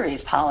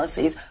Hillary's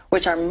policies,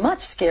 which are much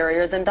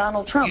scarier than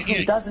Donald Trump,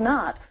 who does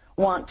not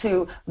want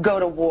to go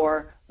to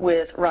war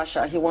with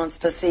Russia. He wants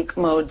to seek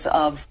modes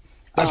of...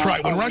 That's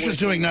right. When Russia's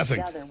doing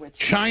nothing,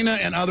 China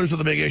and others are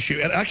the big issue.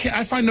 And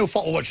I find no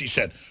fault with what she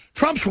said.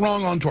 Trump's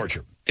wrong on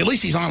torture. At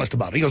least he's honest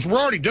about it. He goes, we're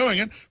already doing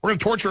it. We're going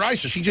to torture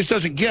ISIS. He just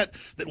doesn't get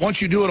that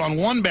once you do it on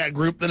one bad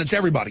group, then it's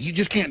everybody. You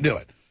just can't do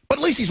it. But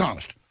at least he's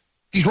honest.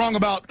 He's wrong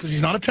about, because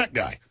he's not a tech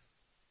guy.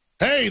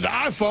 Hey, the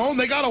iPhone,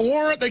 they got a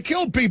warrant. They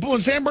killed people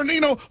in San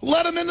Bernardino.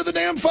 Let them into the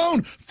damn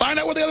phone. Find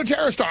out where the other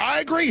terrorists are. I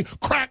agree.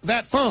 Crack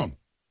that phone.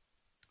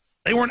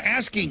 They weren't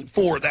asking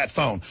for that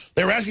phone.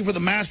 They were asking for the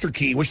master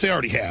key, which they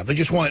already have. They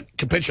just want it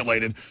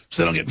capitulated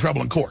so they don't get in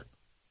trouble in court.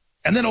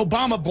 And then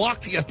Obama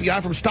blocked the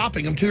FBI from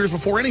stopping him 2 years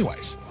before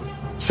anyways.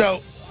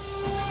 So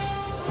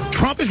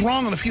Trump is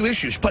wrong on a few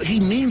issues, but he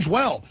means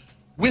well.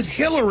 With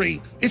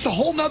Hillary, it's a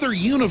whole nother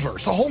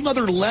universe, a whole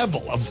nother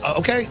level of,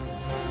 okay?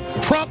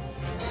 Trump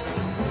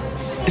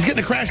is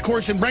getting a crash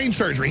course in brain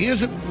surgery. He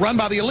isn't run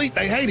by the elite.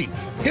 They hate him.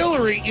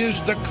 Hillary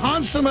is the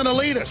consummate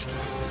elitist.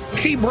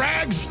 She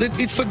brags that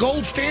it's the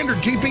gold standard,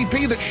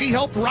 TPP, that she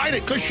helped write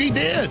it because she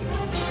did.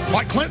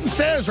 Like Clinton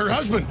says, her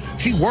husband,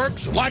 she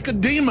works like a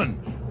demon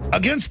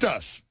against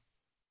us.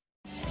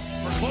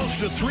 For close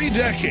to 3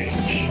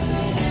 decades,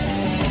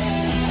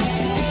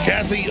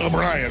 Kathy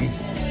O'Brien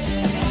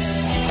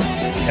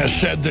has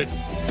said that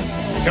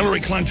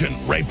Hillary Clinton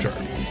raped her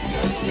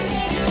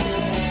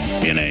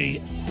in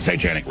a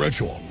satanic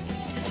ritual.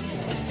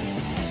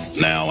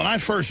 Now, when I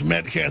first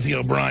met Kathy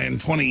O'Brien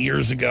 20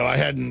 years ago, I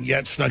hadn't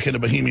yet snuck into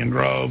Bohemian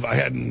Grove. I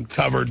hadn't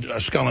covered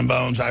Skull and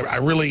Bones. I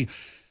really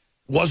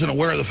wasn't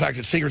aware of the fact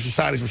that secret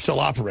societies were still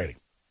operating.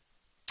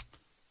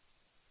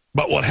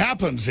 But what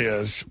happens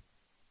is,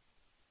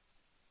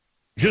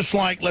 just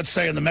like, let's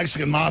say, in the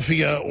Mexican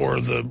Mafia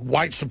or the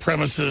white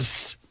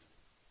supremacists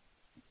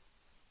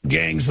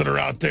gangs that are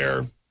out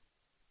there,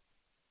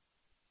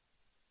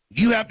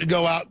 you have to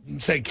go out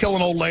and, say, kill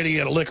an old lady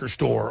at a liquor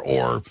store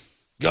or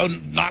go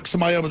knock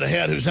somebody over the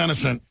head who's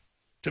innocent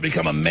to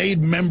become a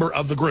made member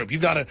of the group.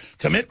 You've got to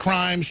commit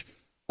crimes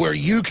where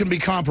you can be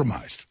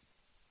compromised.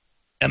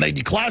 And they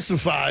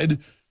declassified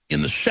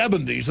in the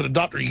 70s that a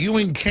Dr.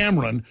 Ewing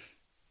Cameron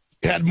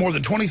had more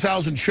than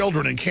 20,000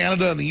 children in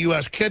Canada and the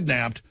U.S.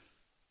 kidnapped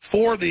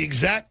for the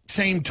exact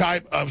same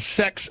type of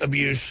sex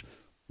abuse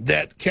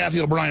that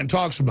Kathy O'Brien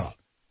talks about.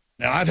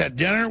 Now, I've had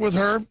dinner with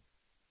her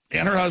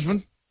and her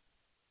husband.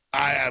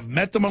 I have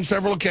met them on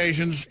several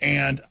occasions,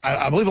 and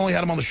I believe I only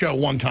had them on the show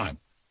one time.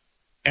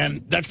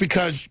 And that's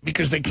because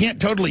they can't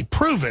totally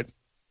prove it.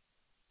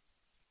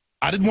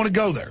 I didn't want to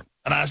go there.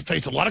 And I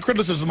faced a lot of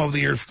criticism over the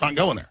years for not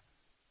going there.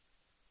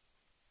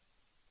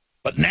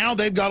 But now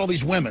they've got all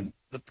these women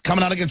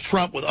coming out against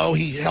Trump with, oh,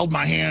 he held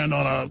my hand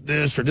on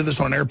this or did this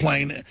on an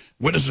airplane.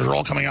 Witnesses are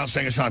all coming out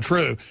saying it's not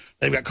true.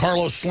 They've got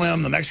Carlos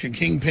Slim, the Mexican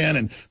kingpin,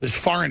 and this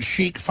foreign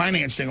sheik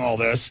financing all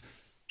this.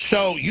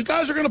 So you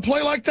guys are going to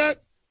play like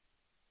that?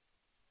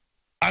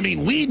 I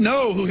mean, we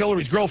know who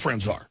Hillary's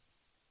girlfriends are.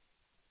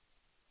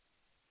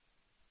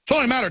 It's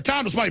only a matter of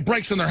time till somebody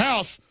breaks in their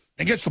house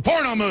and gets the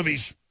porno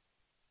movies.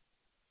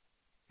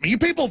 I mean, you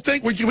people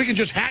think we can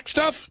just hack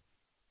stuff?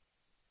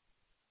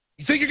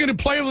 You think you're going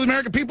to play with the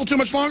American people too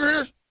much longer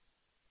here?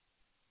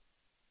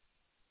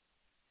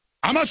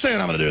 I'm not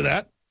saying I'm going to do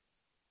that.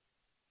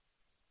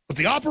 But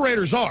the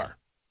operators are.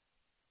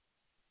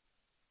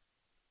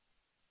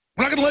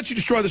 We're not going to let you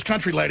destroy this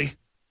country, lady.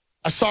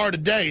 I saw her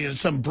today in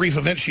some brief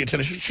event she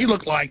attended. She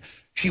looked like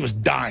she was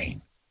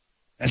dying.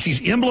 And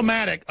she's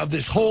emblematic of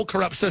this whole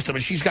corrupt system.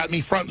 And she's got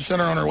me front and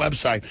center on her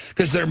website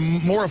because they're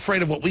more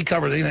afraid of what we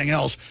cover than anything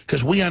else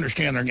because we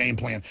understand their game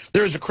plan.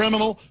 There is a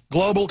criminal,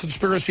 global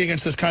conspiracy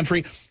against this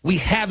country. We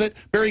have it.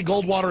 Barry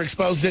Goldwater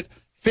exposed it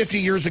 50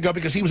 years ago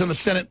because he was in the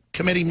Senate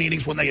committee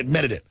meetings when they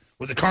admitted it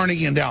with the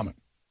Carnegie Endowment.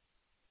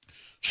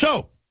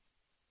 So,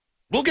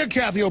 we'll get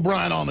Kathy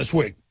O'Brien on this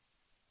week.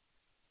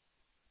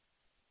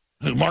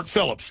 Mark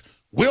Phillips.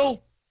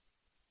 We'll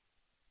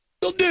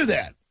do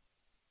that.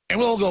 And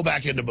we'll go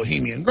back into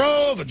Bohemian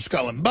Grove and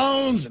Skull and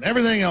Bones and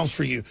everything else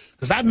for you.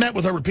 Because I've met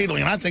with her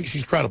repeatedly, and I think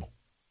she's credible.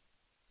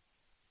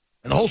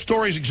 And the whole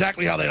story is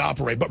exactly how they'd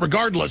operate. But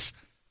regardless,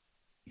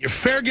 you're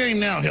fair game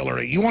now,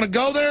 Hillary. You want to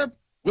go there?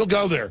 We'll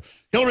go there.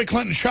 Hillary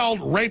Clinton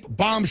child rape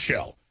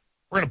bombshell.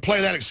 We're going to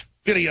play that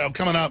video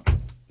coming up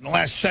in the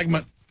last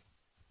segment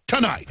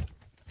tonight.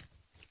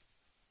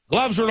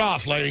 Gloves are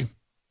off, lady.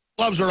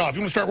 Gloves are off.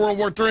 You want to start World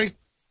War III?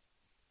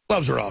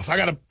 Gloves are off. I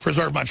got to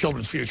preserve my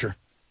children's future.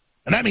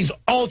 And that means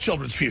all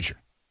children's future.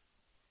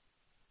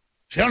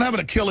 See, I don't have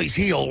an Achilles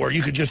heel where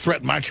you could just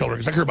threaten my children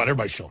because I care about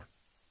everybody's children.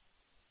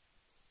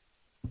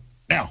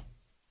 Now,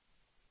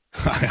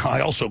 I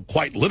also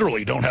quite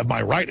literally don't have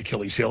my right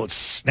Achilles heel.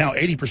 It's now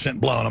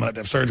 80% blown. I'm going to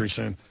have surgery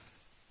soon.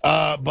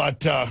 But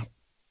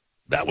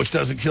that which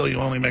doesn't kill you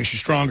only makes you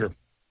stronger.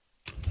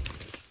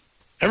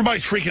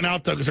 Everybody's freaking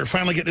out, though, because they're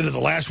finally getting into the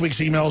last week's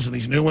emails and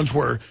these new ones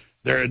where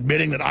they're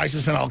admitting that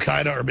ISIS and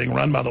Al-Qaeda are being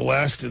run by the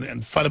West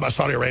and funded by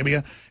Saudi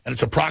Arabia, and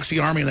it's a proxy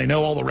army, and they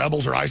know all the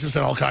rebels are ISIS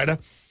and Al-Qaeda.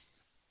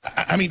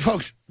 I mean,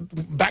 folks,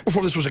 back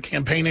before this was a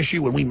campaign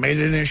issue, when we made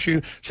it an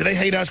issue, so they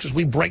hate us because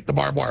we break the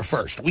barbed wire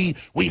first. We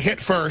hit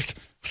first,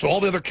 so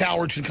all the other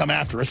cowards can come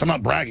after us. I'm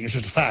not bragging. It's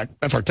just a fact.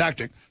 That's our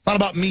tactic. It's not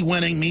about me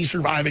winning, me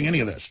surviving, any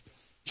of this.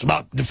 It's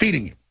about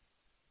defeating you.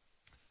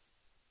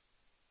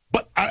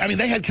 But, I mean,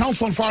 they had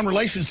Council on Foreign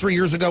Relations 3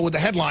 years ago with the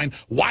headline,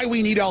 Why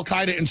We Need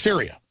Al-Qaeda in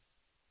Syria.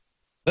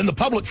 Then the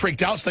public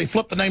freaked out, so they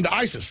flipped the name to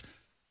ISIS.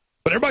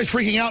 But everybody's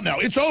freaking out now.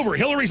 It's over.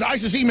 Hillary's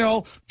ISIS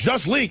email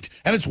just leaked,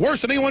 and it's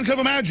worse than anyone could have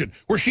imagined,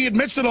 where she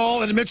admits it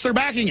all and admits they're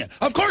backing it.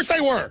 Of course they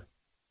were.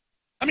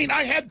 I mean,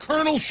 I had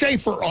Colonel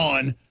Schaefer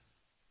on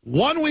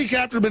 1 week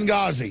after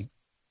Benghazi,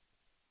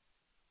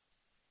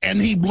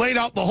 and he laid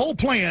out the whole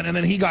plan, and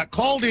then he got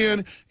called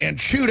in and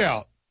chewed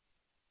out.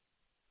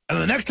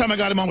 And the next time I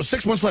got him on was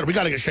 6 months later. We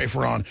got to get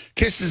Schaefer on.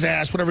 Kiss his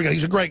ass, whatever.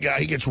 He's a great guy.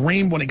 He gets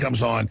reamed when he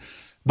comes on.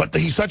 But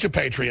he's such a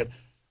patriot.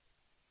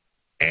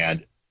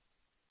 And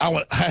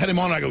I had him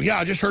on, and I go, yeah,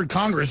 I just heard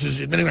Congress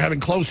is admitting they're having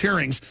closed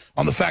hearings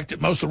on the fact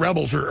that most of the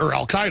rebels are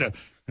Al-Qaeda.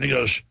 And he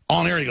goes,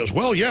 on air, he goes,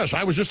 well, yes,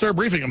 I was just there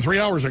briefing him 3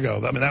 hours ago.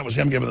 I mean, that was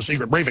him giving the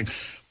secret briefing.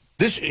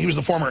 He was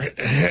the former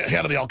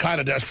head of the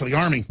Al-Qaeda desk for the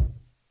Army.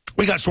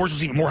 We got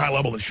sources even more high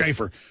level than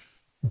Schaefer.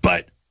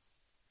 But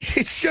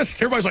it's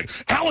just, everybody's like,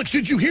 Alex,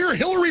 did you hear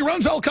Hillary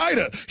runs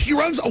Al-Qaeda? She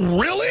runs,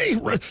 really?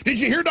 Did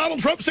you hear Donald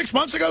Trump 6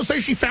 months ago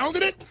say she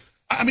founded it?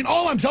 I mean,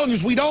 all I'm telling you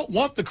is we don't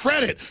want the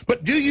credit.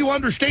 But do you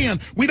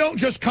understand, we don't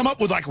just come up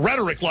with like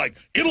rhetoric like,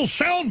 it'll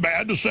sound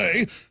bad to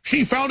say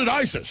she founded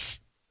ISIS.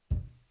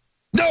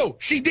 No,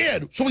 she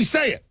did, so we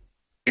say it.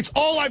 It's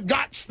all I've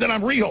got that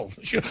I'm real.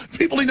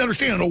 People need to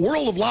understand, in a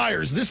world of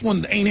liars, this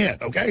one ain't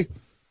it, okay?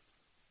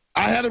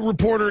 I had a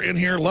reporter in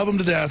here, love him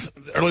to death,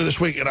 earlier this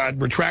week, and I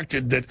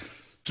retracted that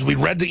because we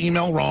read the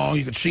email wrong.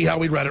 You could see how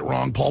we read it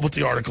wrong. Paul put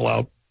the article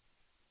out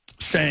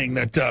saying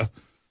that,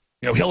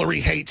 Hillary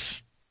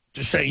hates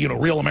to say,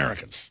 real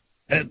Americans.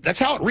 And that's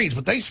how it reads,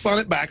 but they spun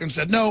it back and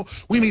said, no,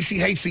 we mean she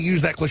hates to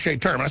use that cliche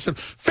term. And I said,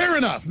 fair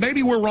enough.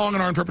 Maybe we're wrong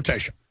in our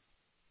interpretation.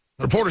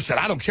 The reporter said,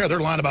 I don't care. They're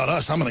lying about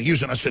us. I'm going to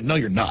use it. And I said, no,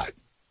 you're not.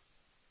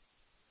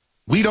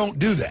 We don't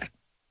do that.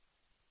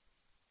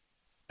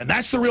 And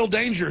that's the real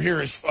danger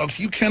here is, folks,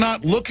 you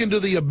cannot look into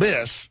the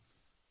abyss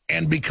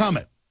and become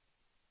it.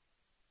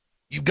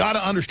 You've got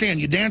to understand,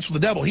 you dance with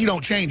the devil, he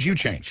don't change, you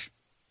change.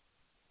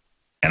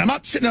 And I'm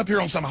not sitting up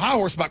here on some high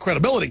horse about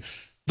credibility.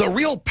 The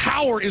real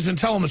power is in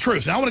telling the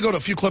truth. Now, I want to go to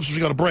a few clips as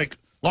we go to break.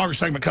 Longer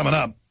segment coming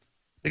up.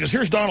 Because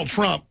here's Donald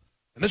Trump,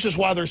 and this is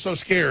why they're so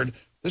scared.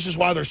 This is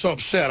why they're so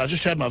upset. I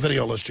just had my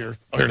video list here.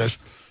 Oh, here it is.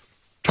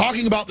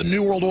 Talking about the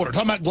New World Order,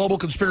 talking about global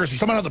conspiracy,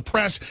 talking about how the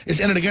press is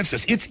in it against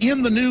us. It's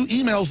in the new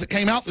emails that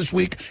came out this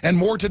week and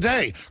more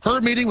today.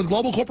 Her meeting with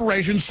global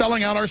corporations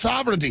selling out our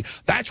sovereignty.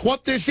 That's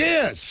what this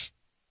is.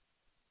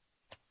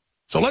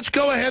 So let's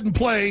go ahead and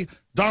play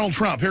Donald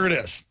Trump. Here it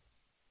is.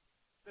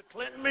 The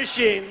Clinton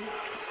machine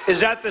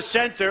is at the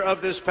center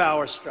of this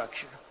power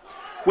structure.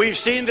 We've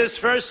seen this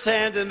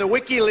firsthand in the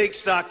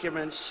WikiLeaks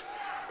documents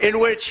in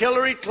which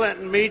Hillary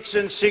Clinton meets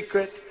in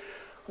secret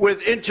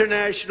with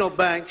international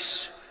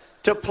banks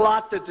to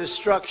plot the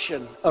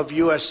destruction of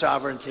U.S.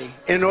 sovereignty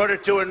in order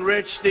to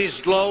enrich these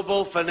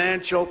global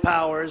financial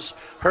powers,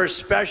 her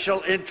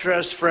special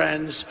interest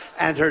friends,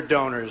 and her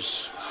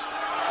donors.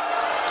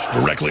 It's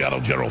directly out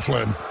of General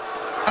Flynn.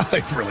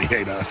 They really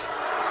hate us.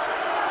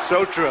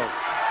 So true.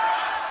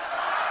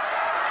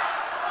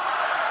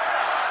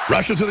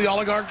 Russia threw the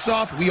oligarchs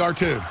off. We are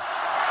too.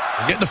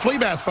 We're getting the flea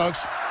bath,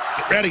 folks.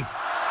 Get ready.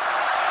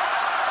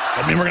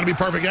 Doesn't mean we're going to be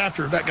perfect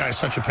after. That guy's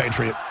such a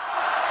patriot.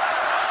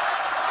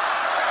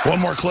 One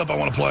more clip I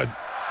want to play.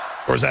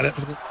 Or is that it?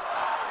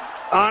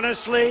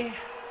 Honestly,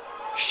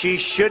 she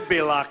should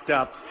be locked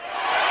up.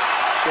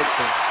 Should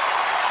be.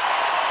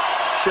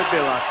 Should be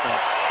locked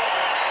up.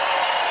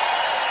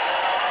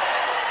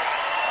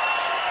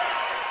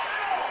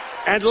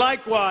 And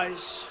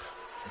likewise,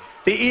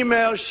 the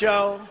emails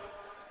show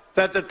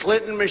that the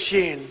Clinton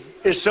machine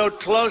is so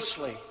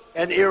closely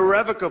and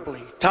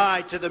irrevocably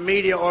tied to the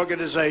media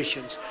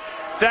organizations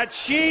that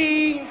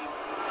she...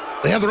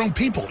 They have their own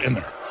people in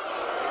there.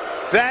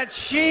 That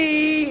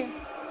she,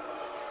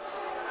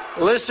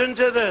 listen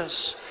to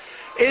this,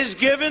 is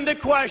given the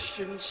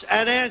questions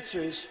and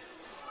answers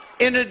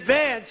in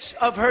advance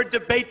of her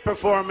debate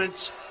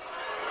performance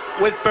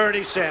with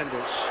Bernie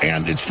Sanders.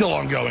 And it's still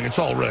ongoing. It's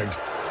all rigged.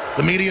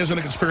 The media is in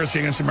a conspiracy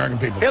against the American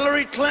people.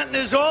 Hillary Clinton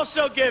is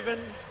also given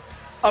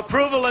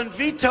approval and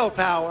veto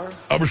power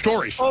over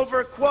stories,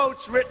 over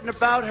quotes written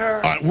about her.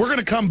 All right, we're going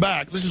to come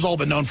back. This has all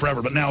been known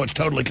forever, but now it's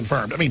totally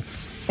confirmed. I mean,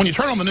 when you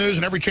turn on the news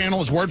and every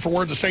channel is word for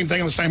word the same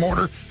thing in the same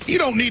order, you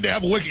don't need to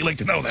have a WikiLeaks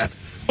to know that.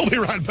 We'll be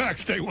right back.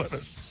 Stay with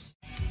us.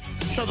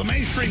 So the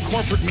mainstream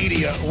corporate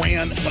media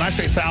ran, when I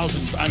say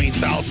thousands, I mean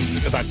thousands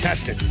because I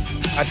tested.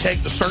 I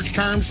take the search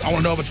terms. I want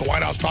to know if it's a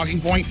White House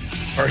talking point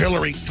or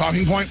Hillary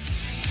talking point.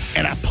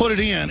 And I put it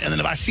in, and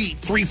then if I see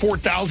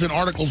 4,000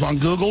 articles on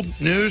Google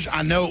News,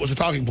 I know it was a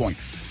talking point.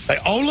 They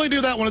only do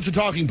that when it's a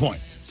talking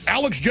point.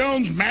 Alex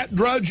Jones, Matt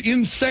Drudge,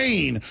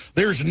 insane.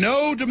 There's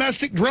no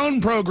domestic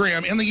drone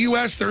program in the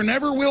U.S. There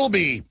never will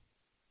be.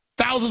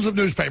 Thousands of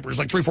newspapers,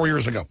 like 3 or 4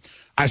 years ago.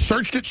 I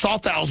searched it, saw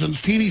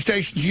thousands, TV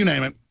stations, you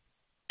name it.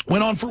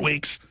 Went on for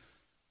weeks.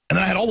 And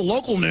then I had all the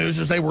local news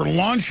as they were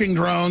launching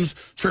drones,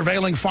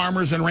 surveilling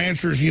farmers and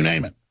ranchers, you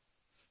name it.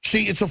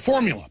 See, it's a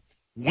formula.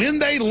 When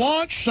they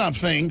launch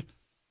something,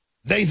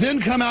 they then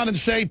come out and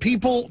say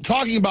people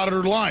talking about it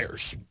are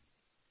liars.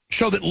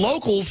 So that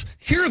locals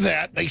hear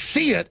that, they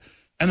see it,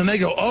 and then they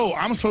go, oh,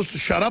 I'm supposed to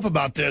shut up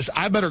about this.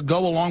 I better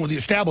go along with the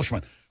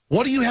establishment.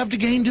 What do you have to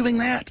gain doing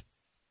that?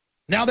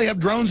 Now they have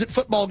drones at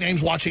football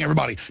games watching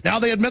everybody. Now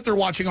they admit they're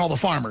watching all the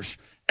farmers.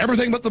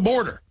 Everything but the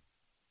border.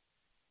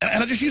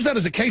 And I just use that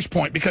as a case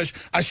point because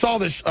I saw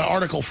this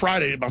article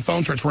Friday. My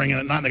phone starts ringing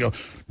at night, and they go,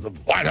 the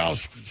White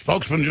House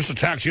spokesman just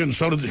attacked you, and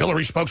so did the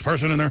Hillary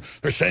spokesperson, and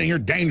they're saying you're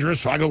dangerous.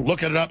 So I go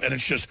look it up, and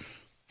it's just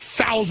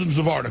thousands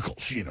of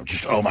articles. You know,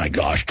 just, oh, my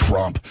gosh,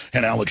 Trump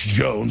and Alex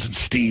Jones and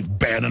Steve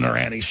Bannon are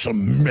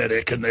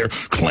anti-Semitic, and they're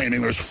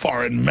claiming there's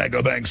foreign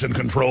mega banks in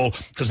control,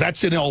 because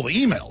that's in all the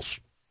emails.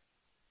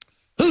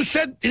 Who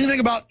said anything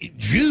about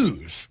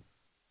Jews?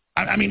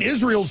 I mean,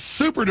 Israel's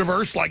super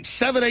diverse, like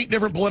 7, 8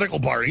 different political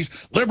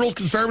parties, liberals,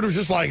 conservatives,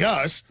 just like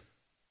us.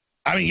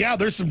 I mean, yeah,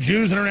 there's some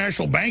Jews in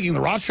international banking. The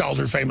Rothschilds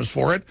are famous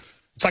for it.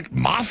 It's like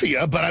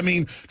mafia, but I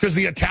mean, because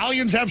the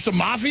Italians have some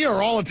mafia,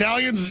 are all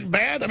Italians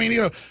bad? I mean,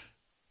 you know,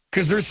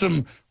 because there's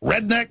some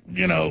redneck,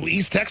 you know,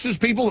 East Texas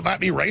people that might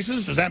be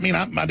racist. Does that mean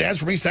my dad's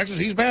from East Texas,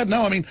 he's bad?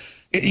 No, I mean,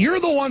 you're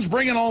the ones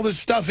bringing all this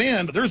stuff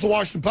in. But there's the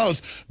Washington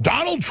Post.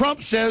 Donald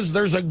Trump says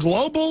there's a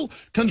global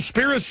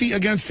conspiracy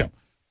against him.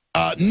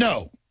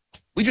 No.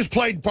 We just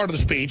played part of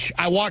the speech.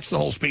 I watched the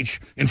whole speech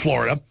in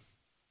Florida.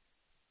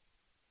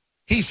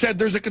 He said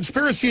there's a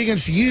conspiracy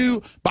against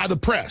you by the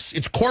press.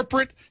 It's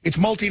corporate. It's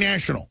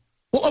multinational.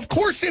 Well, of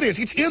course it is.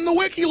 It's in the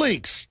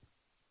WikiLeaks.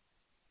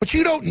 But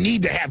you don't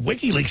need to have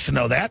WikiLeaks to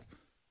know that.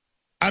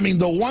 I mean,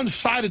 the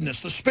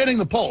one-sidedness, the spinning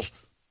the pulse.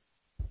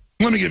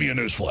 Let me give you a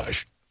news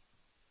flash.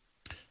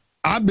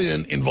 I've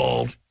been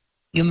involved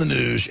in the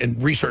news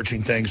and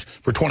researching things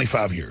for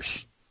 25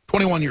 years.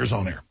 21 years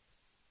on air.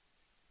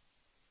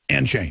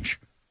 And change.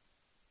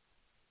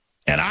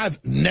 And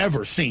I've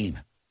never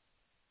seen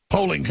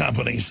polling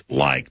companies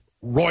like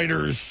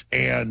Reuters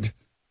and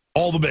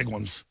all the big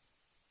ones,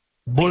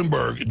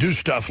 Bloomberg, do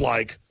stuff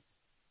like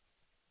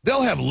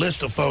they'll have a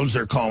list of phones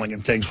they're calling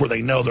and things where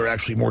they know they're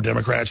actually more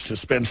Democrats to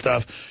spin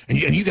stuff, and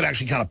you can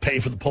actually kind of pay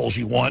for the polls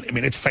you want. I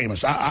mean, it's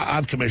famous.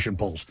 I've commissioned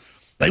polls.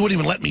 They wouldn't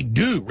even let me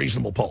do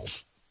reasonable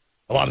polls.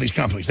 A lot of these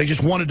companies, they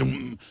just wanted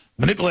to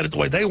manipulate it the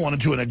way they wanted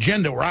to, an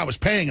agenda where I was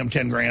paying them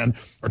 10 grand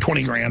or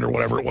 20 grand or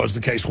whatever it was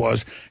the case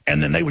was,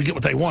 and then they would get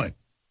what they wanted.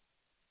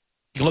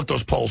 You look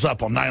those polls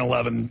up on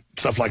 9/11,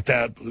 stuff like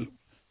that,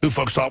 who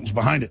folks thought was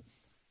behind it.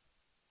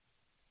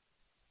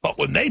 But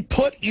when they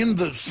put in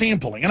the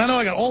sampling, and I know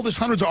I got all this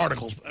hundreds of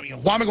articles. I mean,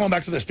 why am I going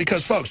back to this?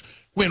 Because, folks,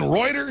 when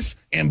Reuters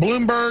and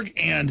Bloomberg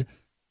and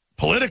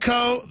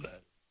Politico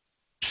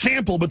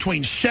sample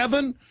between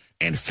 7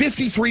 and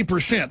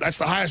 53%, that's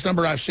the highest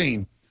number I've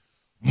seen,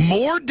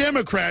 more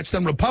Democrats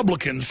than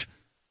Republicans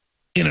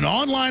in an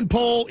online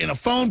poll, in a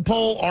phone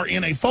poll, or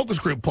in a focus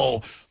group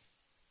poll,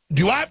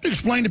 do I have to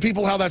explain to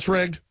people how that's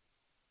rigged?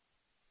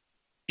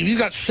 If you've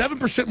got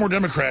 7% more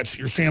Democrats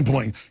you're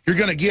sampling, you're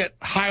going to get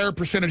higher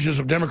percentages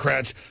of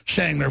Democrats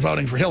saying they're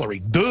voting for Hillary.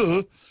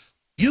 Duh.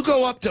 You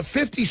go up to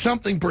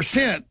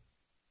 50-something%.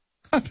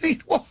 I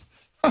mean, well,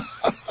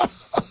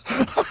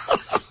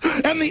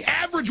 and the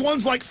average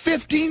one's like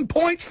 15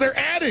 points they're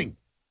adding.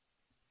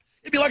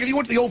 It'd be like if you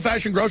went to the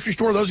old-fashioned grocery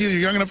store. Those of you that are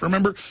young enough to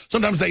remember,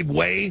 sometimes they'd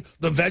weigh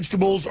the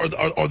vegetables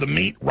or the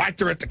meat right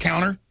there at the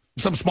counter in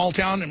some small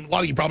town, and a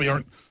lot of you probably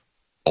aren't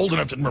old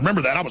enough to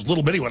remember that. I was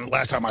little bitty when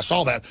last time I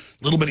saw that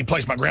little bitty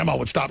place. My grandma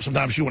would stop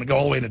sometimes. She wouldn't go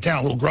all the way into town.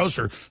 A little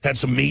grocer had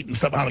some meat and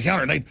stuff behind the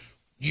counter, and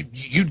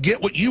you'd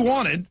get what you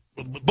wanted.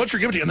 Butcher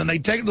give it to you, and then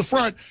they'd take it to the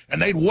front and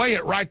they'd weigh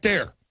it right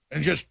there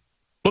and just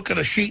look at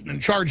a sheet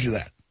and charge you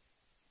that.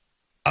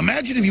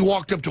 Imagine if you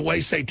walked up to weigh,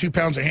 say, 2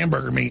 pounds of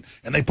hamburger meat,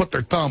 and they put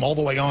their thumb all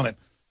the way on it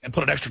and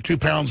put an extra 2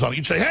 pounds on it.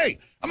 You'd say, hey,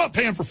 I'm not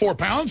paying for 4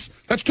 pounds.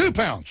 That's 2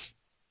 pounds.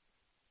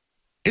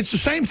 It's the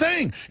same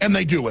thing. And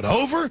they do it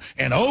over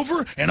and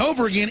over and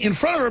over again in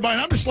front of everybody.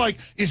 And I'm just like,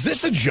 is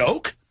this a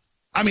joke?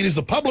 I mean, is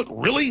the public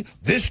really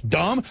this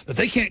dumb that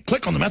they can't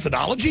click on the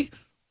methodology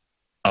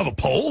of a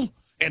poll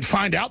and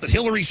find out that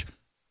Hillary's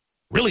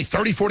really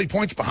 30, 40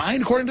 points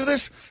behind, according to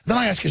this? Then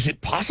I ask, is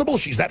it possible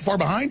she's that far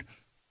behind?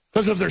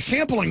 Because if they're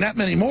sampling that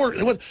many more,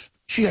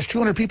 she has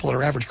 200 people at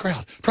her average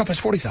crowd. Trump has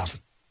 40,000.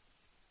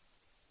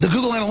 The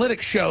Google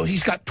Analytics show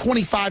he's got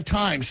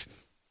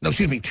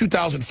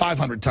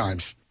 2,500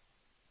 times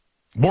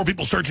more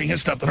people searching his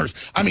stuff than hers.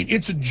 I mean,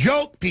 it's a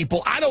joke,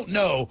 people. I don't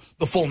know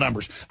the full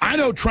numbers. I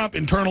know Trump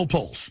internal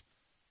polls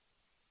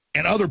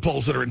and other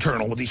polls that are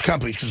internal with these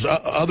companies, because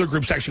other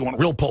groups actually want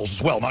real polls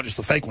as well, not just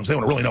the fake ones. They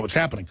want to really know what's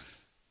happening,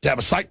 to have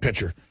a sight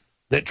picture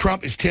that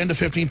Trump is 10 to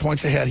 15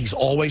 points ahead. He's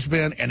always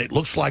been, and it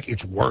looks like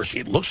it's worse.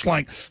 It looks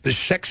like this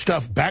sex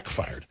stuff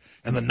backfired.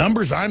 And the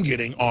numbers I'm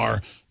getting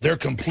are, they're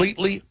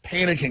completely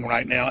panicking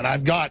right now. And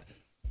I've got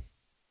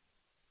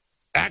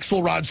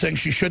Axelrod saying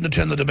she shouldn't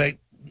attend the debate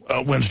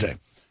Wednesday.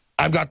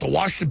 I've got the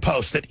Washington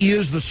Post that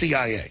is the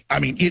CIA. I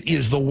mean, it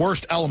is the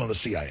worst element of the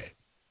CIA.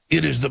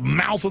 It is the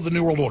mouth of the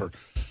New World Order,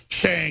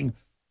 saying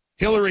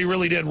Hillary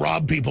really did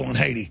rob people in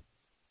Haiti.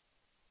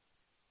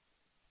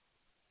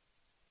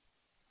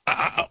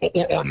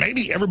 Or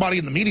maybe everybody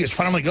in the media is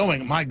finally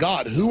going, my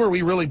God, who are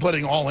we really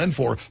putting all in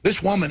for?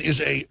 This woman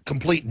is a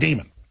complete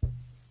demon.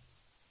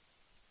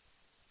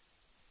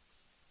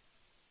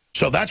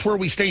 So that's where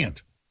we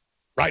stand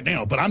right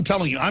now. But I'm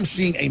telling you, I'm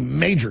seeing a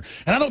major,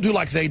 and I don't do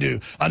like they do,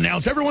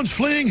 announce everyone's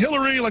fleeing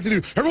Hillary like they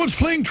do. Everyone's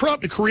fleeing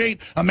Trump to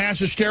create a mass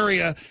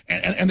hysteria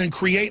and then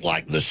create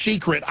like the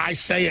secret, I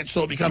say it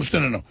so it becomes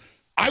no.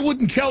 I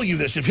wouldn't tell you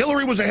this. If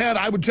Hillary was ahead,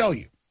 I would tell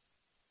you.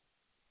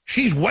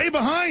 She's way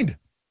behind.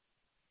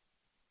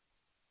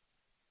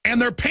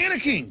 And they're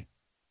panicking.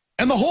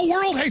 And the whole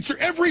world hates her.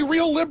 Every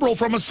real liberal,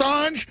 from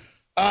Assange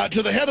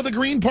to the head of the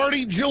Green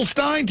Party, Jill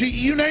Stein, to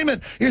you name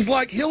it, is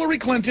like Hillary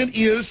Clinton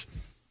is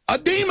a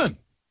demon.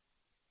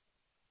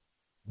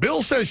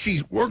 Bill says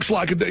she works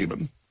like a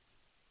demon.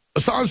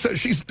 Assange says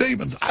she's a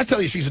demon. I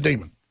tell you she's a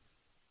demon.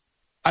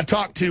 I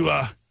talked to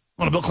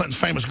one of Bill Clinton's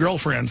famous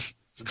girlfriends,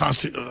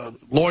 a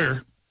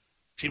lawyer.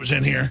 She was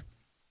in here,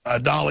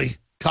 Dolly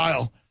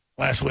Kyle,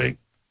 last week.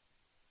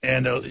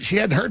 And she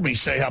hadn't heard me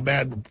say how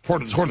bad,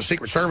 according to the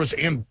Secret Service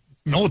and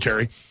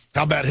military,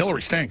 how bad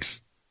Hillary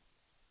stinks.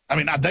 I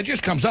mean, that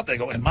just comes up. They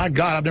go, and my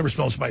God, I've never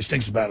smelled somebody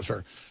stinks as bad as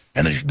her.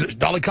 And then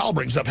Dolly Kyle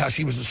brings up how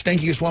she was the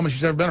stinkiest woman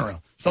she's ever been around.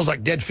 Smells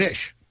like dead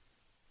fish.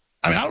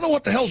 I mean, I don't know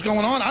what the hell's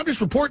going on. I'm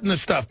just reporting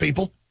this stuff,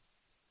 people.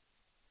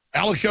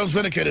 Alex Jones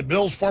vindicated.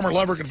 Bill's former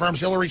lover confirms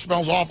Hillary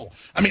smells awful.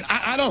 I mean,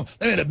 I don't.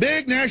 They made a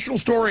big national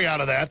story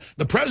out of that.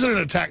 The president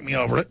attacked me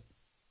over it.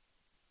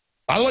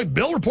 By the way,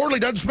 Bill reportedly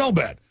doesn't smell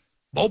bad.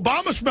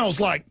 Obama smells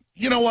like,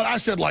 you know what? I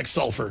said like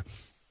sulfur.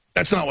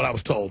 That's not what I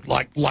was told.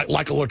 Like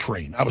a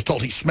latrine. I was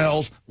told he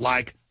smells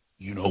like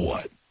you know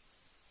what.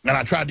 And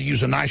I tried to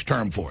use a nice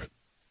term for it.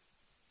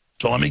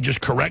 So let me just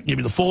correct and give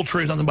you the full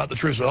truth, nothing but the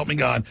truth, so help me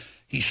God.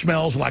 He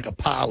smells like a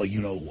pile of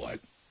you know what.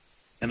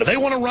 And if they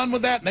want to run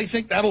with that and they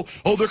think that'll,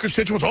 their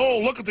constituents,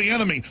 look at the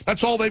enemy.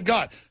 That's all they've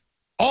got.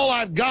 All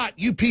I've got,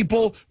 you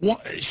people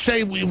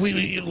say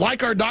we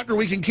like our doctor,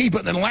 we can keep it,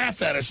 and then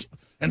laugh at us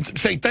and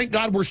say, thank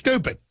God we're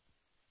stupid.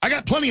 I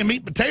got plenty of meat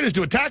and potatoes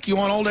to attack you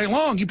on all day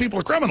long. You people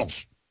are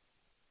criminals.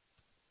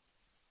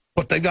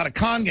 But they've got a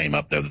con game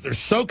up there that they're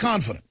so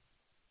confident.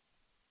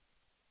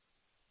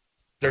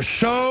 They're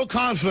so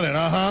confident,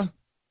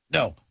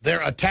 No,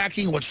 they're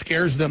attacking what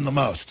scares them the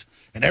most.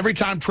 And every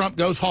time Trump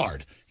goes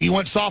hard, he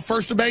went soft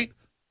first debate,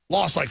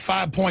 lost like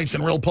 5 points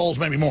in real polls,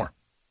 maybe more.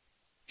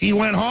 He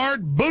went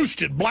hard,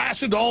 boosted,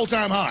 blasted to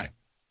all-time high.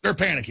 They're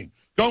panicking.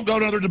 Don't go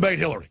to another debate,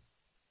 Hillary.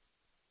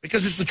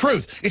 Because it's the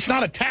truth. It's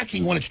not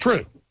attacking when it's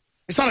true.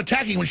 It's not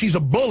attacking when she's a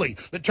bully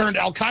that turned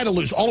Al-Qaeda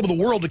loose all over the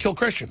world to kill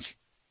Christians.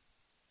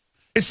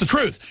 It's the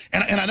truth.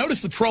 And I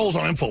noticed the trolls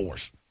on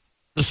InfoWars.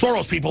 The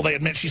Soros people, they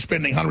admit she's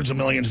spending hundreds of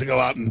millions to go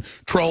out and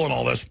troll and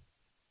all this.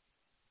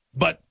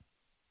 But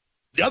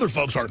the other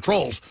folks aren't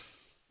trolls.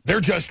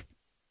 They're just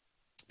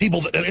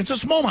people that, and it's a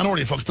small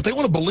minority of folks, but they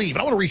want to believe,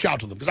 and I want to reach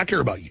out to them because I care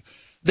about you,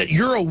 that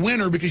you're a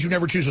winner because you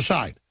never choose a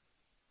side.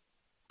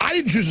 I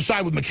didn't choose a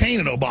side with McCain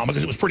and Obama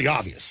because it was pretty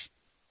obvious.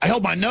 I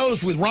held my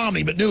nose with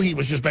Romney, but knew he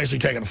was just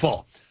basically taking a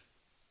fall.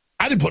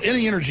 I didn't put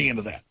any energy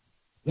into that.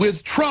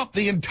 With Trump,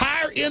 the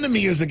entire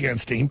enemy is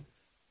against him.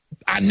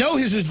 I know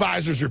his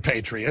advisors are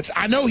patriots.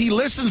 I know he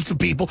listens to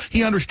people.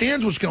 He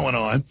understands what's going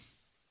on.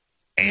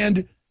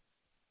 And,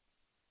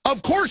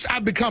 of course,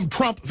 I've become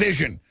Trump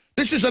vision.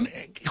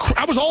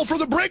 I was all for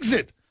the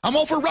Brexit. I'm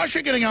all for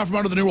Russia getting out from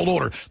under the New World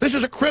Order. This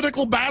is a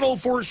critical battle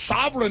for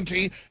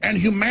sovereignty and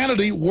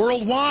humanity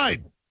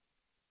worldwide.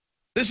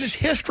 This is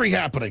history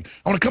happening.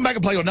 I want to come back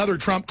and play another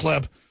Trump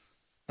clip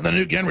and then a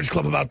Newt Gingrich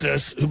clip about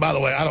this, who, by the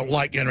way, I don't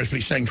like Gingrich, but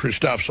he's saying true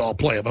stuff, so I'll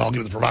play it, but I'll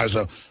give it the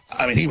proviso.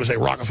 I mean, he was a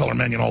Rockefeller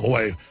minion all the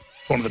way.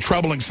 One of the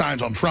troubling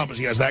signs on Trump is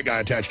he has that guy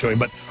attached to him.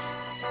 But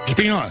just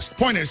being honest, the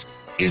point is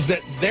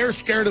that they're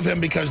scared of him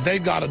because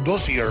they've got a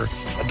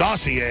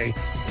dossier,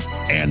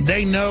 and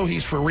they know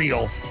he's for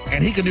real,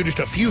 and he can do just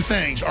a few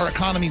things. Our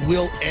economy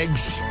will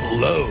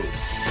explode.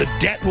 The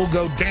debt will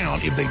go down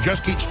if they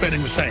just keep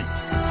spending the same.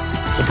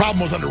 The problem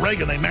was under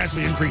Reagan, they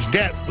massively increased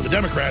debt with the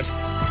Democrats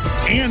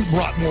and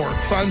brought more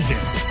funds in.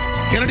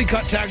 Kennedy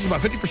cut taxes by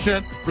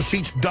 50%,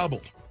 receipts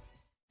doubled.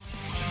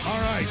 All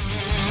right.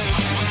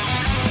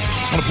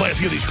 I want to play a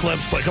few of these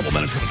clips, play a couple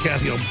minutes from the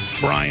Kathy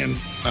O'Brien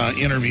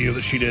interview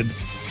that she did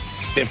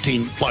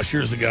 15-plus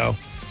years ago.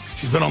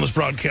 She's been on this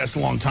broadcast a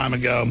long time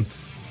ago.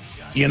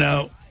 You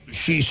know,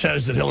 she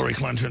says that Hillary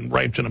Clinton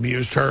raped and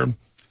abused her.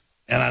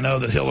 And I know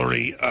that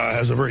Hillary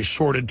has a very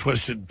sordid,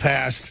 twisted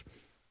past.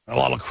 A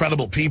lot of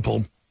credible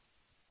people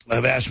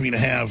have asked me to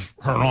have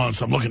her on,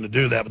 so I'm looking to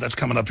do that, but that's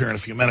coming up here in a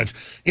few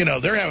minutes. You know,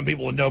 they're having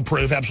people with no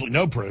proof, absolutely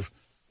no proof,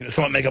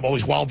 come and make up all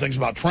these wild things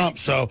about Trump.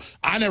 So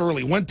I never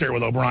really went there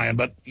with O'Brien,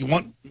 but you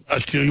want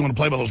us to, you want to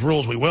play by those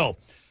rules, we will.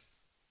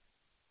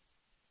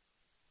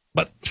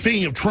 But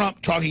speaking of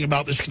Trump talking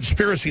about this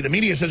conspiracy, the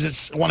media says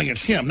it's one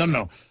against him.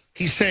 No.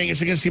 He's saying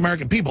it's against the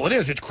American people. It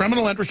is. It's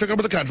criminal interests took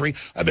over the country.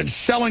 I've been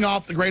selling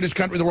off the greatest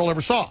country the world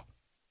ever saw.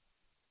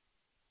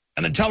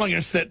 And then telling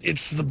us that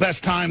it's the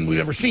best time we've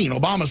ever seen.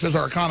 Obama says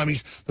our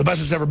economy's the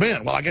best it's ever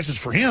been. Well, I guess it's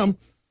for him.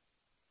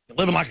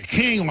 Living like a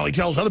king while he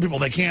tells other people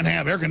they can't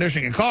have air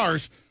conditioning in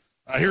cars.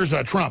 Here's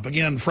Trump,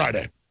 again,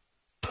 Friday.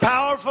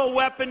 Powerful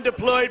weapon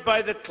deployed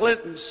by the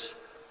Clintons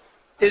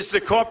is the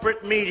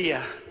corporate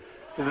media,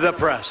 the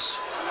press.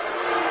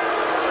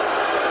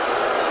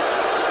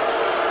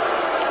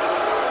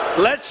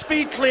 Let's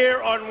be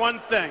clear on one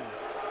thing.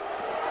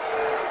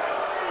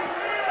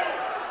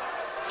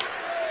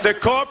 The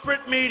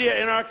corporate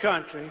media in our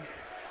country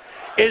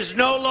is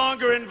no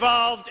longer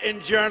involved in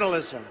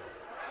journalism.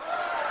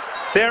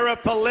 They're a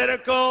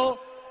political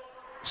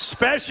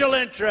special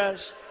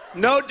interest,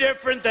 no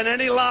different than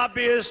any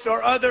lobbyist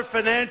or other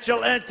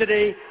financial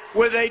entity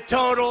with a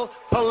total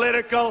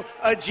political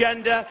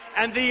agenda,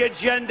 and the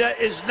agenda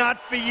is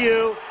not for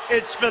you,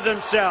 it's for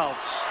themselves.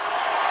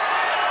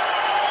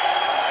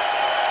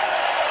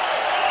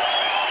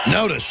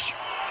 Notice.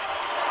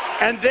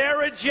 And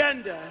their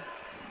agenda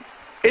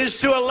is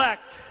to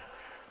elect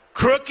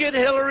crooked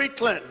Hillary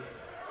Clinton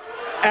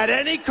at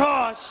any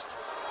cost,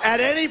 at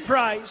any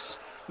price,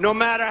 no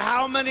matter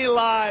how many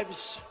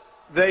lives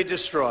they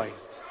destroy.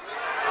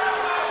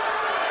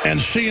 And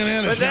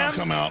CNN has now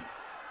come out,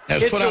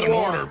 has put out an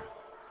order.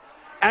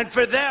 And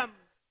for them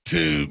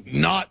to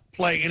not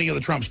play any of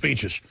the Trump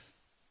speeches.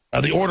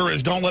 The order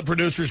is don't let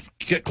producers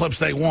get clips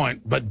they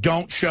want, but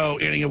don't show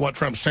any of what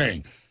Trump's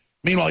saying.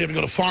 Meanwhile, you have to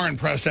go to foreign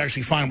press to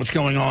actually find what's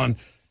going on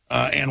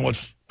and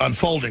what's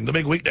unfolding. The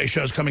big weekday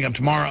show is coming up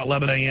tomorrow,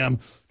 11 a.m.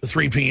 to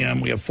 3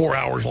 p.m. We have 4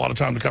 hours, a lot of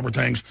time to cover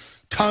things.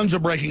 Tons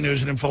of breaking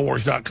news at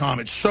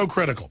Infowars.com. It's so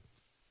critical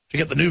to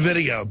get the new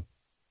video,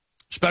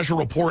 special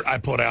report I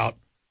put out.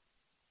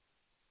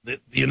 The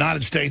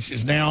United States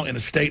is now in a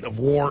state of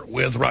war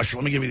with Russia.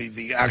 Let me give you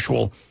the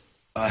actual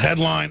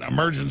headline,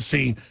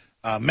 emergency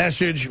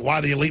message, why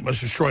the elite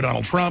must destroy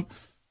Donald Trump.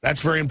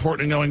 That's very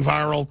important and going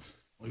viral.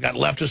 We've got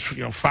leftists,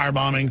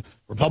 firebombing,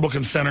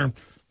 Republican Center,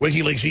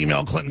 WikiLeaks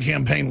email, Clinton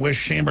campaign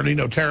wish San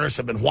Bernardino terrorists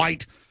have been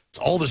white. It's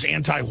all this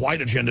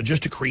anti-white agenda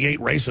just to create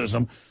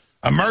racism.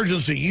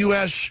 Emergency,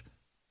 U.S.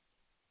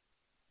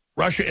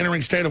 Russia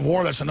entering state of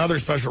war. That's another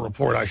special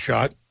report I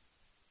shot.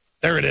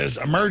 There it is.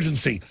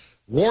 Emergency.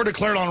 War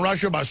declared on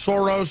Russia by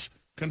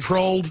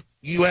Soros-controlled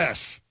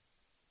U.S.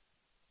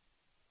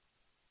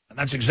 And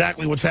that's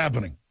exactly what's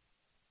happening.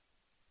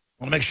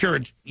 I want to make sure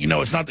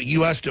it's not the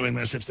U.S. doing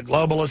this. It's the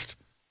globalists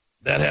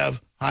that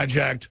have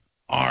hijacked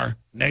our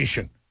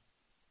nation.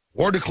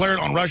 War declared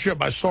on Russia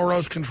by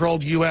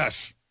Soros-controlled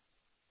U.S.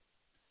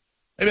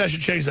 Maybe I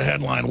should change the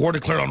headline. War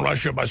declared on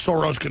Russia by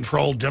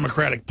Soros-controlled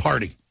Democratic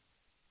Party.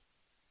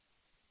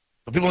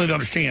 But people need to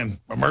understand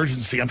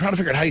emergency. I'm trying to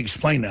figure out how you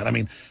explain that. I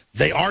mean,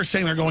 they are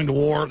saying they're going to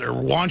war. They're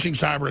launching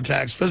cyber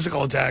attacks,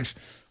 physical attacks.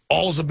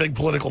 All is a big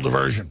political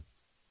diversion.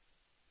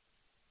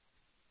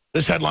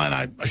 This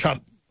headline, I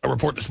shot a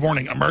report this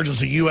morning,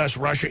 emergency, U.S.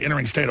 Russia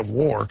entering state of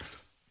war.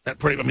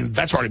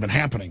 That's already been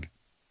happening.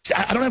 See,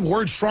 I don't have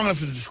words strong enough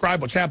to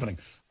describe what's happening.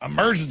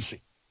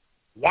 Emergency.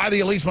 Why the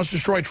elites must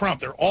destroy Trump.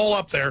 They're all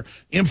up there,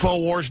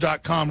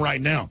 Infowars.com right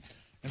now.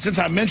 And since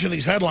I mentioned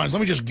these headlines, let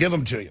me just give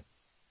them to you.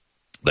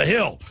 The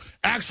Hill,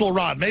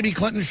 Axelrod, maybe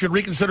Clinton should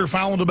reconsider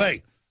final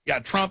debate. Yeah,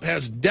 Trump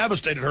has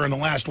devastated her in the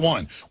last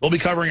one. We'll be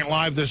covering it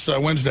live this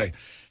Wednesday.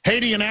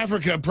 Haiti and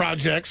Africa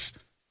projects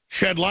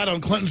shed light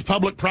on Clinton's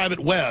public-private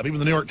web. Even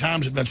the New York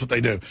Times admits what they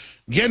do.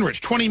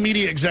 Gingrich, 20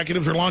 media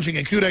executives are launching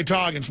a coup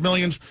d'etat against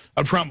millions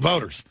of Trump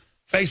voters.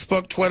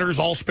 Facebook, Twitter's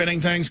all spinning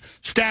things.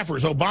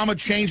 Staffers, Obama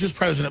changed his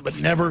president but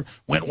never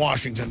went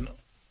Washington.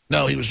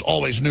 No, he was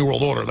always New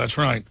World Order. That's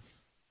right.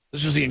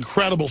 This is the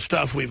incredible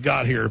stuff we've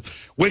got here.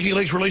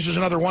 WikiLeaks releases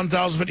another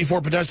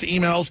 1,054 Podesta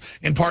emails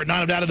in Part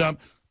 9 of Data Dump.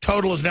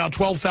 Total is now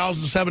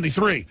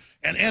 12,073.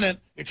 And in it,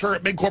 it's her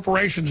at big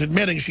corporations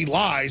admitting she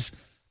lies to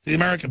the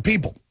American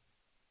people.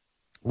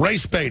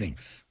 Race baiting.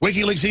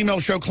 WikiLeaks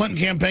emails show Clinton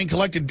campaign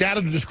collected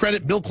data to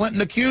discredit Bill Clinton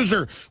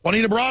accuser,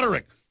 Juanita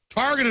Broderick.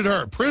 Targeted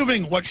her,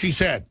 proving what she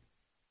said.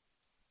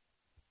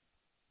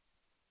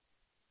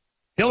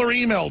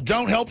 Hillary email,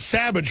 don't help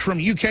Savage from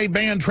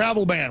UK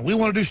travel ban. We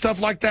want to do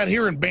stuff like that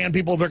here and ban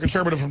people if they're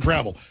conservative from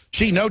travel.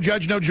 Gee, no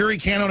judge, no jury,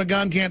 can't own a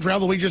gun, can't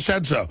travel. We just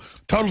said so.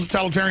 Total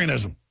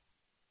totalitarianism.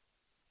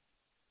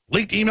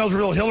 Leaked emails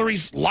reveal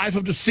Hillary's life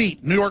of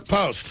deceit, New York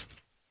Post.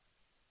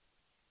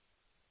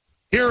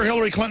 Here are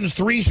Hillary Clinton's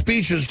 3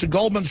 speeches to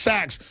Goldman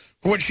Sachs,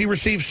 for which she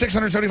received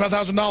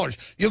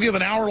 $675,000. You'll give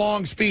an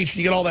hour-long speech and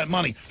you get all that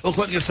money. Bill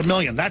Clinton gets $1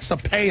 million. That's the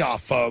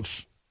payoff,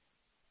 folks.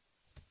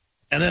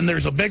 And then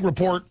there's a big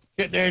report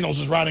Kit Daniels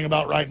is writing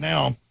about right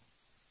now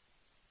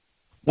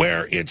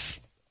where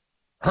it's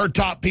her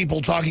top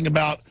people talking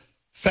about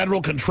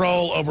federal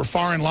control over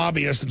foreign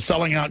lobbyists and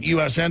selling out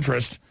U.S.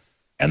 interests.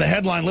 And the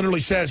headline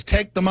literally says,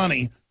 take the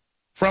money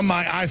from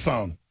my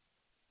iPhone.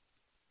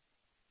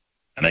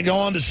 And they go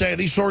on to say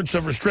these sorts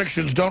of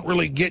restrictions don't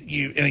really get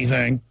you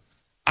anything.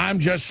 I'm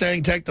just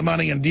saying take the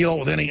money and deal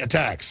with any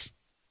attacks.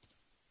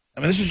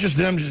 I mean, this is just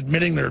them just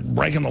admitting they're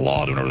breaking the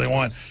law, doing whatever they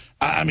want.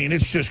 I mean,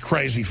 it's just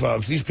crazy,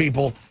 folks. These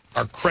people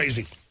are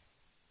crazy.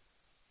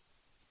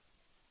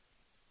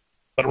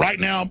 But right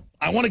now,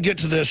 I want to get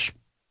to this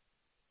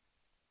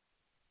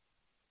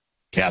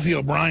Kathy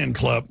O'Brien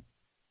clip.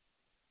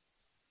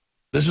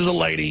 This is a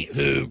lady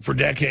who, for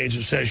decades,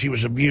 has said she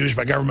was abused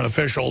by government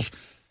officials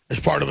as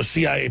part of a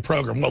CIA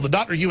program. Well, the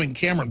Dr. Ewing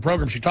Cameron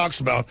program she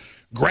talks about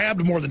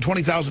grabbed more than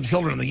 20,000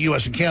 children in the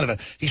U.S. and Canada.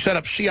 He set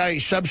up CIA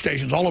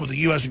substations all over the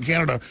U.S. and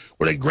Canada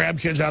where they'd grab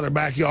kids out of their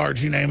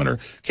backyards, you name it, or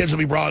kids would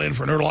be brought in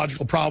for a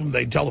neurological problem.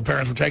 They'd tell the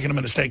parents we're taking them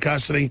into state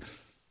custody.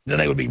 Then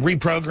they would be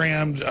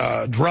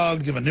reprogrammed,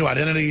 drugged, given new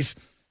identities,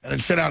 and then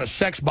sent out as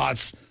sex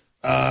bots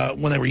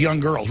when they were young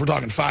girls. We're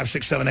talking 5,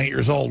 6, 7, 8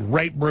 years old,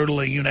 raped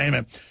brutally, you name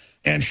it.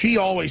 And she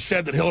always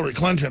said that Hillary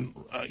Clinton,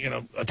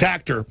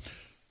 attacked her.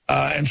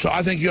 And so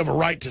I think you have a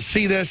right to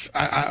see this.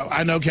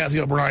 I know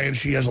Cathy O'Brien.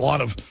 She has a lot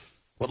of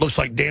what looks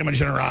like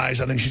damage in her eyes.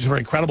 I think she's a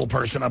very credible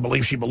person. I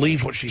believe she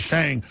believes what she's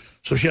saying,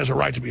 so she has a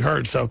right to be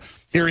heard. So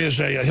here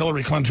is a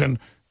Hillary Clinton,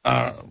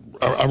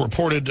 a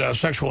reported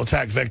sexual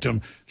attack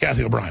victim,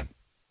 Cathy O'Brien.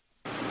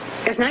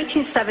 It was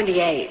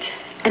 1978,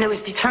 and it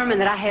was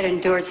determined that I had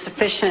endured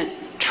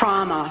sufficient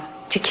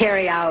trauma to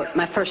carry out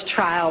my first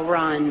trial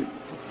run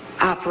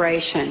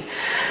operation.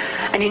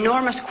 An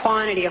enormous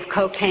quantity of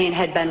cocaine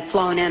had been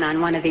flown in on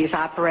one of these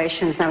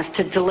operations, and I was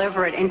to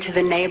deliver it into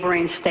the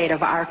neighboring state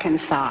of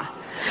Arkansas.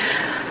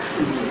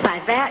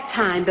 By that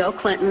time, Bill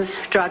Clinton's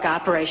drug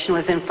operation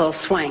was in full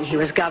swing. He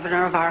was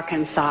governor of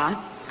Arkansas,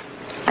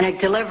 and I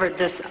delivered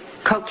this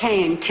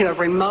cocaine to a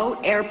remote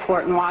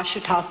airport in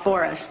Ouachita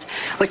Forest,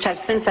 which I've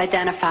since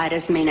identified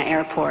as Mena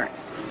Airport.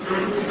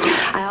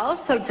 I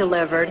also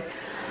delivered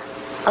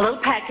a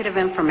little packet of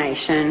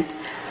information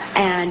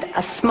and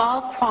a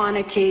small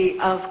quantity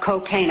of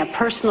cocaine, a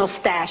personal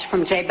stash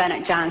from J.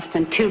 Bennett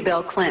Johnston, to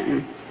Bill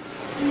Clinton.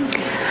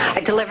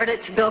 I delivered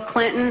it to Bill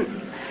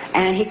Clinton,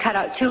 and he cut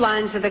out 2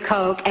 lines of the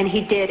coke, and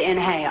he did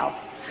inhale.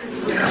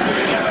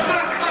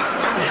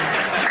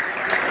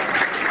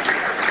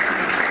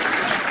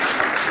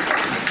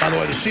 By the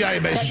way, the CIA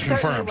base is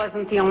confirmed. That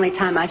wasn't the only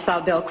time I saw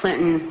Bill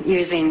Clinton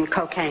using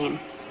cocaine.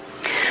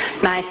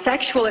 My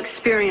sexual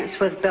experience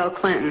with Bill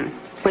Clinton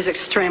was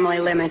extremely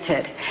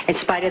limited, in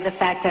spite of the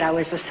fact that I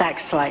was a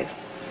sex slave.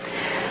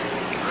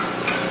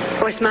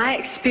 It was my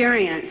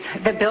experience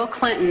that Bill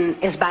Clinton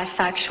is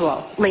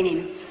bisexual,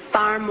 leaning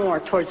far more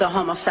towards a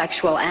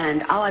homosexual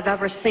end. All I've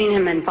ever seen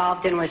him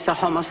involved in was the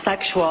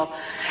homosexual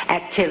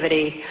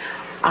activity,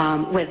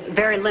 with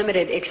very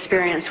limited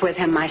experience with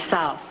him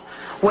myself.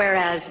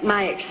 Whereas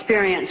my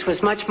experience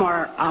was much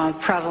more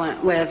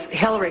prevalent with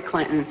Hillary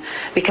Clinton,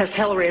 because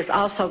Hillary is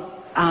also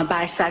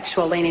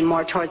bisexual, leaning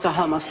more towards a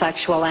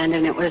homosexual end,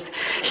 and it was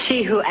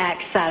she who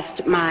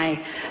accessed my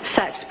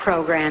sex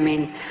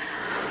programming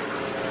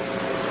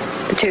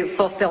to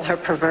fulfill her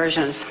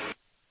perversions.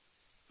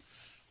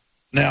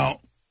 Now,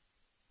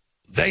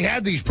 they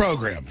had these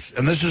programs,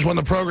 and this is when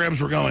the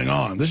programs were going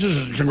on. This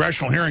is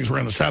congressional hearings were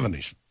in the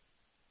 70s.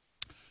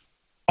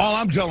 All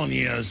I'm telling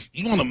you is,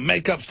 you want to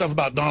make up stuff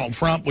about Donald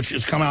Trump, which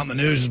has come out in the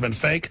news, has been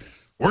fake,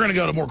 we're going to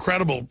go to more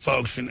credible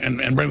folks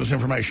and bring this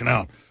information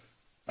out.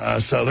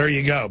 So there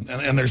you go.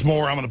 And there's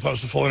more. I'm going to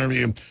post a full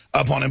interview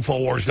up on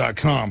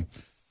Infowars.com.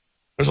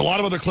 There's a lot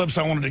of other clips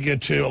I wanted to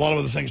get to, a lot of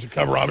other things to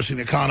cover, obviously,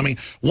 the economy.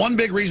 One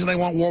big reason they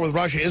want war with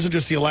Russia isn't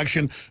just the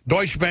election.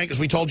 Deutsche Bank, as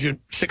we told you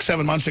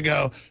 6-7 months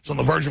ago, is on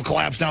the verge of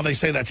collapse. Now they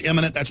say that's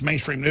imminent. That's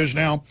mainstream news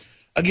now.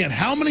 Again,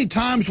 how many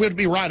times do we have to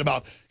be right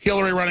about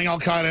Hillary running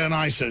Al-Qaeda and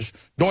ISIS,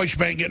 Deutsche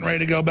Bank getting ready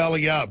to go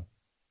belly up,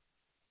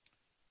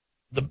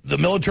 the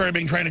military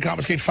being trained to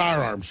confiscate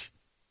firearms?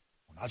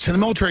 I'm not saying the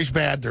military's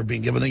bad. They're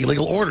being given the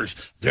illegal orders.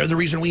 They're the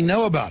reason we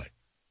know about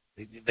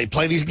it. They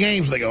play these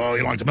games. They go, oh,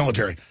 you don't like the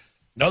military.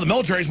 No, the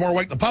military's more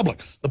awake than the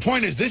public. The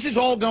point is, this is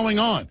all going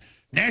on.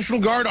 National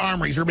Guard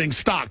armories are being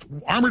stocked.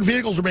 Armored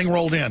vehicles are being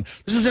rolled in.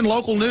 This is in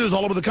local news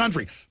all over the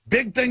country.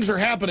 Big things are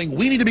happening.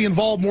 We need to be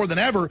involved more than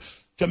ever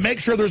to make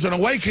sure there's an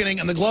awakening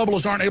and the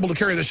globalists aren't able to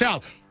carry this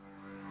out.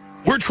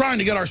 We're trying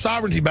to get our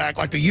sovereignty back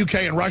like the UK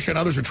and Russia and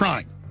others are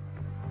trying.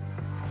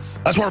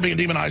 That's why we're being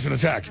demonized and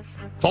attacked.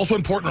 It's also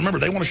important to remember,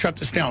 they want to shut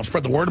this down.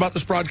 Spread the word about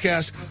this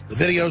broadcast, the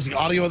videos, the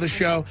audio of the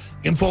show,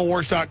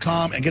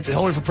 Infowars.com, and get the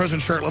Hillary for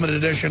President shirt, limited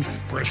edition.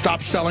 We're going to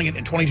stop selling it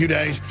in 22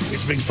 days.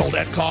 It's being sold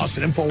at cost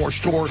at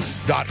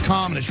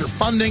InfoWarsStore.com, and it's your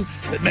funding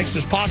that makes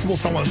this possible.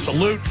 So I want to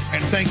salute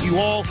and thank you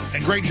all,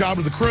 and great job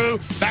to the crew.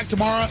 Back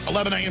tomorrow,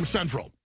 11 a.m. Central.